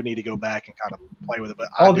I do need to go back and kind of play with it. But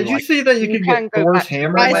I Oh, do did you like, see that you You can can get go Thor's back to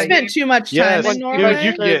hammer? Norway. I in that spent too much time Yes, in dude, Norway.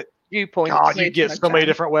 you can get Viewpoint. God, way you too get much so many time.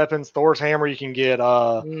 different weapons. Thor's hammer, you can get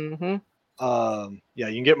hmm yeah,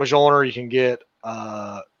 you can get Mjolnir, you can get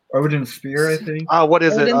Odin's spear, I think. what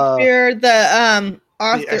is it? Odin Spear, the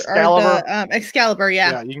Arthur, Excalibur? or the Excalibur,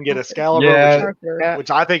 yeah. You can get Excalibur, Yeah. Arthur. Yeah. which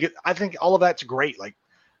I think all of that's great. Like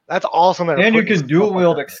that's awesome. That they're And you putting can dual stuff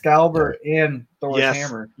wield like that. Excalibur and Thor's Yes,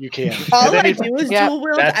 hammer. you can. All And then I if- do is Yeah. dual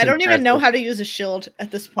wield. That's I don't even know impressive. how to use a shield at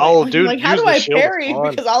this point. Oh, I'm dude, like, how use do the I shield, it's parry? fun.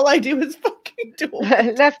 Because all I do is fucking dual.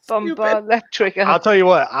 left bumper, Stupid. left trigger. I'll tell you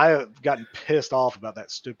what, I have gotten pissed off about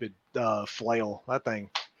that stupid flail. That thing.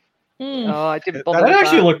 Hmm. Oh, I didn't That bother That with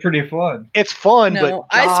actually that. looked pretty fun. It's fun, No,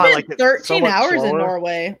 but I God, spent like, it's so 13 much hours in slower.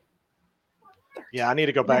 Norway. Yeah, I need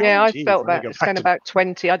to go back. Yeah, I Jeez, felt I need that. to go I spent to- about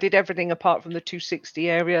 20. I did everything apart from the 260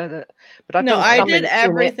 area. But I No, done I some did in it.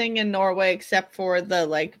 everything in Norway except for the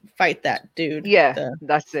like fight that dude. Yeah, The-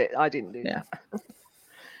 that's it. I didn't do Yeah. that.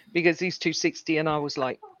 Because he's 260 and I was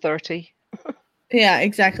like 30. yeah,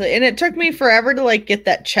 exactly. And it took me forever to like get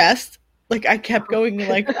that chest. Like I kept going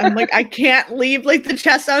like I'm like I can't leave like the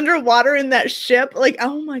chest underwater in that ship. Like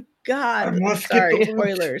oh my god. Sorry,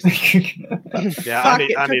 spoilers. Yeah, Fuck, I it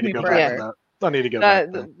need took to me go forever. back. To that. I need to go back.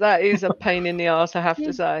 That is a pain in the ass, I have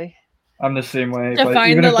to say. I'm the same way. To But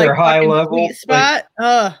find even the if like they're high fucking level, sweet spot.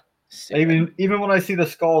 even when I see the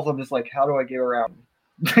skulls, I'm just like, how do I get around?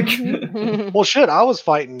 Well, shit, I was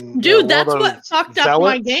fighting. Dude, one that's of what those fucked up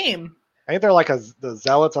my zealots. game. Ain't there like the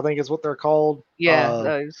zealots? I think is what they're called. Yeah, The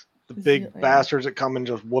those. big Yeah. bastards that come and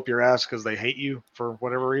just whoop your ass because they hate you for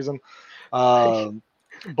whatever reason. I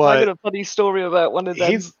But got a funny story about one of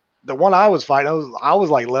them. he's the one I was fighting. I was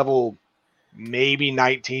like level maybe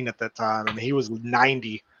 19 at that time, and he was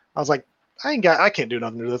 90. I was like, I can't do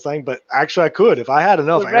nothing to this thing, but actually I could if I had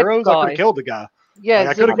enough The red arrows. I could guy. have killed the guy. Yeah, Like,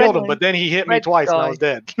 I the could have red- killed him, but then he hit me red twice and I guy. was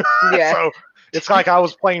dead. Yeah. So it's like I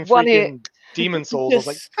was playing One hit. freaking Demon Souls. I was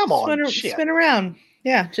like, come on, shit. spin around.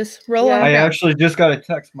 Yeah, just roll Yeah. on. I down. actually just got a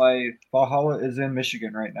text. My Valhalla is in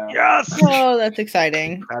Michigan right now. Yes, Oh, that's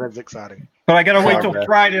exciting. that is exciting. But I gotta wait till Progress.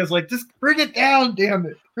 Friday. I was like, just bring it down, damn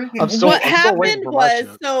it. Bring it I'm still- What I'm still waiting happened for my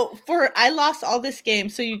was shit. I lost all this game.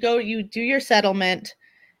 So you do your settlement,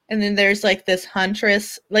 and then there's like this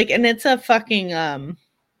huntress, like, and it's a fucking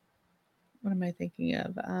what am I thinking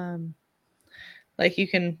of? Like you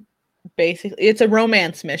can basically, it's a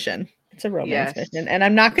romance mission. It's a romance Yes. mission, and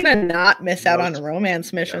I'm not gonna not miss out on a Yes.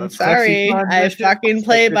 romance mission. that's Sorry, sexy time I mission. fucking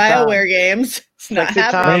play Sexy time. BioWare games. It's not Sexy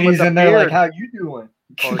happening. time. Ladies with in the there like, beard. how you doing?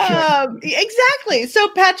 Exactly. So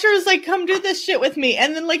Petra was like, come do this shit with me.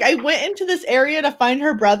 And then like I went into this area to find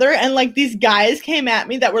her brother, and like these guys came at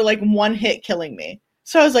me that were like one hit killing me.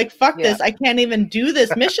 So I was like, fuck Yeah. this. I can't even do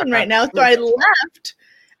this mission right now. So I left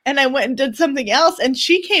and I went and did something else. And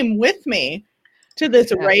she came with me to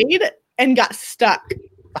this Yeah. raid and got stuck.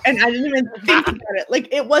 And I didn't even think about it.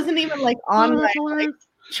 Like it wasn't even like on my like,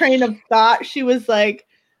 train of thought. She was like,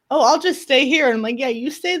 oh, I'll just stay here. And I'm like, yeah,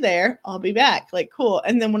 you stay there. I'll be back. Like, cool.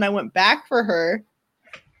 And then when I went back for her,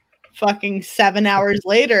 fucking 7 hours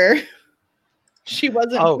later, she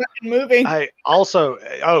wasn't Oh, fucking moving. I also,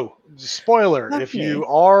 spoiler, Fuck if me. you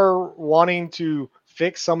are wanting to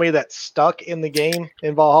fix somebody that's stuck in the game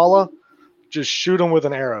in Valhalla, just shoot them with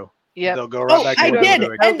an arrow. Yeah. They'll go right Oh, back. I to whatever did,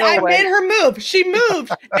 they're doing. and Go I away. made her move. She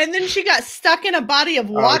moved, and then she got stuck in a body of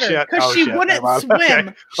water shit. because Oh, she shit. wouldn't Never mind.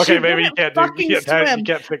 swim. Okay, She maybe you wouldn't can't do. fucking You can't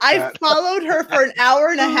swim. fix I that. followed her for an hour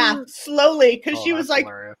and a half slowly because Oh, she was that's like,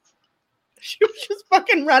 hilarious. she was just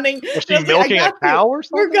fucking running. Was And I she was like, I milking a got you. cow or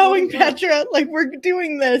something? We're going, What is that? Petra. Like, we're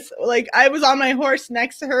doing this. Like, I was on my horse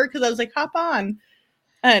next to her because I was like, hop on.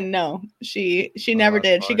 And no, she never that's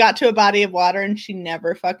did. She funny. got to a body of water and she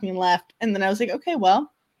never fucking left. And then I was like, okay,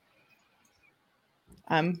 well,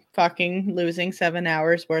 I'm fucking losing 7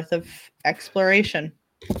 hours worth of exploration.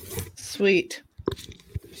 Sweet.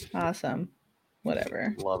 Awesome.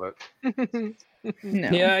 Whatever. Love it. No.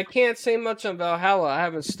 Yeah, I can't say much on Valhalla. I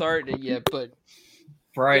haven't started it yet, but getting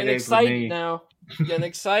Friday for excited me. now. Getting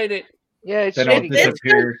excited. Yeah, it's Then I'll really good. It's good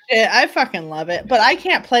disappear. shit. I fucking love it. But I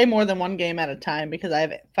can't play more than one game at a time because I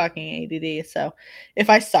have fucking ADD. So if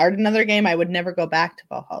I start another game, I would never go back to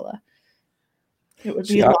Valhalla. It would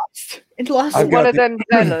be See, lost. It's lost. I've One got of them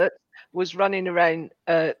zealots was running around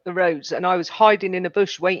the roads, and I was hiding in a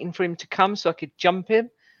bush waiting for him to come so I could jump him.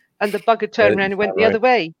 And the bugger turned around and went the other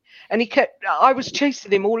way. And he kept, I was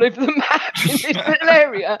chasing him all over the map in this little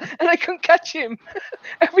area, and I couldn't catch him.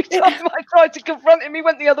 Every time I tried to confront him, he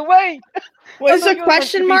went the other way. Was I a thought you were meant to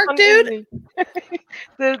question be mark, hunting dude?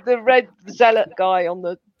 me. the red zealot guy on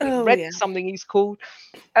the Oh, red yeah. something he's called.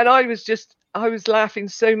 And I was laughing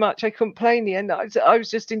so much I couldn't play in the end. I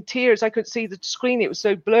was just in tears. I couldn't see the screen. It was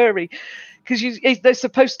so blurry because they're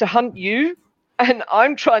supposed to hunt you, and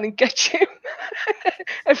I'm trying to get him.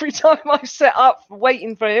 Every time I set up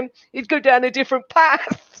waiting for him, he'd go down a different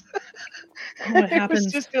path. What It happens?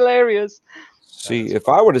 was just hilarious. See, if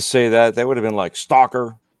I were to say that, that would have been like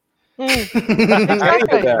stalker. Mm,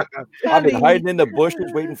 exactly. That. I've been Funny. hiding in the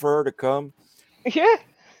bushes waiting for her to come. Yeah.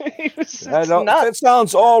 It was just That nuts.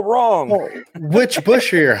 sounds all wrong. Which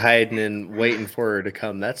bush are you hiding in, waiting for her to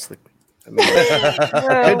come? That's the. I mean,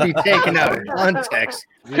 Well, could be taken out of context.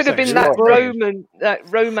 could have been Sure. that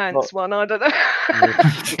romance one. I don't know.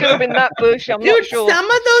 Could have been that bush. I'm Dude, not sure. some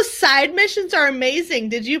of those side missions are amazing.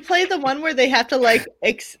 Did you play the one where they have to like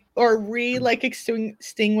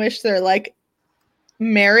extinguish their like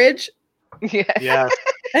marriage? Yeah. Yeah.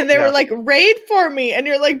 And they Yeah. were like, raid for me, and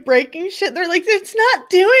you're like breaking shit. They're like, it's not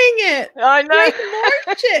doing it. I know. Break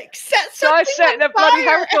more shit. Set So I something set on the bloody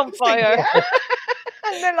fire. house on I was like, fire. yeah.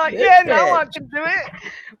 And they're like, This yeah, now I bitch. can do it.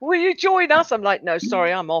 Will you join us? I'm like, no,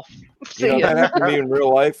 sorry, I'm off. See You know, ya. that happened to me in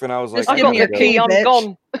real life, and I was like, Just I've give got me the your key. I'm bitch.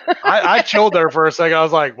 gone. I chilled there for a second. I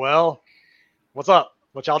was like, well, what's up?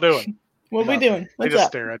 What y'all doing? What we Nothing. doing? They What's just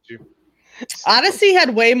up? stare at you. Odyssey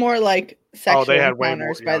had way more like sexual they had way more.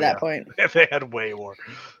 encounters by Oh, that yeah. point. They had way more.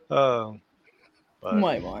 But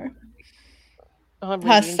Way more. I'm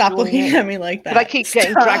Stop enjoying looking it. at me like that. But I keep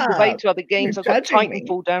getting dragged away Stop. to other games. You're I've got judging me.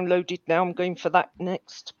 Titanfall downloaded now. I'm going for that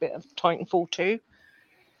next bit of Titanfall 2.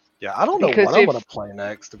 yeah, I don't know Because what I'm if going to play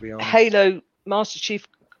next, to be honest. Halo Master Chief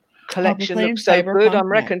Collection playing looks so good. I Cyberpunk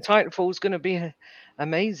reckon Titanfall is going to be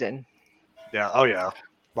amazing. Yeah. Oh, yeah.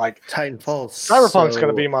 Like, Titanfall. Cyberpunk's going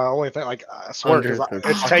to be my only thing. Like, I swear, under because the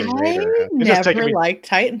it's fucking taking radar. I It's just taking never me- liked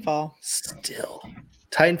Titanfall. Still,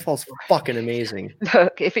 Titanfall's fucking amazing.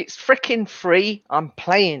 Look, if it's freaking free, I'm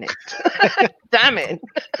playing it. Damn it.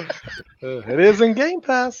 It is in Game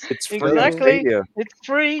Pass. it's free Exactly. Stadia. It's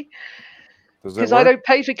free Does that because I work? don't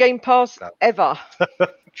pay for Game Pass No. ever.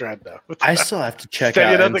 Dread though. I still have to check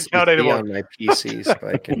Stadia out doesn't count NCT anymore. on my PC so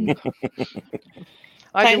I can.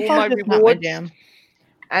 I do all my Titanfall's just not my rewards, jam.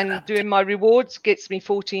 and doing my rewards gets me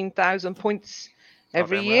 14,000 points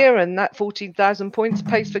every damn year, and that 14,000 points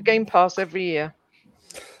pays for Game Pass every year.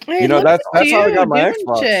 Hey, You know, look that's at how I you got my doing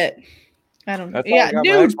Xbox. Shit. I don't know. That's how I Yeah, got my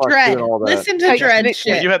dude, Xbox Dread. doing all that. Listen to Hey, Dread Nick,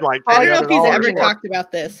 shit. You had like I don't know if he's $300 ever or- talked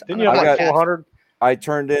about this. Didn't on you a have like I got- podcast. 400? I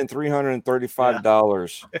turned in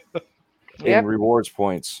 $335 in Yep. rewards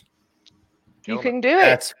points. You Killing can do it.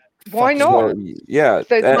 That's Why fucking- not? So, yeah,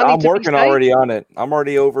 There's and money I'm to be working saved. already on it. I'm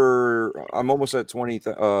already over. I'm almost at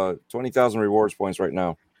 20,000 rewards points right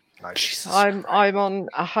now. Nice. Jesus. I'm on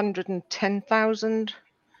 110,000,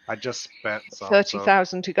 I just spent some.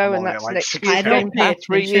 30,000 to go, I'm and only at that's like next 60. I year's don't Game pay Pass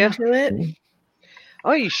for a attention year. to it.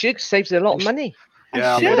 Oh, you should. Saves a lot of money.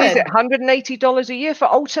 Yeah, I I mean, What is should. it? $180 a year for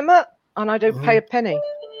Ultimate, and I don't pay a penny.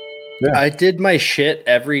 I did my shit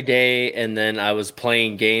every day, and then I was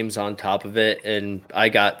playing games on top of it, and I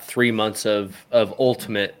got 3 months of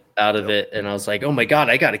Ultimate out of it, and I was like, oh my god,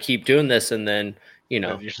 I got to keep doing this, and then you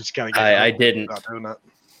know, you just gotta get I over didn't. not doing that.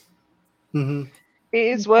 It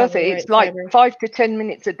is You're worth it. probably It's right, like Cyber. 5 to 10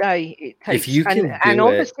 minutes a day. It takes. If you can and do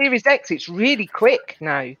on the it- Series X, it's really quick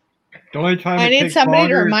now. The only time I it need takes somebody to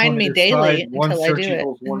longer is remind when me it daily decides one until I search do it,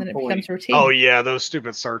 equals and one then it point. becomes routine. Oh yeah, those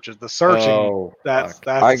stupid searches. The searching. Oh, that's fuck.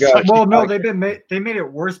 that's I got- such- Well, no, I- they made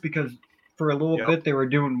it worse because for a little Yep. bit they were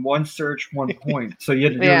doing one search, 1 point. So you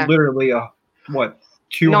had to do Yeah. literally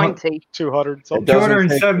 200, 90. 200 something. doesn't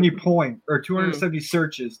 270 point or 270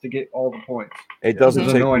 searches to get all the points. It doesn't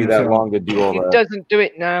It's take me annoying as that hell. long to do all It that. doesn't do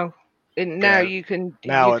it now. And now Yeah. you can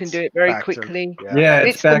Now you can it's do it very back to- quickly. Yeah,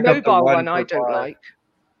 It's it's the back up to mobile one one I per don't five. like.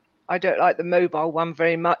 I don't like the mobile one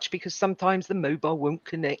very much because sometimes the mobile won't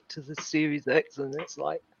connect to the Series X, and it's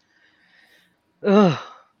like, ugh.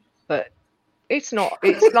 But it's not.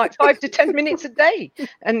 It's like 5 to 10 minutes a day,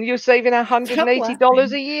 and you're saving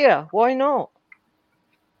 $180 a year. Why not?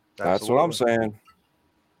 That's what I'm Absolutely. saying.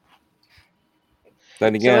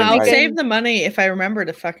 Then again, I'll I- save the money if I remember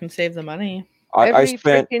to fucking save the money. I Every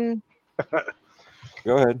spent. freaking.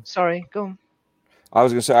 Go ahead. Sorry, go on. I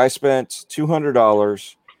was gonna say I spent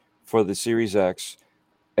 $200 for the Series X,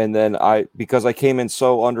 and then because I came in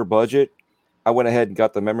so under budget, I went ahead and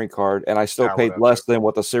got the memory card, and I still Ah, paid whatever. less than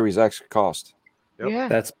what the Series X cost. Yep. Yeah,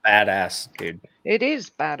 That's badass, dude. it is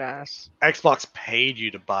badass. Xbox paid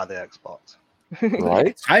you to buy the Xbox.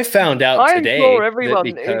 Right? I found out I today implore that everyone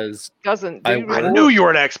who because doesn't I do work- I rewards. knew you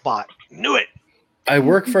were an Xbox. Knew it. I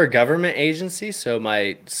work for a government agency, so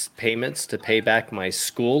my payments to pay back my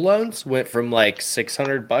school loans went from like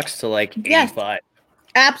 $600 to like Yes. 85.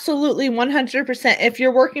 Absolutely, 100%. If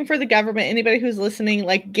you're working for the government, anybody who's listening,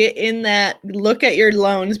 like get in that, look at your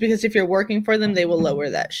loans because if you're working for them, they will lower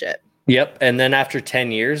that shit. Yep, and then after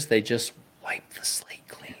 10 years, they just wipe the slate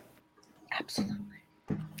clean. Absolutely.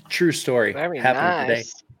 True story. Very Happened today.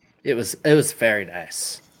 nice. It was very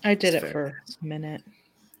nice. I did It's it very for a minute.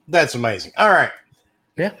 That's amazing. All right.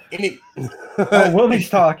 Yeah. Oh, Willie's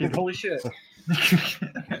talking. Holy shit.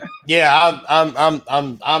 Yeah,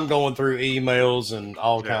 I'm going through emails and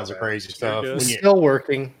all Yeah, kinds of man. crazy stuff. good. When you, Still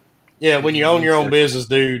working. yeah, when you own your own business,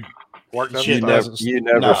 dude, Work doesn't Shit You stop. never, doesn't- you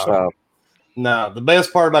never no. stop. no. The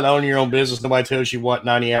best part about owning your own business, nobody tells you what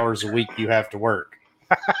 90 hours a week you have to work.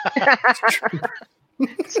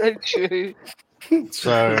 So true.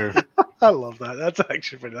 So I love that. That's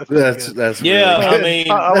actually pretty. That's good. That's yeah, really I good.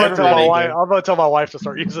 mean, I'm gonna tell my everybody- wife. I'm gonna tell my wife to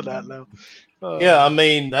start using that now. Yeah, I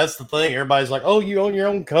mean that's the thing. Everybody's like, "Oh, you own your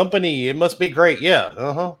own company. It must be great."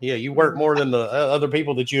 Yeah, yeah, you work more than the other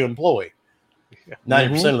people that you employ,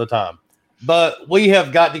 90% of the time. But we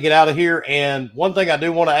have got to get out of here. And one thing I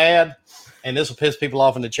do want to add, and this will piss people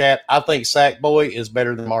off in the chat, I think Sackboy is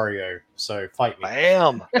better than Mario. So fight me.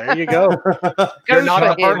 Bam! There you go. Go You're not for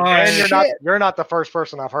the first, him. and you're not the first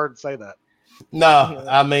person I've heard say that. No,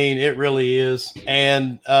 I mean it really is.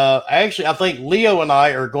 And actually, I think Leo and I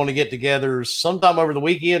are going to get together sometime over the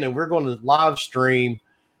weekend, and we're going to live stream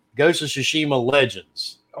Ghost of Tsushima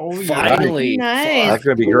Legends. Oh, yeah. Finally. Nice. That's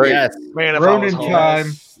gonna be great. Yes. Man, if I was Ronin home.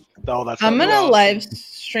 time. Oh, that's I'm gonna be gonna awesome. live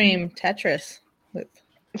stream Tetris. With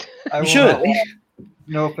I You will should. not.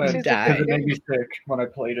 No offense, You because die. it made me sick when I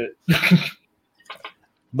played it. I don't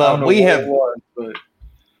But know we what have it was, but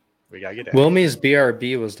We gotta get that. Wilmy's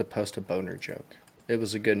BRB was to post a boner joke. It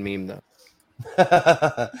was a good meme though.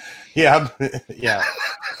 yeah, yeah.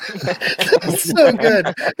 It's so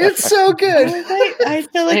good. It's so good. I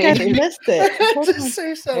feel like I missed it. Hold on.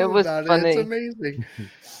 say something It was about funny. It's amazing.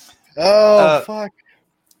 Oh fuck.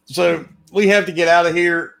 So we have to get out of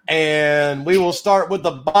here, and we will start with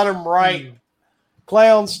the bottom right.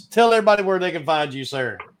 Clowns, tell everybody where they can find you,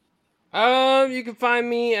 sir. You can find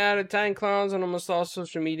me at Italian Clowns on almost all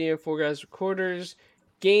social media, Four Guys Recorders,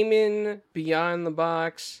 Gaming Beyond the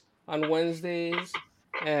Box on Wednesdays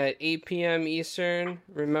at 8 p.m. Eastern.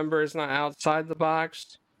 Remember, it's not outside the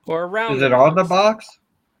box or around. is it on the box?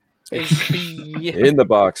 It's In the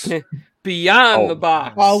box. beyond Oh. the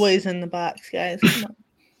box. Always in the box, guys. Come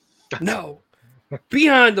on. No,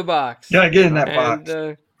 behind the box. Gotta get in that And,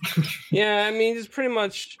 box. yeah, I mean, it's pretty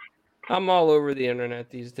much. I'm all over the internet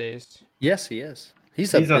these days. Yes, he is.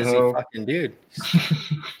 He's a He's a busy hoe. fucking dude.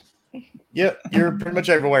 Yep, you're pretty much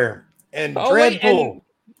everywhere. And Oh, wait, Dreadpool. and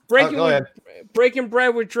Breaking, go ahead. Breaking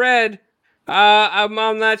Bread with Dread. I'm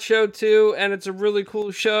on that show too, and it's a really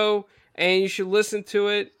cool show, and you should listen to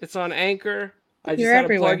it. It's on Anchor. I just You're had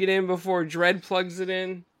everywhere. to plug it in before Dread plugs it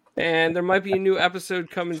in, and there might be a new episode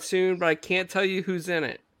coming soon, but I can't tell you who's in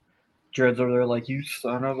it. Dreads over there, like you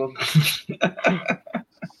son of a.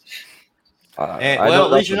 And, I well, know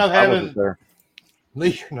at least you're nothing. not I wasn't having- there.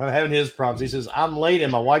 Leisure not having his problems. He says, I'm late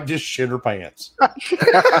and my wife just shit her pants.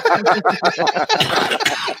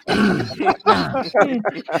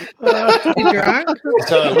 You drunk?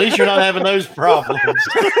 So at least you're not having those problems.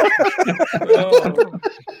 Oh,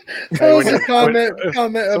 That was a comment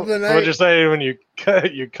of the So night. what you're saying when you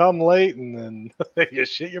come late and then you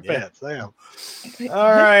shit your Yeah. pants? Damn.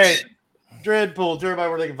 All right. Dreadpool, tell everybody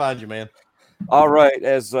where they can find you, man. All right,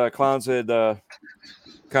 as Clowns had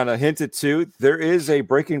kind of hinted to, there is a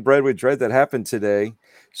Breaking Bread with Dread that happened today,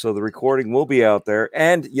 so the recording will be out there.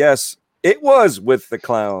 And yes, it was with the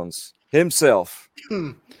Clowns himself.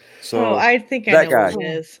 So Oh, I think I that know what guy.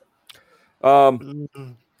 it is.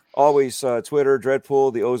 always Twitter,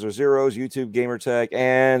 Dreadpool, the O's are zeros, YouTube gamertag,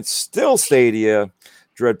 and still Stadia,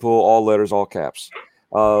 Dreadpool, all letters, all caps.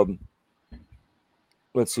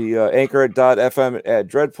 Let's see, anchor.fm at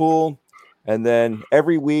Dreadpool. And then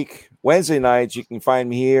every week, Wednesday nights, you can find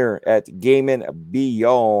me here at Gaming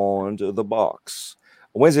Beyond the Box.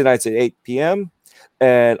 Wednesday nights at 8 p.m.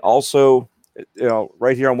 And also,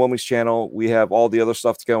 right here on Wilming's channel, we have all the other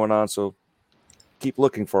stuff that's going on. So keep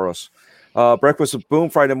looking for us. Breakfast with Boom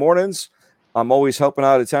Friday mornings. I'm always helping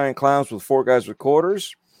out Italian Clowns with Four Guys with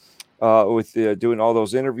Quarters, with doing all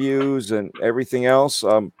those interviews and everything else.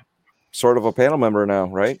 I'm sort of a panel member now,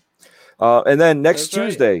 right? And then next That's right.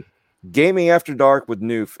 Tuesday, Gaming After Dark with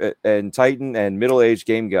Noof and Titan and middle-aged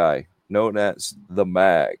game guy known as the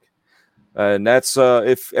Mag. And that's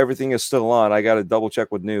if everything is still on. I got to double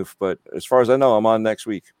check with Noof, but as far as I know, I'm on next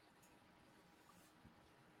week.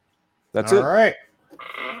 That's All it. right.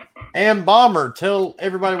 And Bomber, tell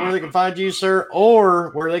everybody where they can find you, sir,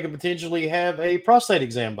 or where they can potentially have a prostate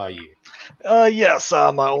exam by you. Yes,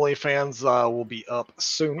 my OnlyFans will be up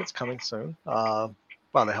soon. It's coming soon.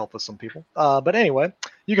 By the help of some people. But anyway,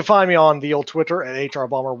 you can find me on the old Twitter at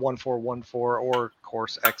HRBomber1414 or, of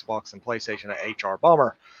course, Xbox and PlayStation at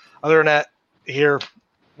HRBomber. Other than that, here,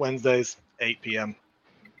 Wednesdays, 8 p.m.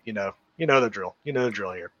 You know the drill. You know the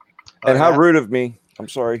drill here. And how rude of me. I'm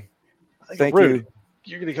sorry. Thank rude. you.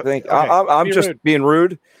 You're gonna go, Thank. okay, I'm be just rude. being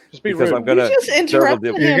rude Just be because rude. I'm gonna. You just interrupted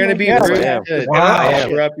terrible him. You're gonna be Yeah, rude. I am. Good. Wow. I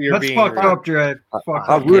interrupt your That's being fucked rude. up, Dread. Fucked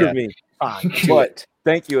How up. rude Yeah. of me. Fine. But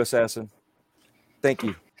thank you, Assassin. Thank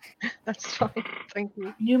you. That's fine. Thank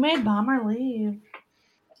you. You made Bomber leave.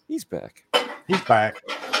 He's back. He's back.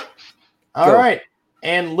 All Go. right.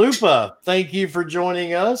 And Lupa, thank you for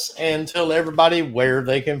joining us, and tell everybody where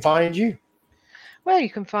they can find you. Well, you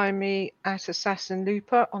can find me at Assassin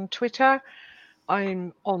Looper on Twitter.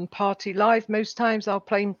 I'm on Party Live most times. I'll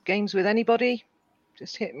play games with anybody.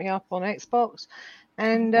 Just hit me up on Xbox.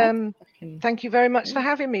 And thank you very much for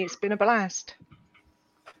having me. It's been a blast.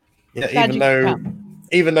 Yeah, Glad you could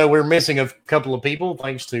even though we're missing a couple of people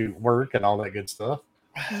thanks to work and all that good stuff.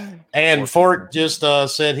 And Fork just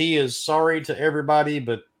said he is sorry to everybody,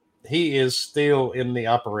 but he is still in the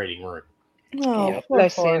operating room. Oh, Yep. poor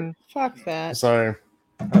Bless Fork. him. Fuck that. So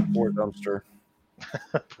Poor dumpster.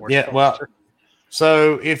 yeah, well,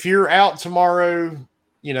 so if you're out tomorrow,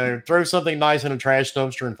 throw something nice in a trash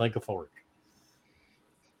dumpster and think of Fork.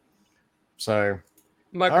 So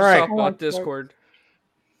Microsoft right. bought Discord.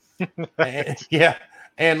 yeah.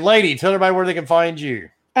 And lady, tell everybody where they can find you.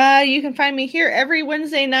 You can find me here every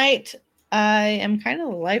Wednesday night. I am kind of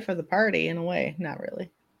the life of the party in a way. Not really.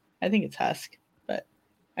 I think it's Husk, but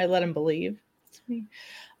I let him believe it's me.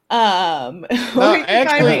 Or you can find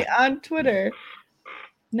actually- me on Twitter.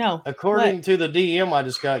 No. According to the DM I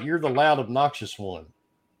just got, you're the loud, obnoxious one.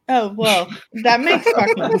 Oh, well, that makes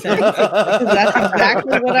fucking sense. Because that's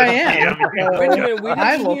exactly what I am. So Benjamin, we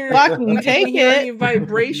I didn't will hear, fucking we didn't take hear any it.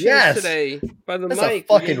 vibrations Yes. today by the That's mic.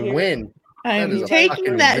 a We didn't fucking hear- win. That I'm is a taking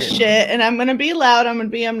fucking that win. shit and I'm going to be loud. I'm going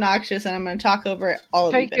to be obnoxious and I'm going to talk over all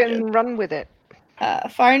of you Take bitches. and run with it.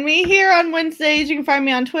 Find me here on Wednesdays. You can find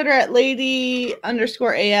me on Twitter at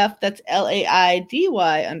lady_AF. That's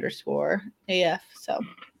LAIDY_AF. So,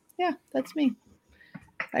 yeah, that's me.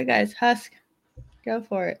 Bye, guys. Husk, go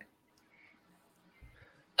for it.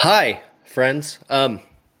 Hi, friends.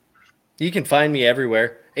 You can find me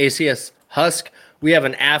everywhere. ACS Husk. We have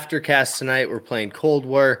an aftercast tonight. We're playing Cold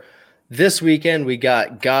War. This weekend, we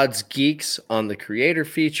got God's Geeks on the creator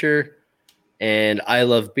feature, and I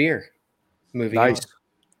Love Beer. Moving Nice.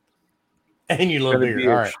 on. And you love Gonna beer. be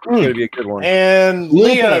All a- right. gonna be a good one. And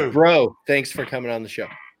Leo. Bro, thanks for coming on the show.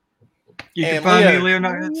 You can And find Leo. me,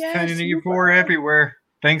 Leonard Yes, Kennedy Lupa. 4 everywhere.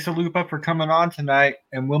 Thanks to Lupa for coming on tonight.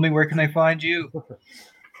 And Wilmy, where can they find you?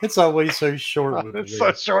 It's always so short. With It's it.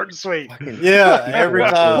 so short and sweet. Yeah, every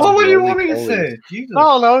time. What would you want me to say? Jesus.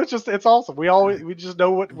 No, it's awesome. We just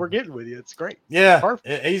know what we're getting with you. It's great. Yeah,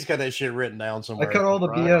 Perfect. he's got that shit written down I somewhere. cut all the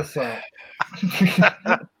Right. BS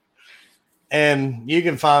out. And you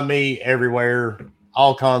can find me everywhere,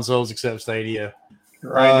 all consoles except Stadia.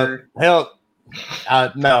 Grindr. Hell,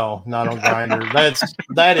 no, not on Grinder.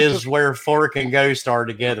 That is where Fork and Ghost are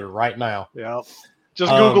together right now. Yeah.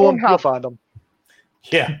 Just Google them, you'll find them.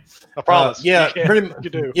 Yeah, I promise. yeah, You can. pretty You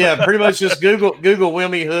do. yeah, pretty much just Google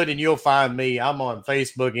Wilmy Hood and you'll find me. I'm on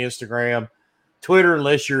Facebook, Instagram, Twitter,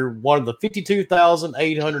 unless you're one of the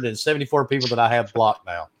 52,874 people that I have blocked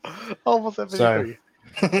now. Almost that many.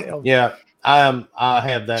 So, yeah, I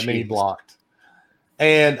have that many blocked.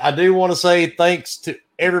 And I do want to say thanks to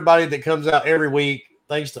everybody that comes out every week.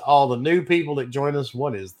 Thanks to all the new people that join us.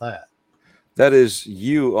 What is that? That is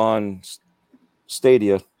you on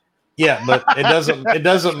Stadia. Yeah, but it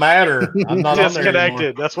doesn't matter. I'm not on there anymore.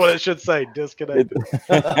 Disconnected. That's what it should say. Disconnected.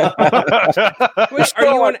 Wait, are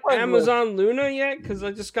you on Amazon Luna yet? Because I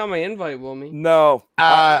just got my invite, Wilmy. No,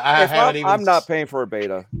 I haven't even. I'm not paying for a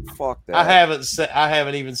beta. Fuck that. I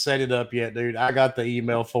haven't even set it up yet, dude. I got the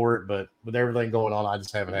email for it, but with everything going on, I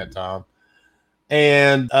just haven't had time.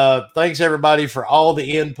 And thanks everybody for all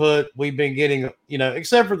the input we've been getting.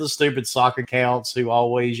 Except for the stupid sock accounts who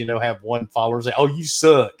always, have one follower say, "Oh, you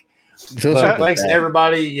suck." But thanks to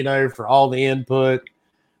everybody, for all the input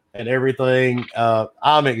and everything.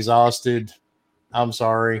 I'm exhausted. I'm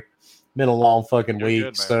sorry. Been a long fucking week.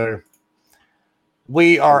 Good, so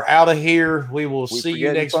we are out of here. We will see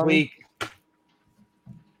you next week.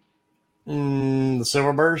 The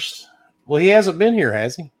Silverburst. Well, he hasn't been here,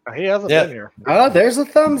 has he? He hasn't been here. Oh, there's a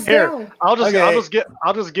thumbs Here, down. I'll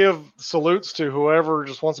just give salutes to whoever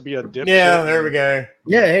just wants to be a dipshit. Yeah, there we go.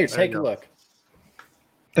 Yeah, hey, There take you a go. look.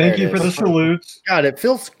 Thank There you it for the is. salutes. God, it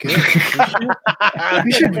feels good.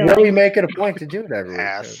 You should really make it a point to do it every week.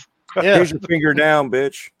 Ass. Yeah, Here's your finger down,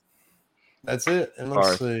 bitch. that's it. And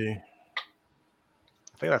let's see.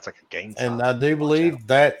 I think that's like a game. And sign. I do believe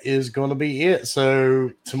that is going to be it.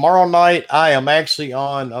 So tomorrow night, I am actually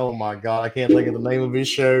on. Oh my God, I can't think of the name of his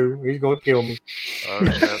show. He's going to kill me. Oh,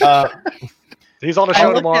 shit. He's on the I show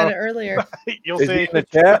looked tomorrow. at it earlier. You'll Is see. he in the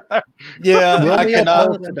chat? Yeah, Will I be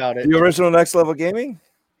cannot. uploaded about it. The original Next Level Gaming?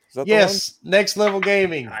 Is that the Yes, Next Level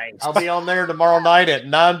Gaming. I'll be on there tomorrow night at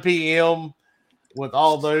 9 p.m. with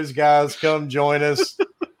all those guys. Come join us.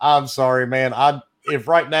 I'm sorry, man. If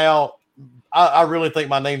right now, I really think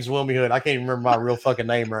my name's Wilmy Hood. I can't even remember my real fucking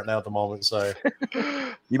name right now at the moment. So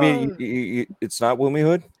one? You mean it's not Wilmy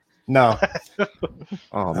Hood? no,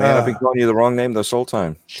 Oh man, I've been calling you the wrong name this whole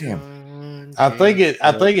time. Damn. I think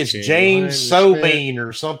it's James Sobeen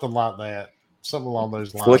or something like that. Something along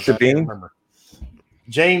those lines. Flick the I can't bean? remember.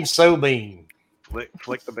 James Sobeen.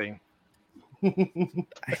 Flick the bean.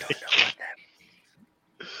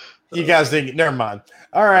 You guys didn't. Never mind.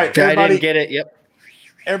 All right, I everybody. didn't get it. Yep.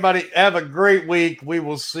 Everybody, have a great week. We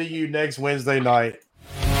will see you next Wednesday night.